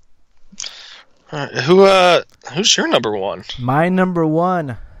 man. All right, who's your number 1? My number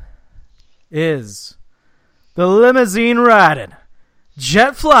 1 is the limousine riding,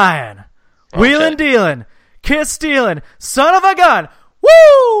 jet flying, wheeling dealing, kiss stealing, son of a gun,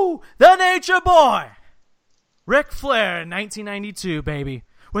 woo! The Nature Boy, Ric Flair in 1992, baby,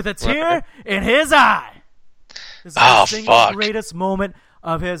 with a tear in his eye. This is the single greatest moment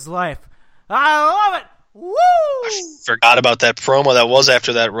of his life. I love it. Woo! I forgot about that promo that was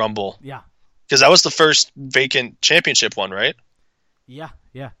after that Rumble. Yeah. Because that was the first vacant championship one, right? Yeah.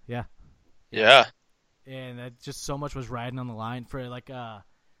 Yeah. And just so much was riding on the line for like a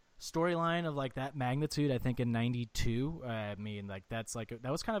storyline of like that magnitude. I think in '92. I mean, like that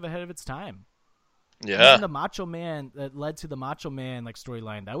was kind of ahead of its time. Yeah. And the Macho Man that led to the Macho Man like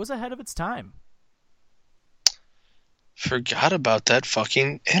storyline that was ahead of its time. Forgot about that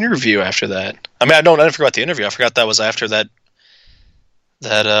fucking interview after that. I mean, I didn't forget the interview. I forgot that was after that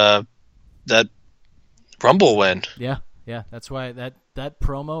Rumble win. Yeah. That's why that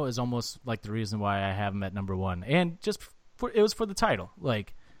promo is almost like the reason why I have him at number 1, and just it was for the title,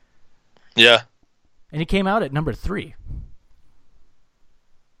 like. Yeah. And he came out at number 3.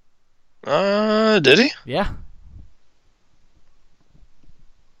 Did he? Yeah.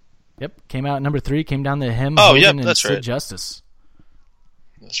 Yep, came out at number 3. Came down to him. Oh, Hogan, yep, that's and right. Sid Justice.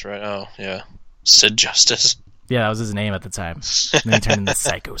 That's right. Oh, yeah. Sid Justice. Yeah, that was his name at the time. And then he turned into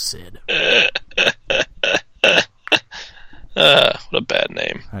Psycho Sid. What a bad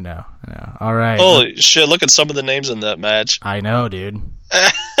name. I know. All right. Holy shit, look at some of the names in that match. I know, dude.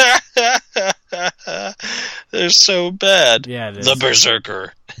 They're so bad. Yeah, it is. The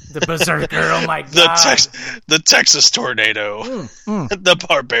Berserker. The Berserker, oh my god. The Texas Tornado. The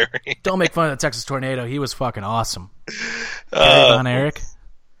Barbarian. Don't make fun of the Texas Tornado. He was fucking awesome. Kerry Von Erich.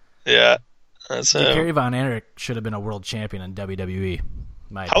 Yeah, that's him. Kerry Von Erich should have been a world champion in WWE.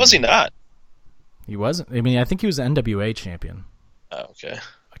 How was he not? He wasn't. I mean, I think he was an NWA champion. Oh, okay.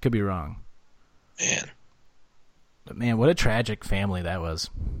 I could be wrong. Man. But man, what a tragic family that was.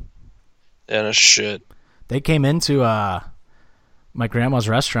 Yeah, no shit. They came into my grandma's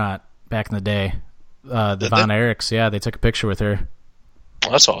restaurant back in the day. The Von Erichs, yeah, they took a picture with her.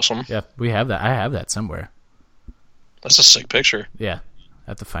 Oh, that's awesome. Yeah, we have that. I have that somewhere. That's a sick picture. Yeah,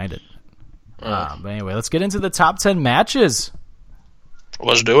 I have to find it. But anyway, let's get into the top 10 matches.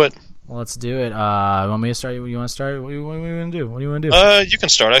 Let's do it. Well, let's do it. You want me to start? You want to start? What do you want to do? What do you want to do? You can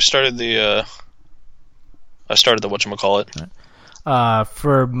start. I started the whatchamacallit.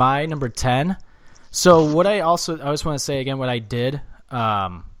 For my number 10. So what I just want to say again what I did.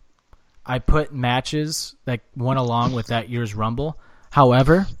 I put matches that went along with that year's Rumble.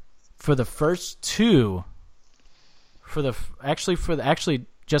 However, for the first two,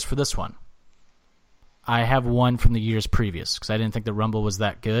 just for this one, I have one from the years previous because I didn't think the Rumble was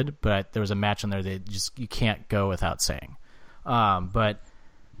that good, but there was a match in there that you can't go without saying. But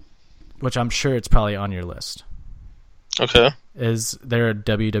which I'm sure it's probably on your list. Okay. Is there a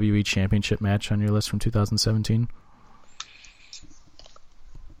WWE Championship match on your list from 2017?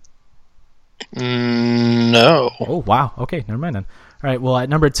 No. Oh, wow. Okay, never mind then. All right, well, at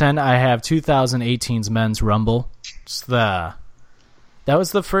number 10, I have 2018's Men's Rumble. That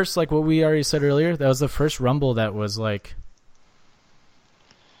was the first, like what we already said earlier, that was the first Rumble that was like...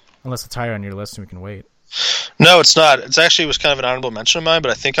 Unless it's higher on your list and we can wait. No, it's not. It's actually was kind of an honorable mention of mine,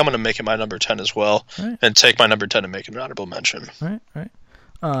 but I think I'm going to make it my number 10 as well. Right. And take my number 10 and make it an honorable mention. All right.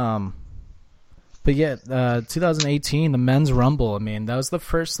 But yeah, 2018, the Men's Rumble, I mean, that was the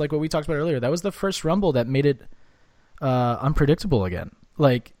first, like what we talked about earlier, that was the first Rumble that made it unpredictable again.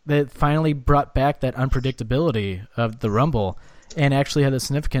 Like, they finally brought back that unpredictability of the Rumble and actually had the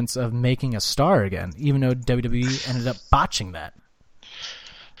significance of making a star again, even though WWE ended up botching that.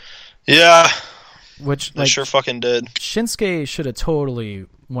 Yeah. Which, they like, sure fucking did. Shinsuke should have totally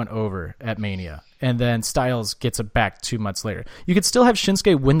went over at Mania, and then Styles gets it back 2 months later. You could still have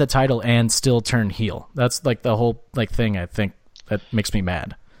Shinsuke win the title and still turn heel. That's like the whole like thing I think that makes me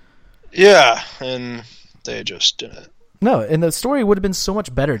mad. Yeah, and they just didn't. No, and the story would have been so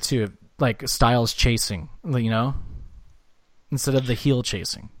much better too, like Styles chasing, you know, instead of the heel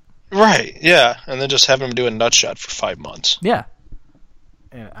chasing. Right, yeah, and then just have him do a nut shot for 5 months. Yeah.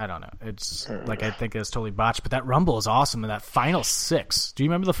 I don't know. It's like I think it's totally botched, but that Rumble is awesome. And that Final 6. Do you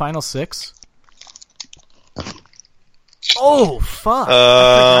remember the Final 6? Oh, fuck.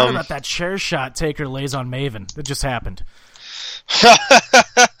 I forgot about that chair shot Taker lays on Maven. It just happened.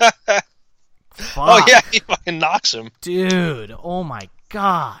 Oh, yeah, he fucking knocks him. Dude, oh my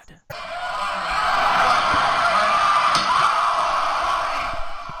god.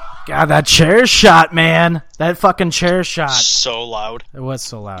 God, that chair shot, man. That fucking chair shot. So loud. It was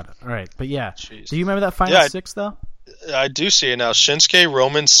so loud. All right, but yeah. Jeez. Do you remember that Final 6, though? I do see it now. Shinsuke,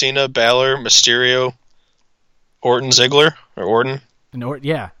 Roman, Cena, Balor, Mysterio, Orton, Ziggler, or Orton.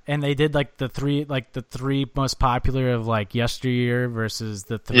 Yeah, and they did like the three most popular of like yesteryear versus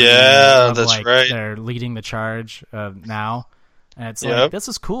the three. Yeah, of, that's like, right. They're leading the charge now, and it's like this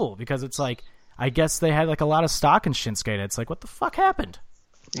is cool because it's like I guess they had like a lot of stock in Shinsuke. And it's like what the fuck happened?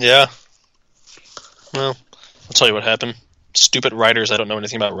 Yeah. Well, I'll tell you what happened. Stupid writers that don't know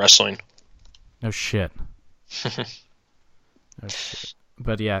anything about wrestling. No shit. No shit.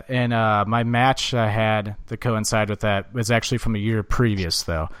 But yeah, and my match I had to coincide with that was actually from a year previous,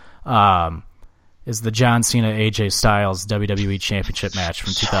 though. Is the John Cena AJ Styles WWE Championship match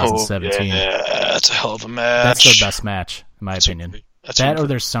from 2017. Oh, yeah, that's a hell of a match. That's their best match, in my opinion. That or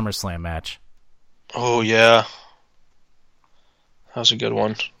their SummerSlam match. Oh, yeah. That was a good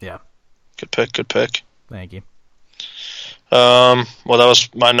one. Yeah. Good pick. Thank you. Well, that was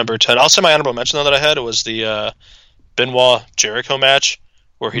my number 10. I'll say my honorable mention, though, that I had. It was the Benoit Jericho match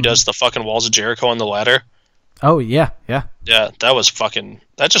where he does the fucking Walls of Jericho on the ladder. Oh, yeah. Yeah, that was fucking...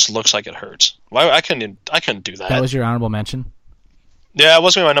 That just looks like it hurts. Why I couldn't do that. That was your honorable mention? Yeah, it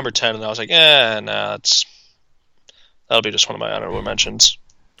wasn't my number 10, and I was like, nah, that'll be just one of my honorable mentions.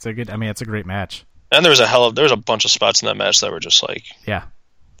 It's a great match. And there was a bunch of spots in that match that were just like... Yeah.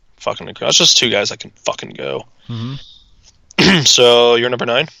 Fucking incredible. It's just two guys that can fucking go. Mm-hmm. So, you're number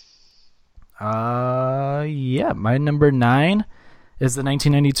 9? Yeah, my number 9 is the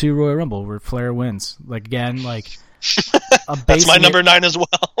 1992 Royal Rumble where Flair wins. Like, again, like... That's my number 9 as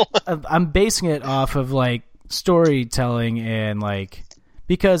well. I'm basing it off of, like, storytelling and, like...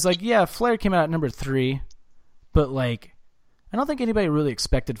 Because, like, yeah, Flair came out at number 3, but, like, I don't think anybody really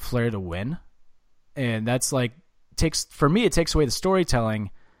expected Flair to win. And that's, like... For me, it takes away the storytelling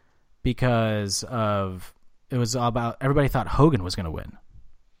because of... It was all about... Everybody thought Hogan was going to win.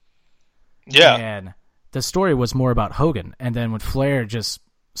 Yeah. And the story was more about Hogan. And then when Flair just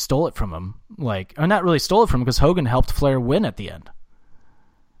stole it from him, like... Or not really stole it from him because Hogan helped Flair win at the end.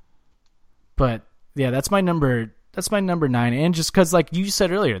 But, yeah, that's my number 9. And just because, like you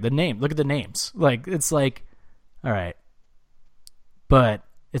said earlier, the name. Look at the names. Like, it's like... All right. But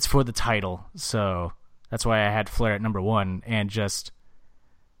it's for the title, so... That's why I had Flair at number 1, and just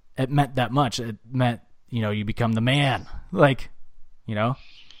it meant that much. It meant, you become the man, like,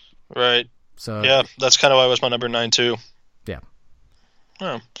 Right. So yeah, that's kind of why it was my number 9 too. Yeah.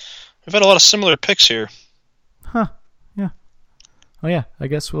 Oh, we've had a lot of similar picks here. Huh? Yeah. Oh yeah. I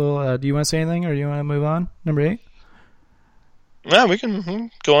guess we'll. Do you want to say anything, or do you want to move on? Number 8. Yeah, we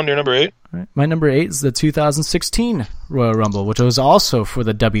can go on to your number 8. All right. My number 8 is the 2016 Royal Rumble, which was also for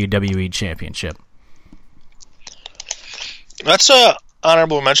the WWE Championship. That's a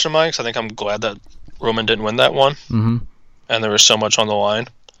honorable mention of mine because I think I'm glad that Roman didn't win that one. Mm-hmm. And there was so much on the line.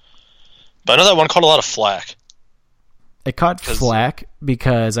 But I know that one caught a lot of flack. It caught flack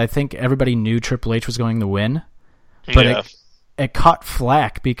because I think everybody knew Triple H was going to win, But it caught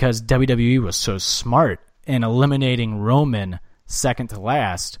flack because WWE was so smart in eliminating Roman second to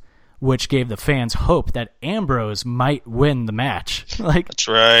last, which gave the fans hope that Ambrose might win the match. That's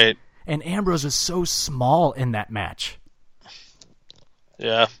right. And Ambrose was so small in that match.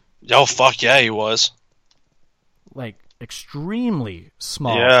 Yeah. Oh, fuck yeah, he was. Extremely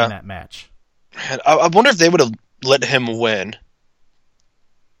small in that match. Man, I wonder if they would have let him win.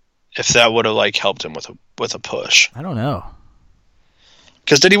 If that would have helped him with a push. I don't know.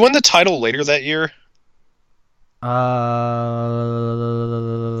 Because did he win the title later that year?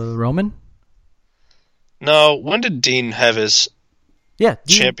 Roman? No. When did Dean have his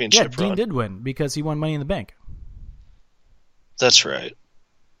championship run? Dean did win because he won Money in the Bank. That's right.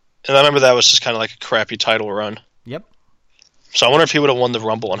 And I remember that was just kind of like a crappy title run. Yep. So I wonder if he would have won the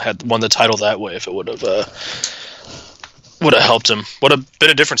Rumble and had won the title that way, if it would have helped him. Would have been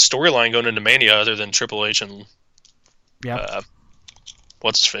a different storyline going into Mania other than Triple H and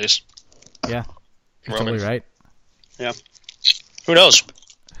what's his face? Yeah. You're Roman. totally right. Yeah. Who knows?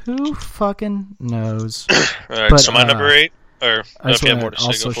 Who fucking knows? All right, so my number 8. Or I just want to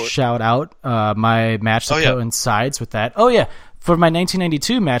also shout out my match that coincides with that. Oh, yeah. For my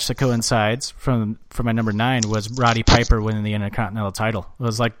 1992 match that coincides for my number 9 was Roddy Piper winning the Intercontinental title. It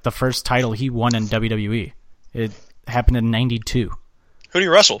was the first title he won in WWE. It happened in 92. Who did he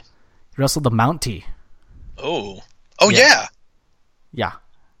wrestle? He wrestled the Mountie. Oh, Yeah.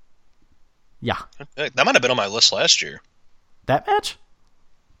 That might have been on my list last year. That match?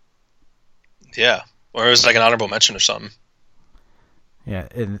 Yeah. Or it was an honorable mention or something. Yeah.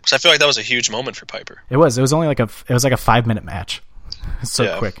 Because I feel like that was a huge moment for Piper. It was. It was only a 5-minute match.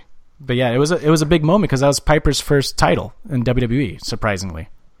 So quick. But yeah, it was a big moment because that was Piper's first title in WWE, surprisingly.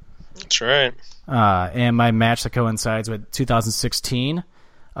 That's right. And my match that coincides with 2016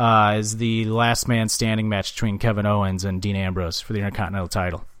 is the last man standing match between Kevin Owens and Dean Ambrose for the Intercontinental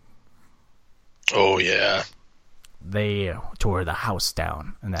title. Oh, yeah. They tore the house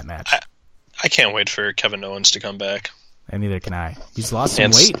down in that match. I can't wait for Kevin Owens to come back. And neither can I. He's lost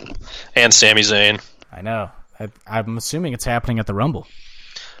some weight. And Sami Zayn. I know. I'm assuming it's happening at the Rumble.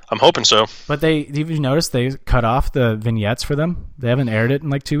 I'm hoping so. But have you noticed they cut off the vignettes for them? They haven't aired it in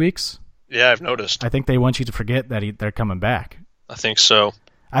 2 weeks. Yeah, I've noticed. I think they want you to forget that they're coming back. I think so.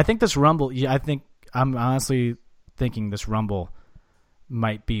 I think this Rumble, I'm honestly thinking this Rumble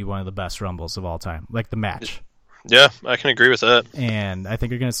might be one of the best Rumbles of all time. The match. Yeah, I can agree with that. And I think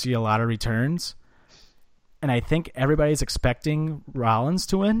you're going to see a lot of returns. And I think everybody's expecting Rollins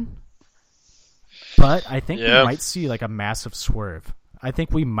to win. But I think we might see a massive swerve. I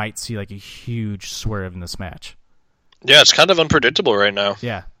think we might see a huge swerve in this match. Yeah, it's kind of unpredictable right now.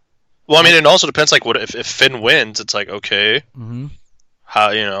 Yeah. Well, I mean, it also depends. What if Finn wins? It's okay. Mm-hmm.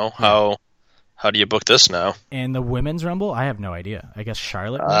 How do you book this now? And the women's Rumble, I have no idea. I guess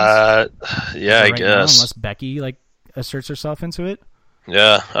Charlotte wins. I guess now, unless Becky asserts herself into it.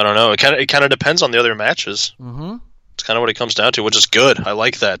 Yeah, I don't know. It kind of depends on the other matches. Mm-hmm. It's kind of what it comes down to, which is good. I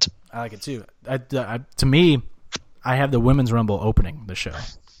like that. I like it too. To me, I have the women's Rumble opening the show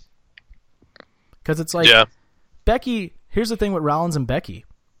because it's Becky. Here's the thing with Rollins and Becky.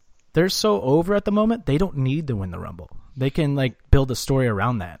 They're so over at the moment, they don't need to win the Rumble. They can build a story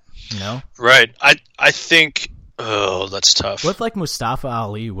around that, Right. I think that's tough. What if Mustafa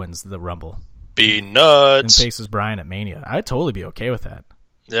Ali wins the Rumble? Be nuts. And faces Bryan at Mania. I'd totally be okay with that.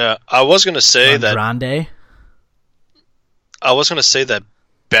 Yeah, I was going to say Grande. I was going to say that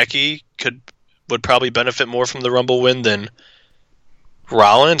Becky would probably benefit more from the Rumble win than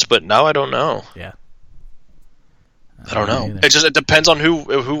Rollins, but now I don't know. Yeah. I don't know. It depends on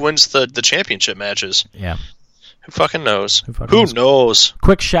who wins the championship matches. Yeah. Who fucking knows? Who knows?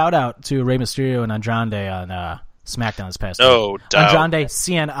 Quick shout out to Rey Mysterio and Andrade on SmackDown this past week. Andrade,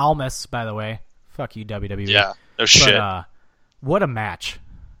 Cien Almas, by the way. Fuck you, WWE. Yeah, no shit. What a match.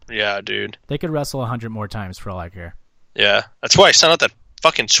 Yeah, dude. They could wrestle 100 more times for all I care. Yeah, that's why I sent out that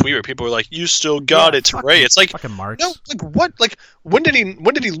fucking tweet where people were like, "You still got it, Ray." It's fucking March. No, what? When did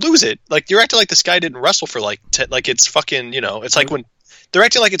he lose it? You're acting like this guy didn't wrestle for it's fucking, it's when they're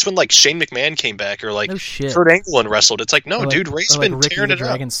acting like it's when Shane McMahon came back or no shit. Kurt Angle and wrestled. It's no, dude, Ray's been Ricky tearing the it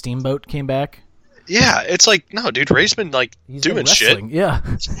Dragon up. Steamboat came back. Yeah, it's no, dude, Ray's been he's doing been shit. Yeah,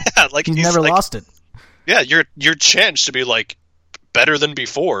 yeah, he's never lost it. Yeah, your chance to be better than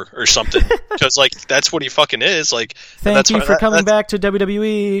before or something because that's what he fucking is. Thank you for coming back to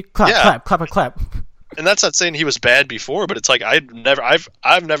WWE. Clap, clap, clap. And that's not saying he was bad before, but it's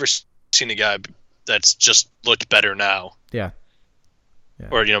I've never seen a guy that's just looked better now. Yeah.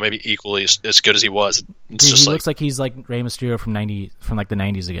 Or maybe equally as good as he was. It's dude, just he looks like he's Rey Mysterio from the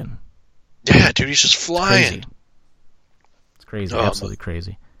 90s again. Yeah, dude, he's just flying. Crazy, absolutely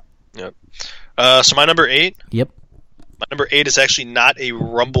crazy. Yep. So my number 8. Yep. My number 8 is actually not a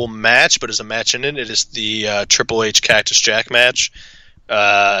Rumble match, but is a match in it. It is the Triple H Cactus Jack match.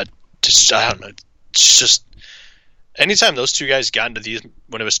 I don't know. It's just anytime those two guys got into these,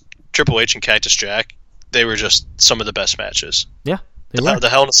 when it was Triple H and Cactus Jack, they were just some of the best matches. Yeah, they were. The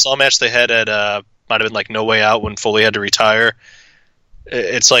Hell in a Cell match they had at might have been like No Way Out when Foley had to retire.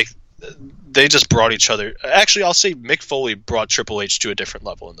 It's like they just brought each other. Actually, I'll say Mick Foley brought Triple H to a different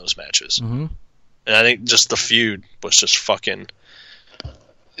level in those matches. Mm-hmm. And I think just the feud was just fucking...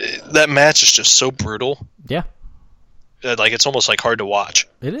 That match is just so brutal. Yeah. Like, it's almost like hard to watch.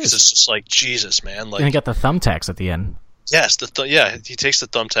 It is. It's just like, Jesus, man. Like, and he got the thumbtacks at the end. Yes, he takes the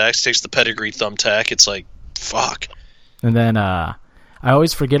thumbtacks, he takes the pedigree thumbtack. It's like, fuck. And then I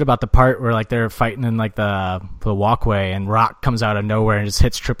always forget about the part where like they're fighting in like the walkway, and Rock comes out of nowhere and just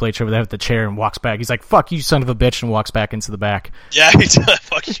hits Triple H over there with the chair and walks back. He's like, "Fuck you, son of a bitch," and walks back into the back. Yeah, he does.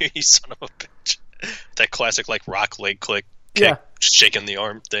 Fuck you, you son of a bitch. That classic like Rock leg kick, shaking the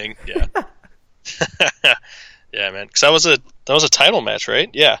arm thing. Yeah, yeah, man. Because that was a title match,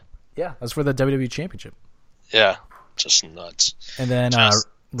 right? Yeah, that's for the WWE Championship. Yeah, just nuts. And then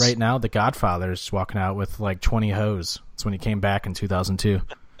right now, The Godfather's walking out with like 20 hoes. That's when he came back in 2002.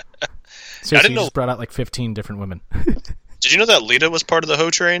 Seriously, he just brought out like 15 different women. Did you know that Lita was part of the hoe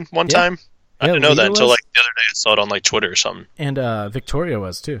train one time? I didn't know that until like the other day. I saw it on like Twitter or something. And Victoria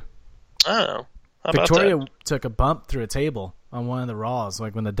was too. Oh, how Victoria about that? took a bump through a table on one of the Raws,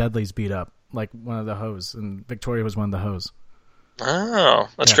 like when the Dudleys beat up like one of the hoes, and Victoria was one of the hoes. Oh,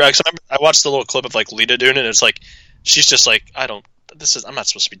 that's great. I watched the little clip of like Lita doing it. And it's like she's just like, I'm not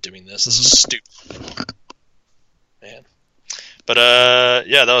supposed to be doing this. This is stupid, man. But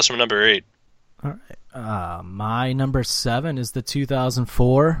yeah, that was from number 8. All right, my number 7 is the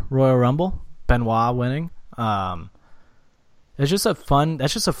 2004 Royal Rumble, Benoit winning. That's just a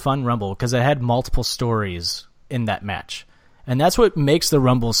fun Rumble because it had multiple stories in that match, and that's what makes the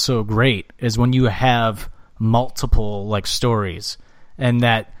Rumble so great. Is when you have multiple like stories, and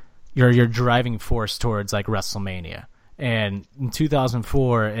that you're driving force towards like WrestleMania. And in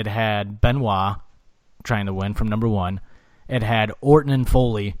 2004, it had Benoit trying to win from number 1. It had Orton and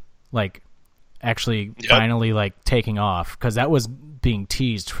Foley like actually finally like taking off, because that was being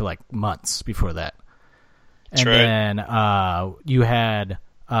teased for like months before that. And then you had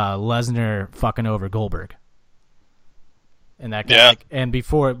Lesnar fucking over Goldberg. And that guy, and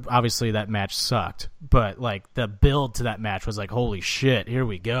before, obviously that match sucked, but like the build to that match was like, holy shit, here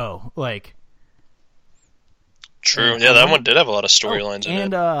we go. Like, true. Yeah, that one did have a lot of storylines in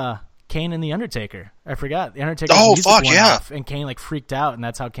it. And Kane and The Undertaker. I forgot. The Undertaker music went off, and Kane like freaked out, and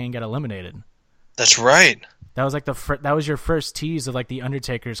that's how Kane got eliminated. That's right. That was like that was your first tease of like The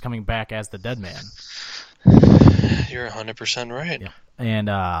Undertaker's coming back as the dead man. You're 100% right. Yeah. And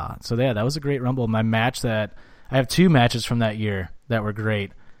so yeah, that was a great Rumble. My match that I have 2 matches from that year that were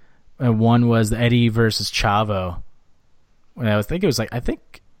great. One was Eddie versus Chavo.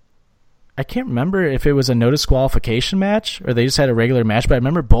 I can't remember if it was a no disqualification match or they just had a regular match, but I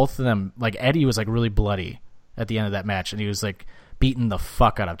remember both of them, like Eddie was like really bloody at the end of that match, and he was like beating the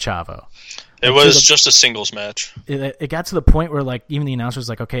fuck out of Chavo. It was just a singles match. It got to the point where like even the announcer was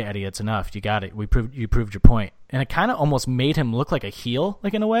like, "Okay, Eddie, it's enough. You got it. You proved your point." And it kind of almost made him look like a heel,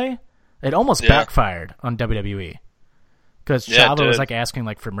 like in a way. It almost backfired on WWE because Chavo was like asking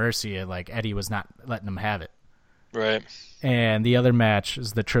like for mercy, and like Eddie was not letting him have it. Right. And the other match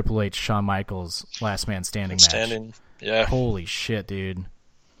is the Triple H Shawn Michaels Last Man Standing match. Yeah. Holy shit, dude.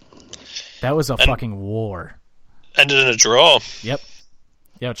 That was a fucking war. Ended in a draw. Yep.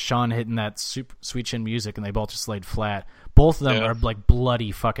 Yeah, it's Shawn hitting that sweet chin music, and they both just laid flat. Both of them are like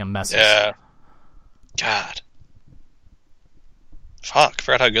bloody fucking messes. Yeah. God. Fuck, I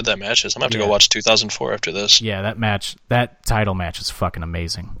forgot how good that match is. I'm going to have to go watch 2004 after this. Yeah, that title match is fucking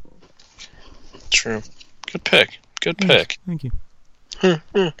amazing. True. Good pick. Good pick. Thank you.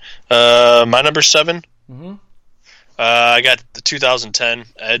 My number 7. Mm-hmm. I got the 2010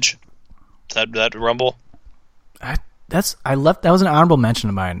 Edge. That Rumble. That was an honorable mention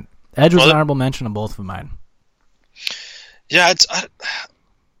of mine. Edge was an honorable mention of both of mine. Yeah,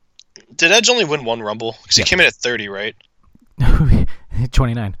 did Edge only win one Rumble? Because he came in at 30, right?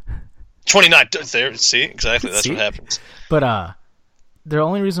 29. 29. There, see, exactly. That's what happens. But the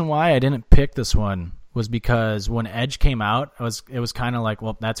only reason why I didn't pick this one was because when Edge came out, it was kind of like,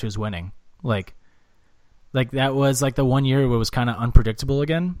 well, that's who's winning. Like that was like the one year where it was kind of unpredictable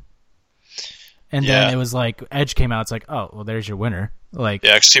again. And then it was like Edge came out. It's like, oh, well, there's your winner. Like,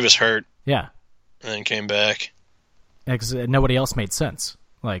 yeah, because he was hurt. Yeah, and then came back. Because nobody else made sense.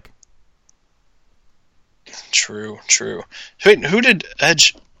 Like, True. Wait, who did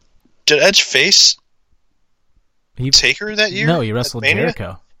Edge? Did Edge face Taker that year? No, he wrestled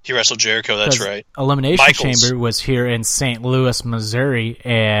Jericho. He wrestled Jericho. That's right. Elimination Chamber was here in St. Louis, Missouri,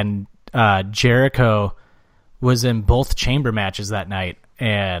 and Jericho was in both chamber matches that night,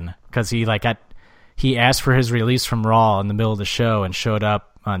 and because he asked for his release from Raw in the middle of the show and showed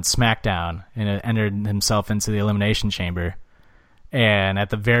up on SmackDown and entered himself into the Elimination Chamber, and at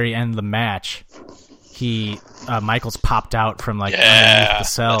the very end of the match, Michaels popped out from underneath the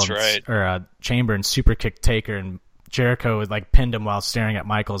cell or chamber and super kicked Taker, and Jericho pinned him while staring at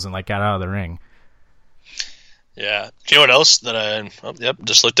Michaels and got out of the ring. Yeah. Do you know what else that I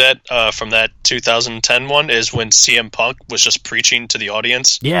just looked at from that 2010 one is when CM Punk was just preaching to the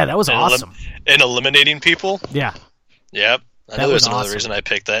audience. Yeah, that was awesome. And eliminating people. Yeah. Yep. I know there's another reason I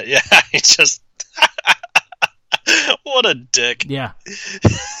picked that. Yeah, he just what a dick. Yeah.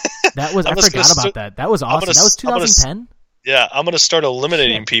 That was I forgot about that. That was awesome. That was 2010? Yeah, I'm going to start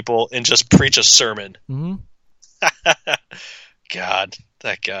eliminating people and just preach a sermon. Mm-hmm. God,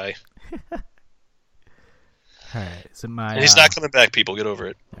 that guy. All right, is it my? And he's not coming back. People, get over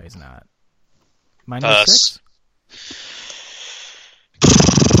it. No, he's not. My number 6.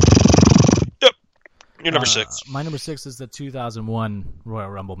 Yep, you're number 6. My number 6 is the 2001 Royal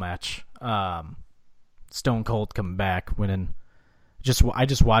Rumble match. Stone Cold coming back, winning. I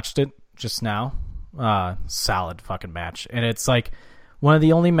just watched it just now. Solid fucking match, and it's one of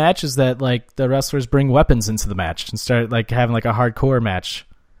the only matches that the wrestlers bring weapons into the match and start having a hardcore match.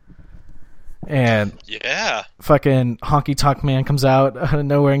 And yeah, fucking Honky Tonk Man comes out of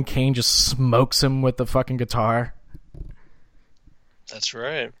nowhere and Kane just smokes him with the fucking guitar. That's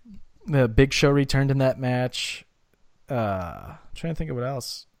right. The Big Show returned in that match. I'm trying to think of what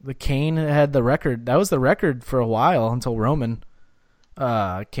else. The Kane had the record. That was the record for a while until Roman.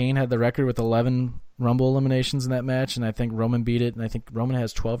 Kane had the record with 11 Rumble eliminations in that match, and I think Roman beat it, and I think Roman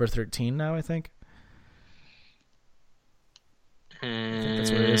has 12 or 13 now, I think. I think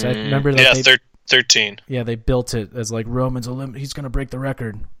that's what it is. I remember 13. Yeah, they built it as Roman's he's going to break the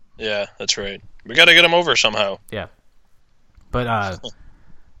record. Yeah, that's right. We got to get him over somehow. Yeah. But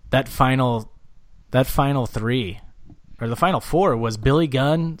that final 3 or the final 4 was Billy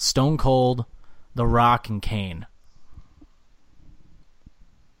Gunn, Stone Cold, The Rock, and Kane.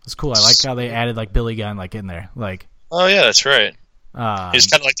 It's cool. I like how they added Billy Gunn in there. Oh yeah, that's right. He's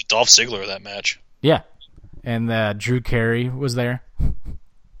kind of like the Dolph Ziggler of that match. Yeah, and Drew Carey was there.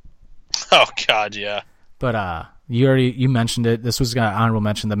 Oh God, yeah. But you mentioned it. This was honorable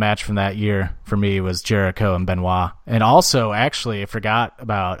mention. The match from that year for me was Jericho and Benoit, and also actually I forgot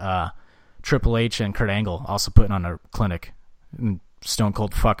about Triple H and Kurt Angle also putting on a clinic. And Stone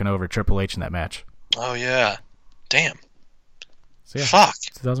Cold fucking over Triple H in that match. Oh yeah, damn. So, yeah, fuck.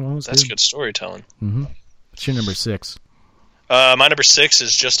 2001 was That's good storytelling. Mm-hmm. What's your number 6? My number 6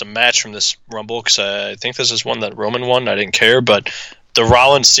 is just a match from this Rumble because I think this is one that Roman won. I didn't care, but the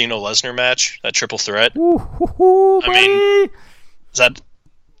Rollins Cena Lesnar match, that triple threat. I mean, is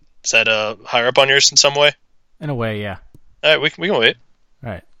that higher up on yours in some way? In a way, yeah. All right, we can wait.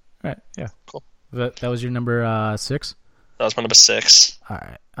 All right, yeah. Cool. That was your number 6? That was my number 6. All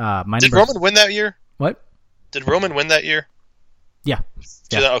right. Did Roman win that year? What? Did Roman win that year? Yeah.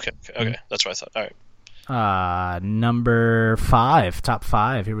 Okay. That's what I thought. All right. Number 5, top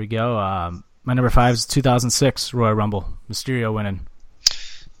 5. Here we go. My number 5 is 2006 Royal Rumble. Mysterio winning.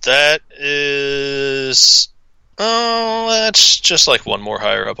 That is. Oh, that's just one more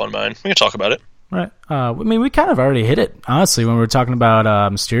higher up on mine. We can talk about it. Right. I mean, we kind of already hit it, honestly, when we were talking about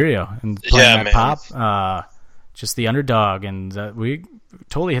Mysterio and playing that pop. Just the underdog, and we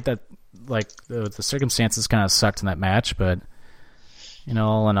totally hit that. The circumstances kind of sucked in that match, but.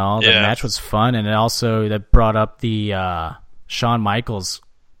 All in all, the match was fun, and it also that brought up the Shawn Michaels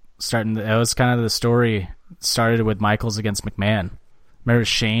starting. That was kind of the story started with Michaels against McMahon. Remember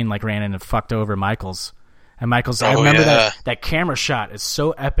Shane ran in and fucked over Michaels, and Michaels. I remember that camera shot is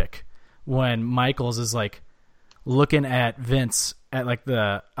so epic when Michaels is looking at Vince at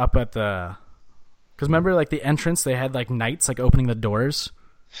the up at the because remember the entrance they had knights opening the doors.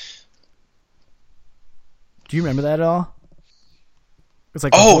 Do you remember that at all? It's the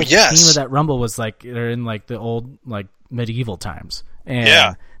whole theme of that Rumble was they're in the old medieval times,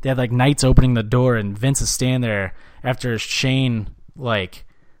 and they had knights opening the door, and Vince is standing there after Shane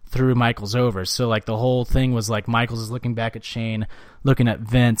threw Michaels over. So the whole thing was Michaels is looking back at Shane, looking at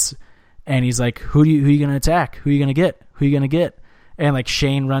Vince, and he's who you gonna attack? Who you gonna get? Who you gonna get? And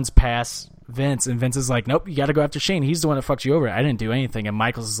Shane runs past Vince, and Vince is nope, you got to go after Shane. He's the one that fucked you over. I didn't do anything, and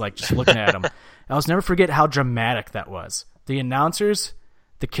Michaels is just looking at him. I'll never forget how dramatic that was. The announcers.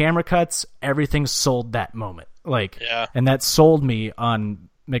 the camera cuts, everything sold that moment. Like, yeah. And that sold me on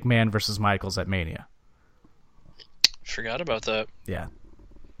McMahon versus Michaels at Mania. Forgot about that. Yeah.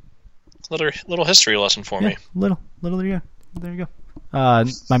 Little history lesson for me. Little. There you go.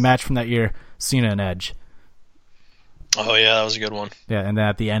 My match from that year, Cena and Edge. Oh yeah, that was a good one. Yeah, and then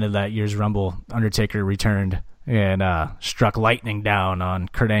at the end of that year's Rumble, Undertaker returned and struck lightning down on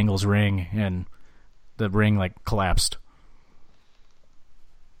Kurt Angle's ring, and the ring like collapsed.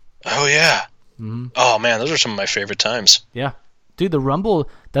 Oh yeah. Mm-hmm. Oh man, those are some of my favorite times. Yeah. Dude, the Rumble,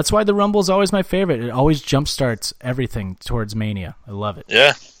 that's why the Rumble is always my favorite. It always jumpstarts everything towards Mania. I love it.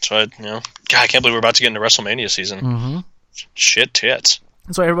 Yeah, that's why, God, I can't believe we're about to get into WrestleMania season. Mm-hmm. Shit tits.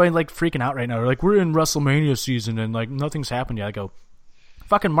 That's why everybody like freaking out right now. They're like, we're in WrestleMania season and like nothing's happened yet. I go,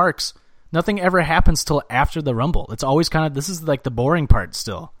 fucking marks. Nothing ever happens till after the Rumble. It's always kind of, this is like the boring part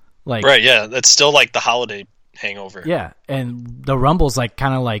still. Like, right, yeah. That's still like the holiday hangover. Yeah, and the Rumble's like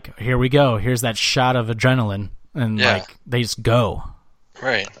kind of like, here we go. Here's that shot of adrenaline. And like they just go.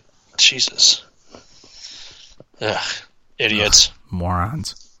 Right. Jesus. Ugh. Idiots. Ugh,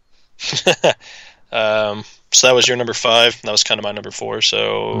 morons. So that was your number 5. That was kind of my number 4.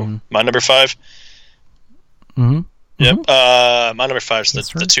 So my number 5. Mm-hmm. Yep. My number 5 is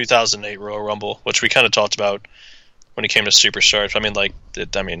the 2008 Royal Rumble, which we kind of talked about when it came to Superstars. I mean,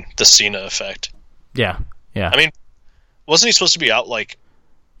 the Cena effect. Yeah. I mean, wasn't he supposed to be out like?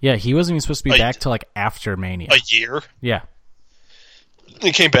 Yeah, he wasn't even supposed to be back till like after Mania. A year? Yeah.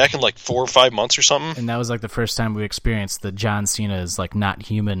 He came back in like 4 or 5 months or something. And that was like the first time we experienced the John Cena is like not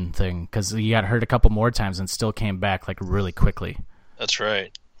human thing, because he got hurt a couple more times and still came back like really quickly. That's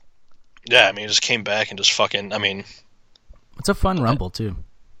right. Yeah, I mean, he just came back and just fucking, I mean... It's a fun Rumble, too.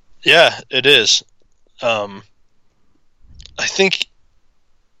 Yeah, it is. I think...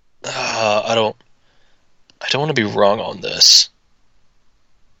 I don't want to be wrong on this.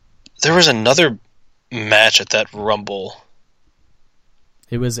 There was another match at that Rumble.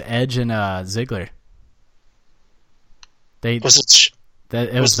 It was Edge and Ziggler. It was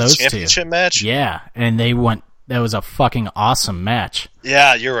those two. Championship match? Yeah, and they went. That was a fucking awesome match.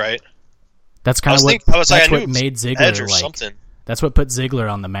 Yeah, you're right. That's kind of what made Ziggler Edge or like. Something. That's what put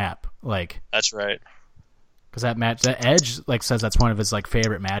Ziggler on the map. Like, that's right. Because that match, that Edge like says that's one of his like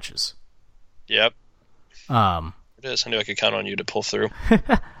favorite matches. Yep. It is. I knew I could count on you to pull through.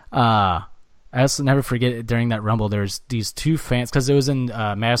 I also never forget it, during that Rumble, there's these two fans, because it was in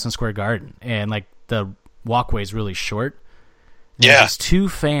Madison Square Garden, and like the walkway's really short. There's two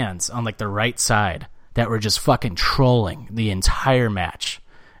fans on like the right side that were just fucking trolling the entire match,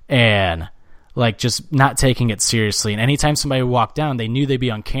 and like just not taking it seriously. And anytime somebody walked down, they knew they'd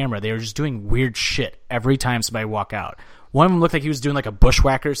be on camera. They were just doing weird shit every time somebody walked out. One of them looked like he was doing like a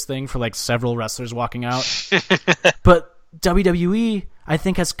bushwhackers thing for like several wrestlers walking out. But WWE, I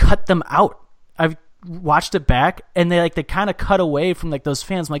think, has cut them out. I've watched it back, and they kind of cut away from like those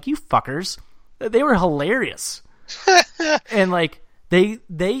fans. I'm like, you fuckers, they were hilarious. And like they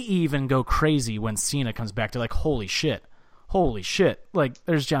even go crazy when Cena comes back. They're like, holy shit, like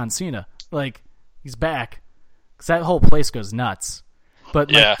there's John Cena, like he's back, because that whole place goes nuts.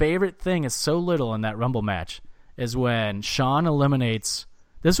 But my favorite thing is so little in that Rumble match is when Shawn eliminates.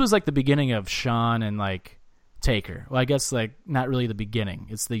 This was like the beginning of Shawn and like Taker. Well, I guess like not really the beginning.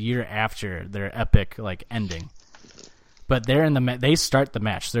 It's the year after their epic like ending. But they're in the they start the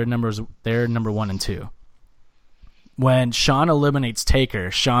match. They're number 1 and 2. When Shawn eliminates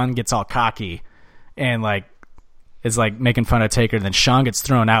Taker, Shawn gets all cocky and like is like making fun of Taker. Then Shawn gets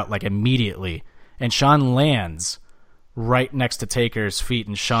thrown out like immediately, and Shawn lands right next to Taker's feet.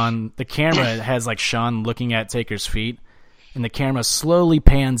 And the camera has like Shawn looking at Taker's feet. And the camera slowly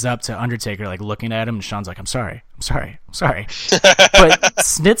pans up to Undertaker, like looking at him, and Shawn's like, I'm sorry. But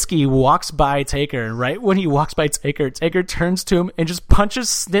Snitsky walks by Taker, and right when he walks by Taker turns to him and just punches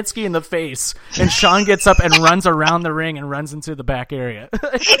Snitsky in the face. And Shawn gets up and runs around the ring and runs into the back area.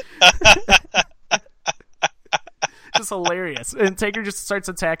 Just hilarious. And Taker just starts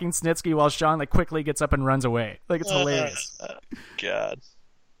attacking Snitsky while Shawn like quickly gets up and runs away. Like, it's hilarious. God.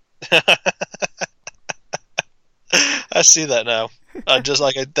 I see that now.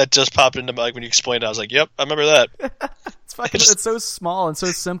 That just popped into my, like when you explained it. I was like, "Yep, I remember that." It's so small and so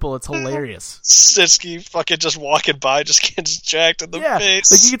simple. It's hilarious. Snitsky fucking just walking by, just gets jacked in the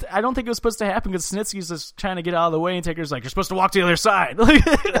face. Like I don't think it was supposed to happen because Snitsky's just trying to get out of the way, and Taker's like, "You're supposed to walk to the other side."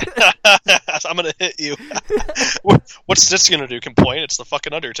 I'm gonna hit you. What's Snitsky gonna do? Complain? It's the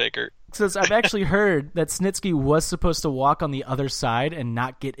fucking Undertaker. Because I've actually heard that Snitsky was supposed to walk on the other side and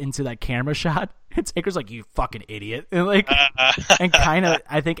not get into that camera shot. And Taker's like, "You fucking idiot," and like, and kind of,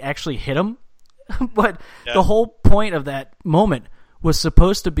 I think, actually hit him. But the whole point of that moment was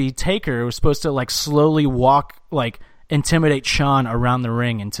supposed to be Taker. Was supposed to like slowly walk, like intimidate Shawn around the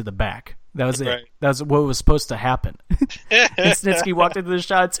ring into the back. That was it. Right. That was what was supposed to happen. And Snitsky walked into the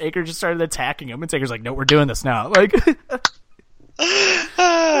shot. Taker just started attacking him, and Taker's like, "No, we're doing this now." Like,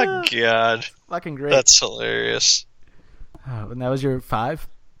 oh God, fucking great. That's hilarious. Oh, and that was your 5.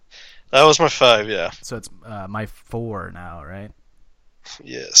 That was my 5. Yeah. So it's my 4 now, right?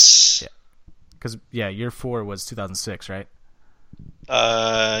 Yes. Yeah. Because your 4 was 2006, right?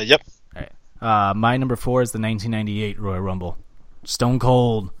 Yep. All right. My number 4 is the 1998 Royal Rumble. Stone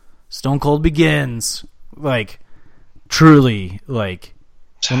Cold begins. Like, truly, like,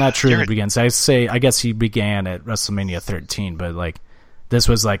 well, not truly begins. I guess he began at WrestleMania 13, but like, this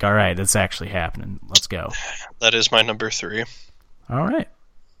was like, all right, it's actually happening. Let's go. That is my number 3. All right.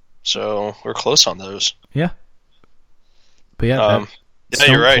 So we're close on those. Yeah. But yeah,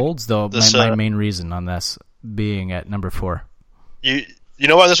 Stone you're right. Cold's though my main reason on this being at number 4. You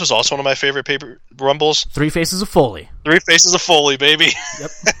know what? This was also one of my favorite paper rumbles. 3 Faces of Foley. 3 Faces of Foley, baby.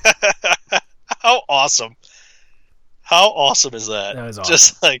 Yep. How awesome! How awesome is that? That was awesome.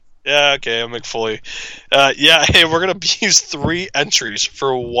 Just like, yeah, okay, I'm McFoley. Yeah, hey, we're gonna use 3 entries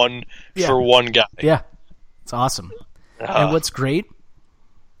for one guy. Yeah, it's awesome. And what's great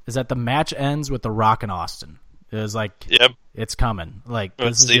is that the match ends with The Rock and Austin. It was like, yep, it's coming. Like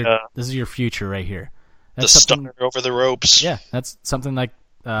this is your future right here. That's the stunner over the ropes. Yeah, that's something like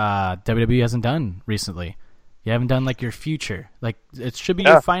WWE hasn't done recently. You haven't done like your future. Like it should be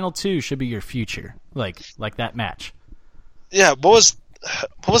your final 2. Should be your future. Like that match. Yeah. What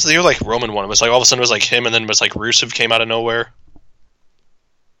was the year like Roman one? It was like all of a sudden it was like him, and then it was like Rusev came out of nowhere.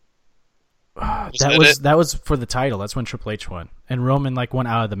 That was for the title. That's when Triple H won, and Roman like went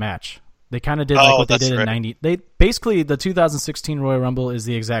out of the match. They kind of did like what they did in 90. They basically the 2016 Royal Rumble is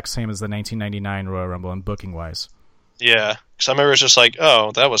the exact same as the 1999 Royal Rumble in booking wise. Yeah, because I remember it was just like,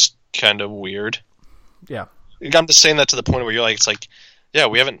 oh, that was kind of weird. Yeah, I'm just saying that to the point where you're like, it's like, yeah,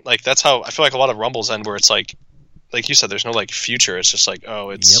 we haven't like that's how I feel like a lot of Rumbles end where it's like you said, there's no like future. It's just like,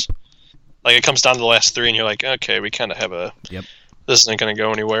 oh, it's like it comes down to the last 3, and you're like, okay, we kind of have a this isn't going to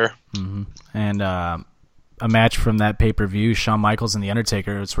go anywhere. Mm-hmm. And a match from that pay-per-view, Shawn Michaels and The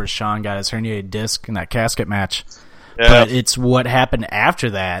Undertaker. It's where Shawn got his herniated disc in that casket match. Yeah. But it's what happened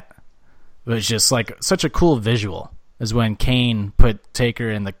after that was just like such a cool visual. Is when Kane put Taker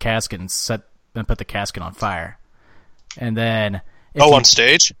in the casket and put the casket on fire. And then on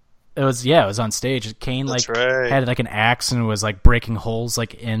stage? It was on stage. Kane had like an axe and was like breaking holes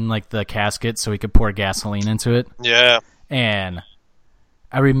like in like the casket so he could pour gasoline into it. Yeah. And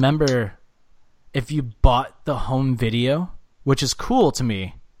I remember if you bought the home video, which is cool to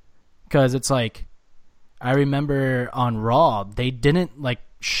me, because it's like, I remember on Raw, they didn't like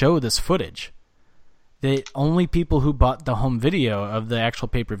show this footage. The only people who bought the home video of the actual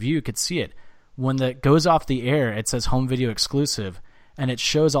pay-per-view could see it. When that goes off the air, it says home video exclusive, and it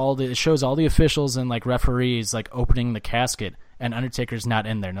shows all the officials and like referees like opening the casket, and Undertaker's not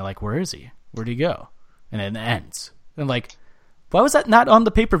in there, and they're like, where is he? Where'd he go? And it ends. And like, why was that not on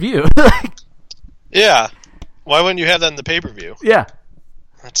the pay-per-view? Yeah. Why wouldn't you have that in the pay-per-view? Yeah.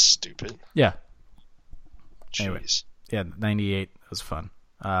 That's stupid. Yeah. Jeez. Anyways, yeah, 98 was fun.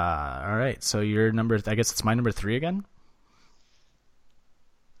 All right, so your number, I guess it's my number 3 again?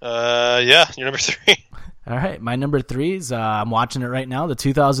 Yeah, your number 3. All right, my number 3 is, I'm watching it right now, the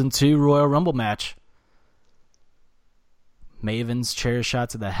 2002 Royal Rumble match. Maven's chair shot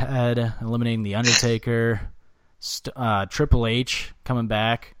to the head, eliminating The Undertaker. Triple H coming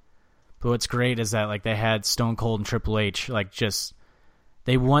back. But what's great is that like they had Stone Cold and Triple H like just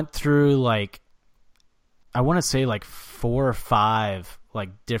they went through like I want to say like 4 or 5 like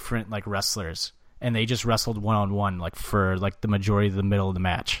different like wrestlers, and they just wrestled one-on-one like for like the majority of the middle of the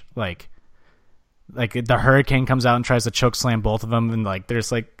match. Like the Hurricane comes out and tries to choke slam both of them, and like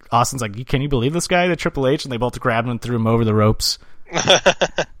there's like Austin's like, can you believe this guy, the Triple H? And they both grabbed him and threw him over the ropes.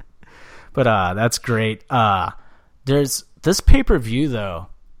 But that's great. There's this pay-per-view though.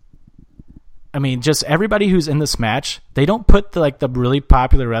 I mean, just everybody who's in this match, they don't put the really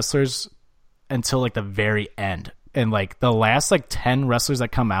popular wrestlers until like the very end. And like the last like 10 wrestlers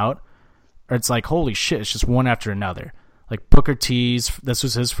that come out, it's like, holy shit, it's just one after another. Like Booker T's, this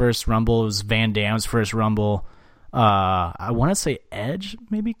was his first Rumble. It was Van Dam's first Rumble. I want to say Edge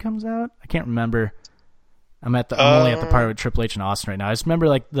maybe comes out. I can't remember. I'm only at the part with Triple H and Austin right now. I just remember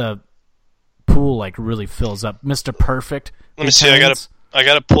like the pool like really fills up. Mr. Perfect. Let me see. I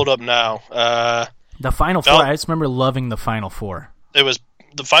got it pulled up now. The Final Four. I just remember loving the Final Four. It was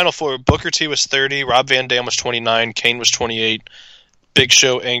the Final Four. Booker T was 30. Rob Van Dam was 29. Kane was 28. Big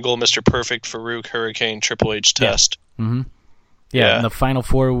Show, Angle, Mr. Perfect, Farouk, Hurricane, Triple H, Test. Mm-hmm. Yeah, and the Final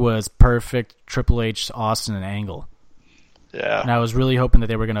Four was perfect. Triple H, Austin, and Angle. Yeah. And I was really hoping that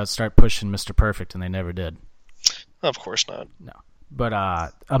they were going to start pushing Mr. Perfect, and they never did. Of course not. No. But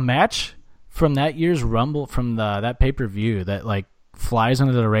a match from that year's Rumble, from that pay-per-view that like flies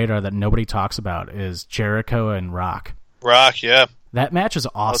under the radar that nobody talks about is Jericho and Rock. Rock, yeah. That match is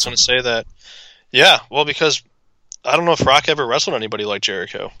awesome. I was going to say that. Yeah, well, because I don't know if Rock ever wrestled anybody like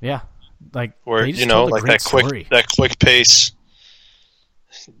Jericho. Yeah. Like, where, they just told a like great that quick pace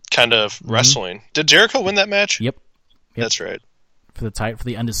kind of wrestling. Did Jericho win that match? Yep. That's right. For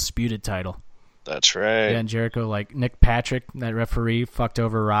the undisputed title. That's right. Yeah, and Jericho, like Nick Patrick, that referee, fucked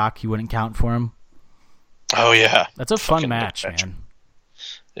over Rock. He wouldn't count for him. Oh, yeah. That's a fun match, man.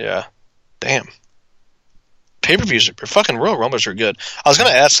 Yeah. Damn. Pay-per-views are fucking Royal Rumbles are good. I was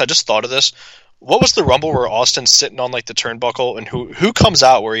going to ask, I just thought of this. What was the Rumble where Austin's sitting on like the turnbuckle and who comes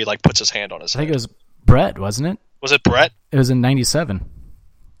out where he like puts his hand on his head? I think it was Brett, wasn't it? Was it Brett? It was in 97.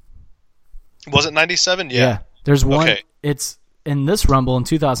 Was it 97? Yeah. There's one. Okay. It's in this Rumble in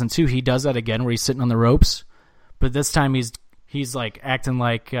 2002. He does that again where he's sitting on the ropes, but this time he's like acting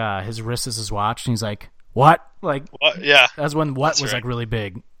like his wrist is his watch, and he's like, "What?" Like, what? Yeah. That's when was right. Like really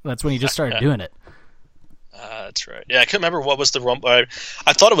big. That's when he just started doing it. That's right. Yeah, I couldn't remember what was the Rumble. I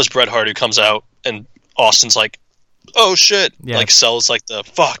thought it was Bret Hart who comes out and Austin's like, "Oh shit!" Yeah. Like sells like the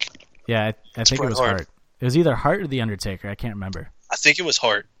fuck. Yeah, I think it was Hart. It was either Hart or the Undertaker. I can't remember. I think it was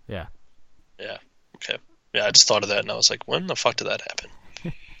Hart. Yeah. Yeah. Okay. Yeah, I just thought of that and I was like, when the fuck did that happen?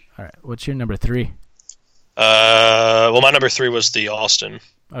 All right. What's your number 3? Well, my number 3 was the Austin.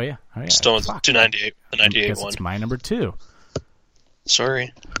 Oh yeah. Stones 298, the 98 one. It's my number 2.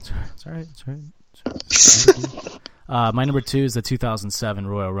 Sorry. It's all right. It's all right. My number 2 is the 2007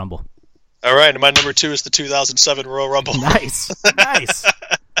 Royal Rumble. All right, and my number 2 is the 2007 Royal Rumble. Nice.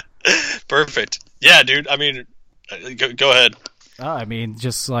 Perfect. Yeah, dude. I mean, go ahead. Oh, I mean,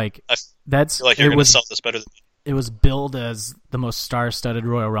 just like that's. I feel like you're going to sell this better than me. It was billed as the most star-studded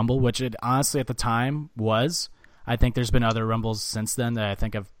Royal Rumble, which it honestly at the time was. I think there's been other Rumbles since then that I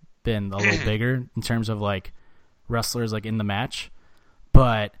think have been a little bigger in terms of like wrestlers like in the match,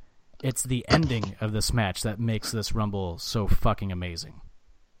 but it's the ending of this match that makes this Rumble so fucking amazing.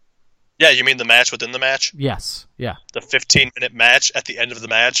 Yeah, you mean the match within the match? Yes. Yeah. The 15-minute match at the end of the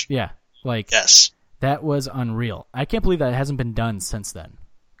match? Yeah. Like, yes. That was unreal. I can't believe that hasn't been done since then.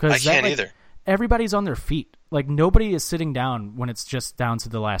 I can't either. Everybody's on their feet. Like, nobody is sitting down when it's just down to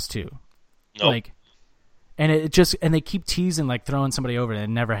the last two. Nope. Like, and and they keep teasing, like, throwing somebody over, and it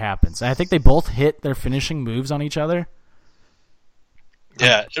never happens. I think they both hit their finishing moves on each other.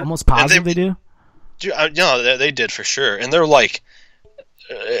 Yeah. I'm almost positive they do. They did for sure. And they're like,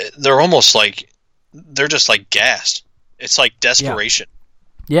 they're almost like, they're just like gassed. It's like desperation.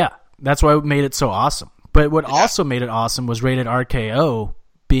 Yeah. That's why it made it so awesome. But what also made it awesome was Rated RKO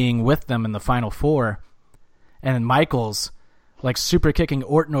being with them in the Final Four, and Michaels like super kicking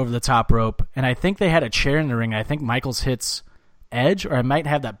Orton over the top rope, and I think they had a chair in the ring. I think Michaels hits Edge, or I might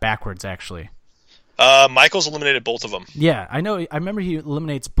have that backwards actually. Michaels eliminated both of them. Yeah, I know. I remember he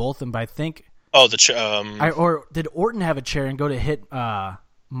eliminates both of them, but I think or did Orton have a chair and go to hit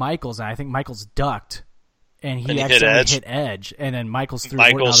Michaels, and I think Michaels ducked. And he accidentally hit Edge, and then Michaels threw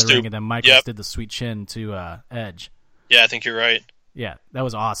Orton out of the ring, and then Michaels did the sweet chin to Edge. Yeah, I think you're right. Yeah, that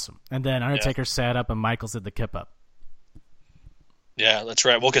was awesome. And then Undertaker sat up, and Michaels did the kip up. Yeah, that's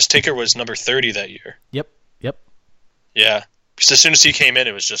right. Well, because Taker was number 30 that year. Yep. Yeah, because as soon as he came in,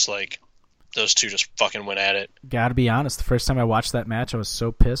 it was just like those two just fucking went at it. Gotta be honest, the first time I watched that match, I was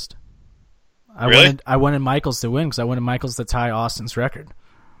so pissed. I wanted Michaels to win because I wanted Michaels to tie Austin's record.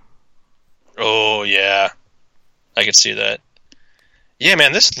 Oh yeah. I could see that. Yeah,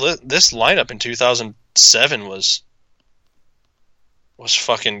 man, this lineup in 2007 was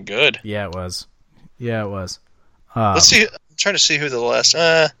fucking good. Yeah, it was. Let's see. I'm trying to see who the last.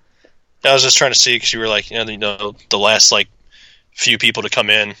 I was just trying to see because you were like, the last like few people to come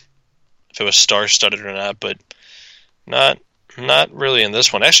in, if it was star-studded or not, but not really in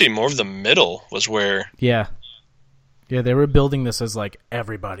this one. Actually, more of the middle was where. Yeah, they were building this as like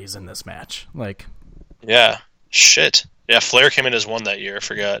everybody's in this match, like. Yeah. Shit. Yeah, Flair came in as one that year. I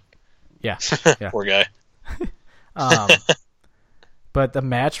forgot. Yeah. Poor guy. But the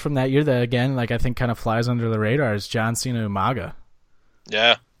match from that year that, again, like I think kind of flies under the radar is John Cena Umaga.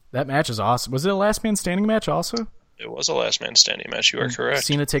 Yeah. That match is awesome. Was it a last man standing match also? It was a last man standing match. You are correct.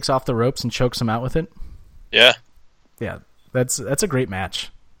 Cena takes off the ropes and chokes him out with it. Yeah. Yeah. That's a great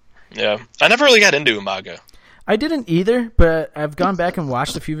match. Yeah. I never really got into Umaga. I didn't either, but I've gone back and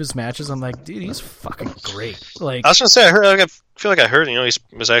watched a few of his matches. I'm like, dude, he's fucking great. Like, I was gonna say, I feel like I heard, he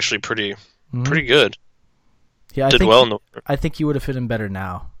was actually pretty good. Yeah, did well in the. I think he would have fit in better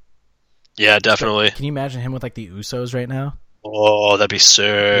now. Yeah, definitely. Can you imagine him with like the Usos right now? Oh, that'd be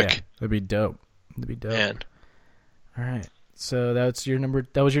sick. Yeah, that'd be dope. Man. All right. So that was your number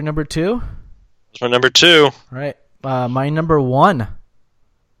 2? That's my number 2. All right. My number 1.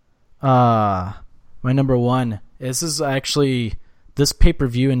 This is actually, this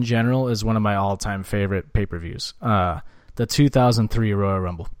pay-per-view in general is one of my all-time favorite pay-per-views. The 2003 Royal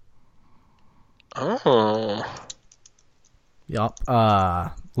Rumble. Oh. Yep.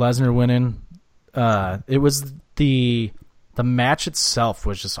 Lesnar winning. It was the match itself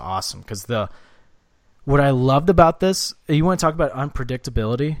was just awesome because what I loved about this, you want to talk about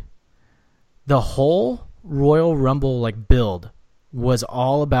unpredictability? The whole Royal Rumble build was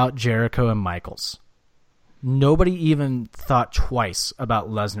all about Jericho and Michaels. Nobody even thought twice about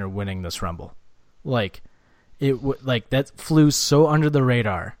Lesnar winning this Rumble. That flew so under the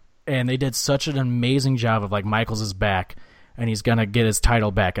radar, and they did such an amazing job of Michaels is back, and he's gonna get his title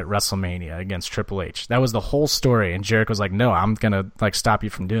back at WrestleMania against Triple H. That was the whole story, and Jericho's like, "No, I'm gonna stop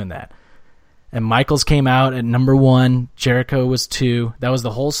you from doing that." And Michaels came out at number 1. Jericho was 2. That was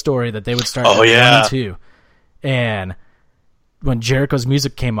the whole story, that they would start at 1 and 2. And when Jericho's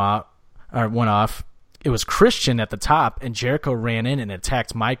music went off, it was Christian at the top, and Jericho ran in and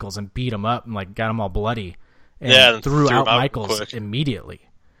attacked Michaels and beat him up and got him all bloody, and threw out Michaels immediately.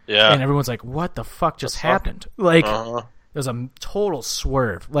 Yeah, and everyone's like, "What the fuck just happened?" It was a total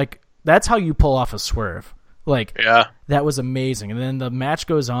swerve. That's how you pull off a swerve. That was amazing. And then the match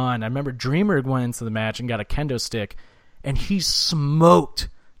goes on. I remember Dreamer went into the match and got a kendo stick, and he smoked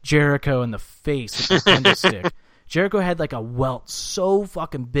Jericho in the face with the kendo stick. Jericho had a welt so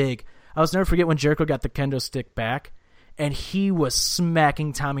fucking big. I'll never forget when Jericho got the kendo stick back, and he was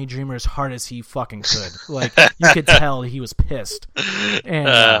smacking Tommy Dreamer as hard as he fucking could. You could tell he was pissed.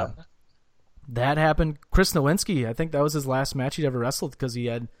 And that happened. Chris Nowinski, I think that was his last match he'd ever wrestled because he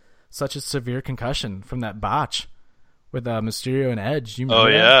had such a severe concussion from that botch with Mysterio and Edge. You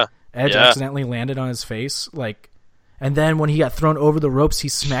remember that? Edge accidentally landed on his face. And then when he got thrown over the ropes, he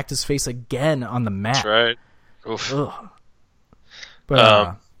smacked his face again on the mat. That's right. Oof. Ugh.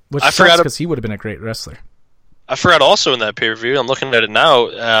 But which sucks because he would have been a great wrestler. I forgot also in that pay-per-view, I'm looking at it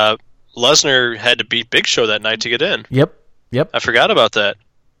now, Lesnar had to beat Big Show that night to get in. Yep. I forgot about that.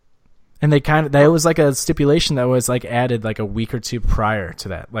 And that was a stipulation that was added a week or two prior to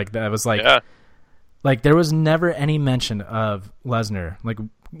that. That was there was never any mention of Lesnar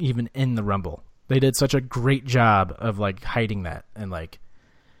even in the Rumble. They did such a great job of hiding that, and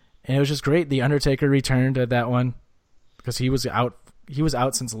it was just great. The Undertaker returned at that one because he was out. He was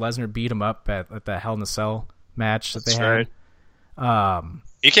out since Lesnar beat him up at the Hell in a Cell match that they had. Right.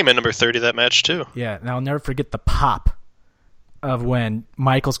 He came in number 30 that match too. Yeah, and I'll never forget the pop of when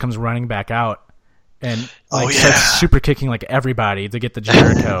Michaels comes running back out and starts super kicking everybody to get the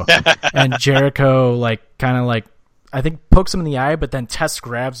Jericho. And Jericho I think pokes him in the eye, but then Tess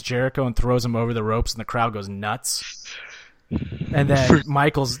grabs Jericho and throws him over the ropes, and the crowd goes nuts. And then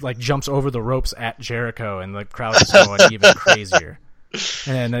Michaels jumps over the ropes at Jericho, and the crowd is going even crazier.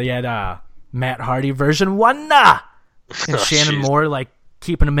 And then you had Matt Hardy version 1, and Shannon Moore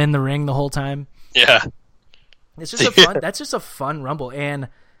keeping him in the ring the whole time. Yeah. It's just that's just a fun Rumble, and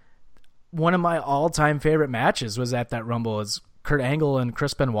one of my all-time favorite matches was at that Rumble is Kurt Angle and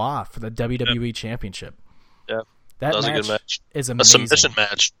Chris Benoit for the WWE Championship. Yeah, that was match, a good match. Is amazing. A submission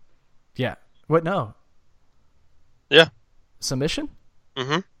match. Yeah. What? No. Yeah. Submission?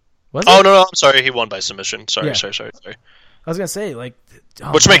 Mm-hmm. Was it? Oh no, I'm sorry. He won by submission. Sorry. I was gonna say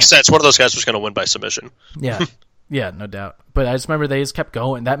which makes sense. One of those guys was gonna win by submission. Yeah. Yeah, no doubt. But I just remember they just kept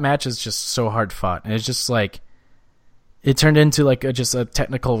going. That match is just so hard fought, and it's just it turned into just a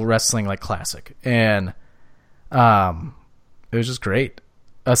technical wrestling classic, and it was just great.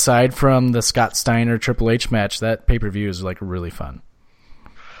 Aside from the Scott Steiner Triple H match, that pay-per-view is really fun.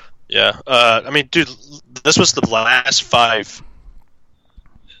 Yeah, I mean, dude, this was the last 5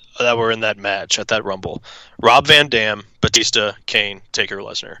 that were in that match at that Rumble. Rob Van Dam, Batista, Kane, Taker,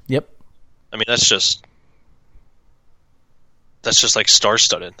 Lesnar. Yep. I mean, that's just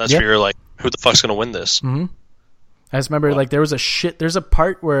star-studded. That's where you're who the fuck's gonna win this? Mm-hmm. I just remember there's a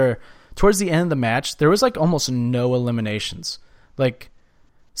part where towards the end of the match there was almost no eliminations.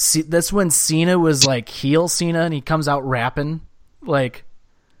 That's when Cena was heel Cena, and he comes out rapping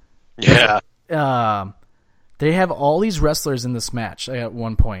Yeah. They have all these wrestlers in this match at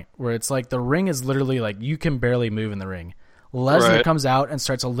one point where it's the ring is literally you can barely move in the ring. Lesnar comes out and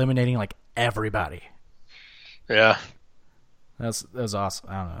starts eliminating everybody. Yeah. That was awesome.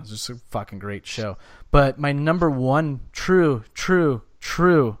 I don't know. It was just a fucking great show. But my number one, true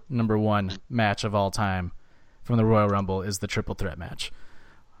number one match of all time from the Royal Rumble is the triple threat match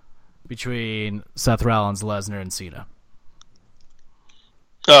between Seth Rollins, Lesnar, and Cena.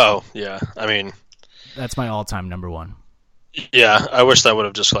 Oh, yeah. I mean, that's my all-time number one. Yeah, I wish that would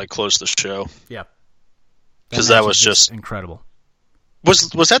have just like closed the show. Yeah. Because that was just incredible.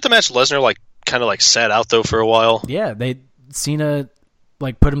 Was that the match Lesnar like kind of like sat out though for a while? Yeah, Cena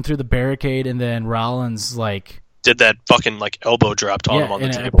like put him through the barricade, and then Rollins like did that fucking like elbow drop on him on the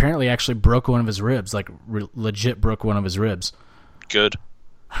table. Apparently actually broke one of his ribs, like legit broke one of his ribs. Good.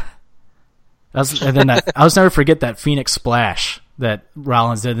 And then I'll never forget that Phoenix Splash that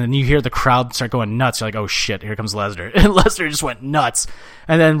Rollins did, and then you hear the crowd start going nuts. You're like, oh shit, here comes Lesnar. And Lesnar just went nuts.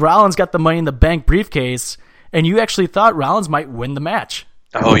 And then Rollins got the Money in the Bank briefcase, and you actually thought Rollins might win the match.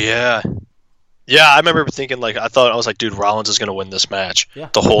 Oh, yeah. Yeah, I remember thinking, I was like, dude, Rollins is going to win this match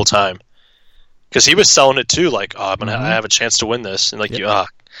the whole time. Because he was selling it too, like, oh, I have a chance to win this. And God,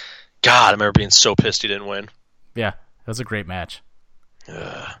 I remember being so pissed he didn't win. Yeah, that was a great match.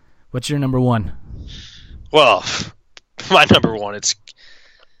 What's your number one? Well, my number one,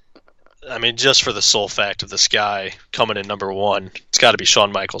 just for the sole fact of this guy coming in number one, it's got to be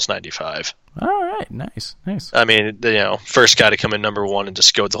Shawn Michaels 95. All right, nice. I mean, first guy to come in number one and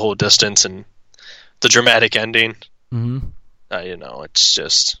just go the whole distance, and the dramatic ending. Mm-hmm.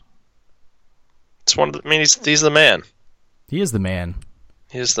 It's one of the. I mean, he's the man. He is the man.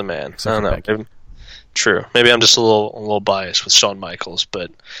 He is the man. Except I don't know. True. Maybe I'm just a little biased with Shawn Michaels,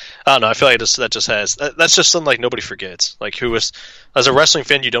 but I don't know. I feel like that's just something like nobody forgets. Like who was, as a wrestling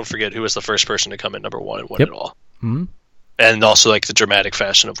fan, you don't forget who was the first person to come in number one and win it all. Mm-hmm. And also like the dramatic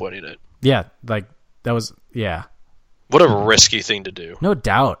fashion of winning it. Yeah, like that was What a risky thing to do. No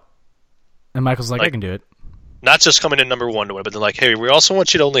doubt. And Michael's like I can do it. Not just coming in number one to win, but then like, hey, we also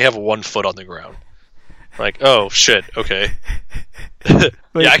want you to only have 1 foot on the ground. Like, oh shit, okay.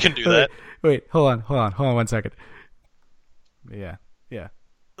 Wait, I can do that. Wait, hold on 1 second. Yeah.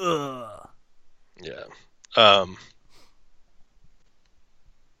 Ugh. Yeah.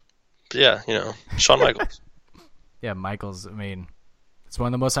 Shawn Michaels. Yeah, Michaels, I mean, it's one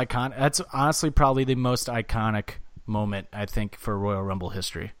of the most iconic. That's honestly probably the most iconic moment, I think, for Royal Rumble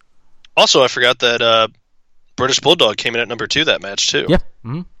history. Also, I forgot that British Bulldog came in at number 2 that match, too. Yeah.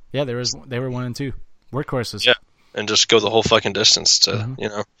 Mm-hmm. Yeah, they were 1 and 2. Workhorses. Yeah. And just go the whole fucking distance to,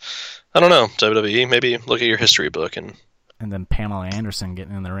 I don't know, WWE, maybe look at your history book. And then Pamela Anderson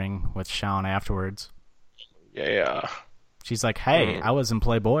getting in the ring with Shawn afterwards. Yeah. She's like, hey, I was in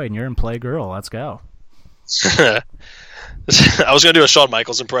Playboy and you're in Playgirl. Let's go. I was going to do a Shawn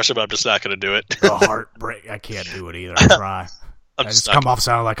Michaels impression, but I'm just not going to do it. The heartbreak. I can't do it either. I try. I just come off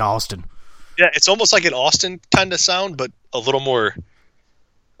sounding like Austin. Yeah, it's almost like an Austin kind of sound, but a little more,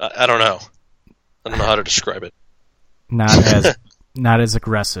 I don't know. I don't know how to describe it. Not as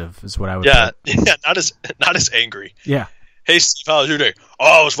aggressive is what I would say. Yeah, not as angry. Yeah. Hey Steve, how was your day?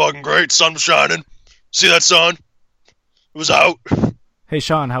 Oh, it was fucking great. Sun was shining. See that sun? It was out. Hey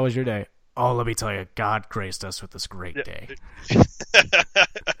Sean, how was your day? Oh, let me tell you, God graced us with this great day.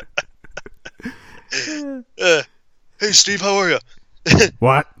 Hey Steve, how are you?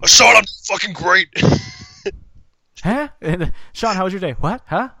 What? Sean, I'm fucking great. Huh? Sean, how was your day? What?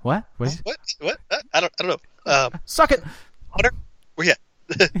 Huh? What? What? I don't know. Suck it. Hunter? Where you at?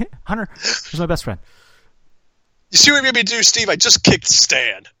 Hunter, he's my best friend. You see what you made me do, Steve? I just kicked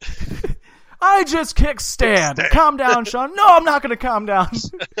Stan. I just kicked Stan. Calm down, Sean. No, I'm not going to calm down.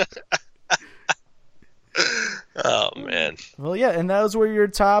 Oh, man. Well, yeah, and those were your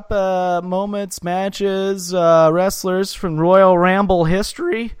top moments, matches, wrestlers from Royal Rumble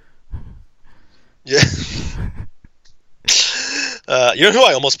history. Yeah. You know who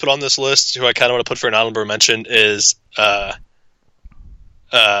I almost put on this list, who I kind of want to put for an honorable mention, is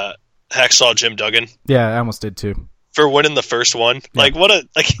Hacksaw Jim Duggan. Yeah, I almost did too. For winning the first one. Yeah. Like, what a...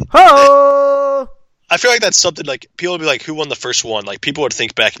 like. Oh! I feel like that's something, like, people would be like, who won the first one? Like, people would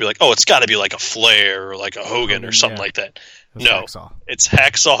think back and be like, oh, it's got to be like a Flair or like a Hogan or something like that. No, it's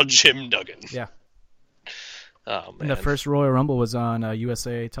Hacksaw Jim Duggan. Yeah. Oh, man. And the first Royal Rumble was on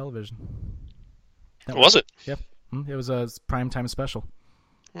USA Television. Was it? Yep. It was a primetime special.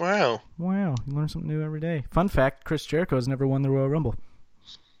 Wow. You learn something new every day. Fun fact, Chris Jericho has never won the Royal Rumble.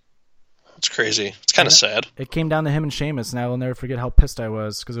 It's crazy. It's kind of sad. It came down to him and Sheamus, and I will never forget how pissed I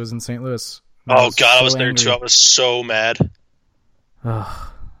was because it was in St. Louis. Oh, God, I was there too. I was so mad.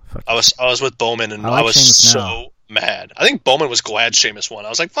 Oh, fuck. I was with Bowman, and I was so mad. I think Bowman was glad Sheamus won. I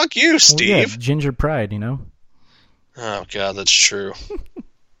was like, fuck you, Steve. Well, yeah, ginger pride, you know? Oh, God, that's true.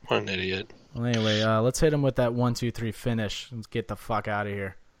 What an idiot. Well, anyway, let's hit him with that 1, 2, 3 finish. Let's get the fuck out of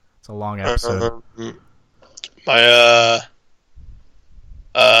here. It's a long episode. My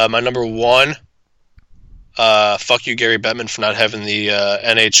number one Fuck you, Gary Bettman, for not having the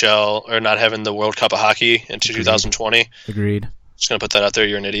NHL or not having the World Cup of Hockey in 2020. Agreed. Just gonna put that out there.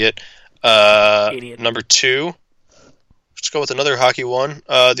 You're an idiot. Number 2. Let's go with another hockey one.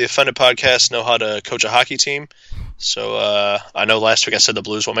 The Offended Podcast know how to coach a hockey team. So I know last week I said the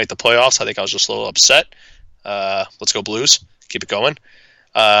Blues won't make the playoffs. I think I was just a little upset. Let's go Blues. Keep it going.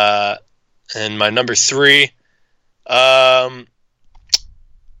 And my number 3, Becky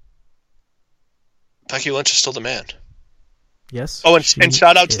Lynch is still the man. Yes. Oh, and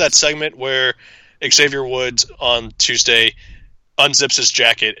shout out to that segment where Xavier Woods on Tuesday unzips his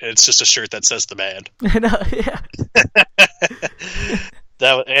jacket and it's just a shirt that says the man. Yeah.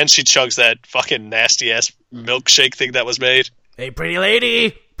 And she chugs that fucking nasty ass milkshake thing that was made. Hey, pretty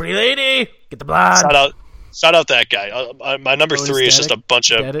lady, get the blonde. Shout out that guy. My number 3 is just a bunch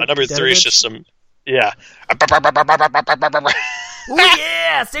of. My number 3 is just some. Yeah. Oh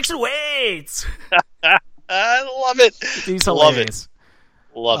yeah, sticks and weights. I love it. He's hilarious.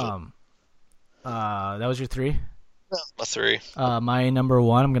 Love it. That was your 3? My 3. My number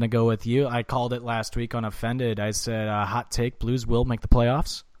 1, I'm going to go with you. I called it last week on Offended. I said, hot take, Blues will make the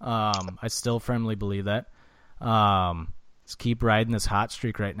playoffs. I still firmly believe that. Let's keep riding this hot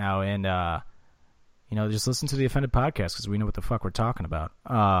streak right now. And, just listen to the Offended Podcast because we know what the fuck we're talking about.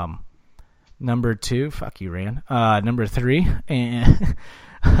 Number 2, fuck you, Rand. Number 3, and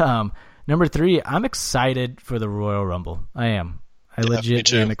number 3, I'm excited for the Royal Rumble. I am. I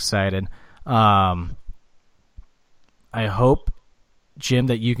legit am excited. I hope, Jim,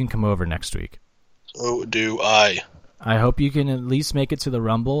 that you can come over next week. So do I. I hope you can at least make it to the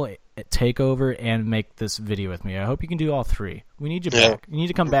Rumble, take over, and make this video with me. I hope you can do all 3. We need you back. You need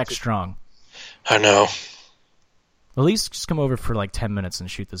to come back strong. I know. At least just come over for like 10 minutes and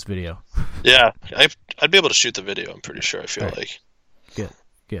shoot this video. Yeah, I'd be able to shoot the video, I'm pretty sure, I feel like. Good,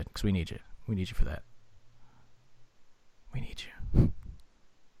 because we need you. We need you for that. We need you.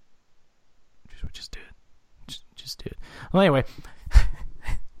 Just do it. Just do it. Well, anyway,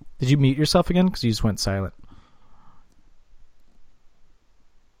 did you mute yourself again? Because you just went silent.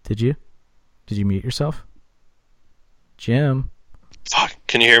 Did you? Did you mute yourself? Jim? Fuck,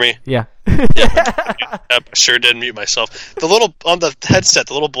 can you hear me? Yeah. I sure did mute myself. The little, on the headset,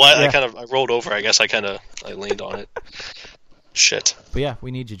 the little black, yeah. I rolled over, I guess I leaned on it. Shit. But yeah,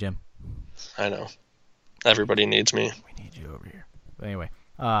 we need you, Jim. I know. Everybody needs me. We need you over here. But anyway,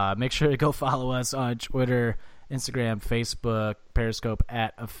 make sure to go follow us on Twitter, Instagram, Facebook, Periscope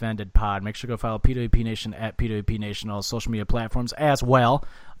at OffendedPod. Make sure to go follow PWP Nation at PWP Nation, all social media platforms as well.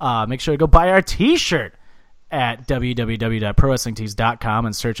 Make sure to go buy our t-shirt at www.prowrestlingtees.com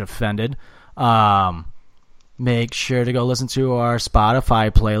and search Offended. Make sure to go listen to our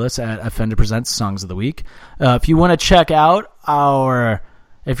Spotify playlist at Offended Presents Songs of the Week. If you want to check out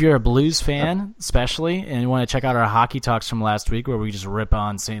if you're a Blues fan, especially, and you want to check out our hockey talks from last week where we just rip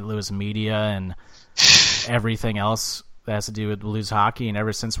on St. Louis media and everything else that has to do with Blues hockey, and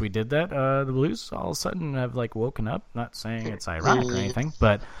ever since we did that, the Blues all of a sudden have woken up. Not saying it's ironic or anything,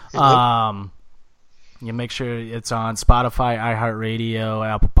 but you make sure it's on Spotify, iHeartRadio,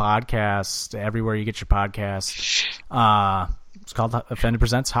 Apple Podcasts, everywhere you get your podcasts. It's called Offended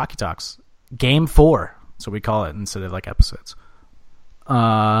Presents Hockey Talks. Game 4, so we call it instead of episodes.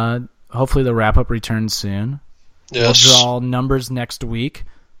 Hopefully the wrap-up returns soon. Yes. We'll draw numbers next week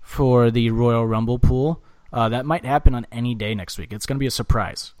for the Royal Rumble pool. That might happen on any day next week. It's going to be a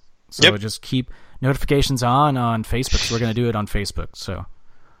surprise. So just keep notifications on Facebook. So we're going to do it on Facebook. So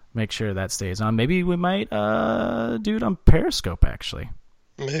make sure that stays on. Maybe we might do it on Periscope, actually.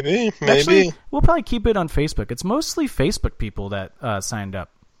 Maybe. Actually, we'll probably keep it on Facebook. It's mostly Facebook people that signed up.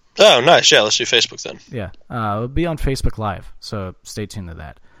 Oh, nice. Yeah, let's do Facebook then. Yeah. It'll be on Facebook Live, so stay tuned to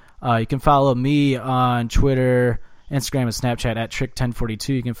that. You can follow me on Twitter, Instagram, and Snapchat at Trick1042.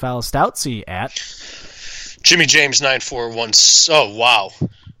 You can follow Stoutsy at Jimmy James 941. Oh, wow.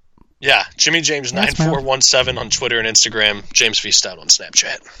 Yeah, Jimmy James 9417 on Twitter and Instagram. James V Stout on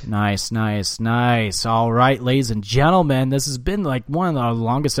Snapchat. Nice. All right, ladies and gentlemen, this has been one of the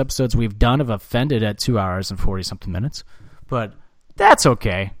longest episodes we've done of Offended at 2 hours and 40-something minutes. But that's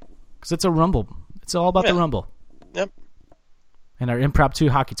okay, because it's a Rumble. It's all about the Rumble. Yep. And our impromptu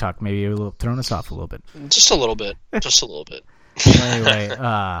hockey talk maybe throwing us off a little bit. Just a little bit. Anyway,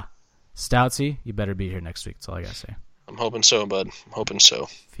 Stoutsy, you better be here next week. That's all I got to say. I'm hoping so, bud. I'm hoping so.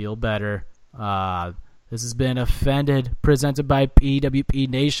 Feel better. This has been Offended, presented by PWP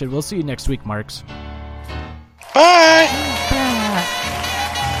Nation. We'll see you next week, Marks. Bye!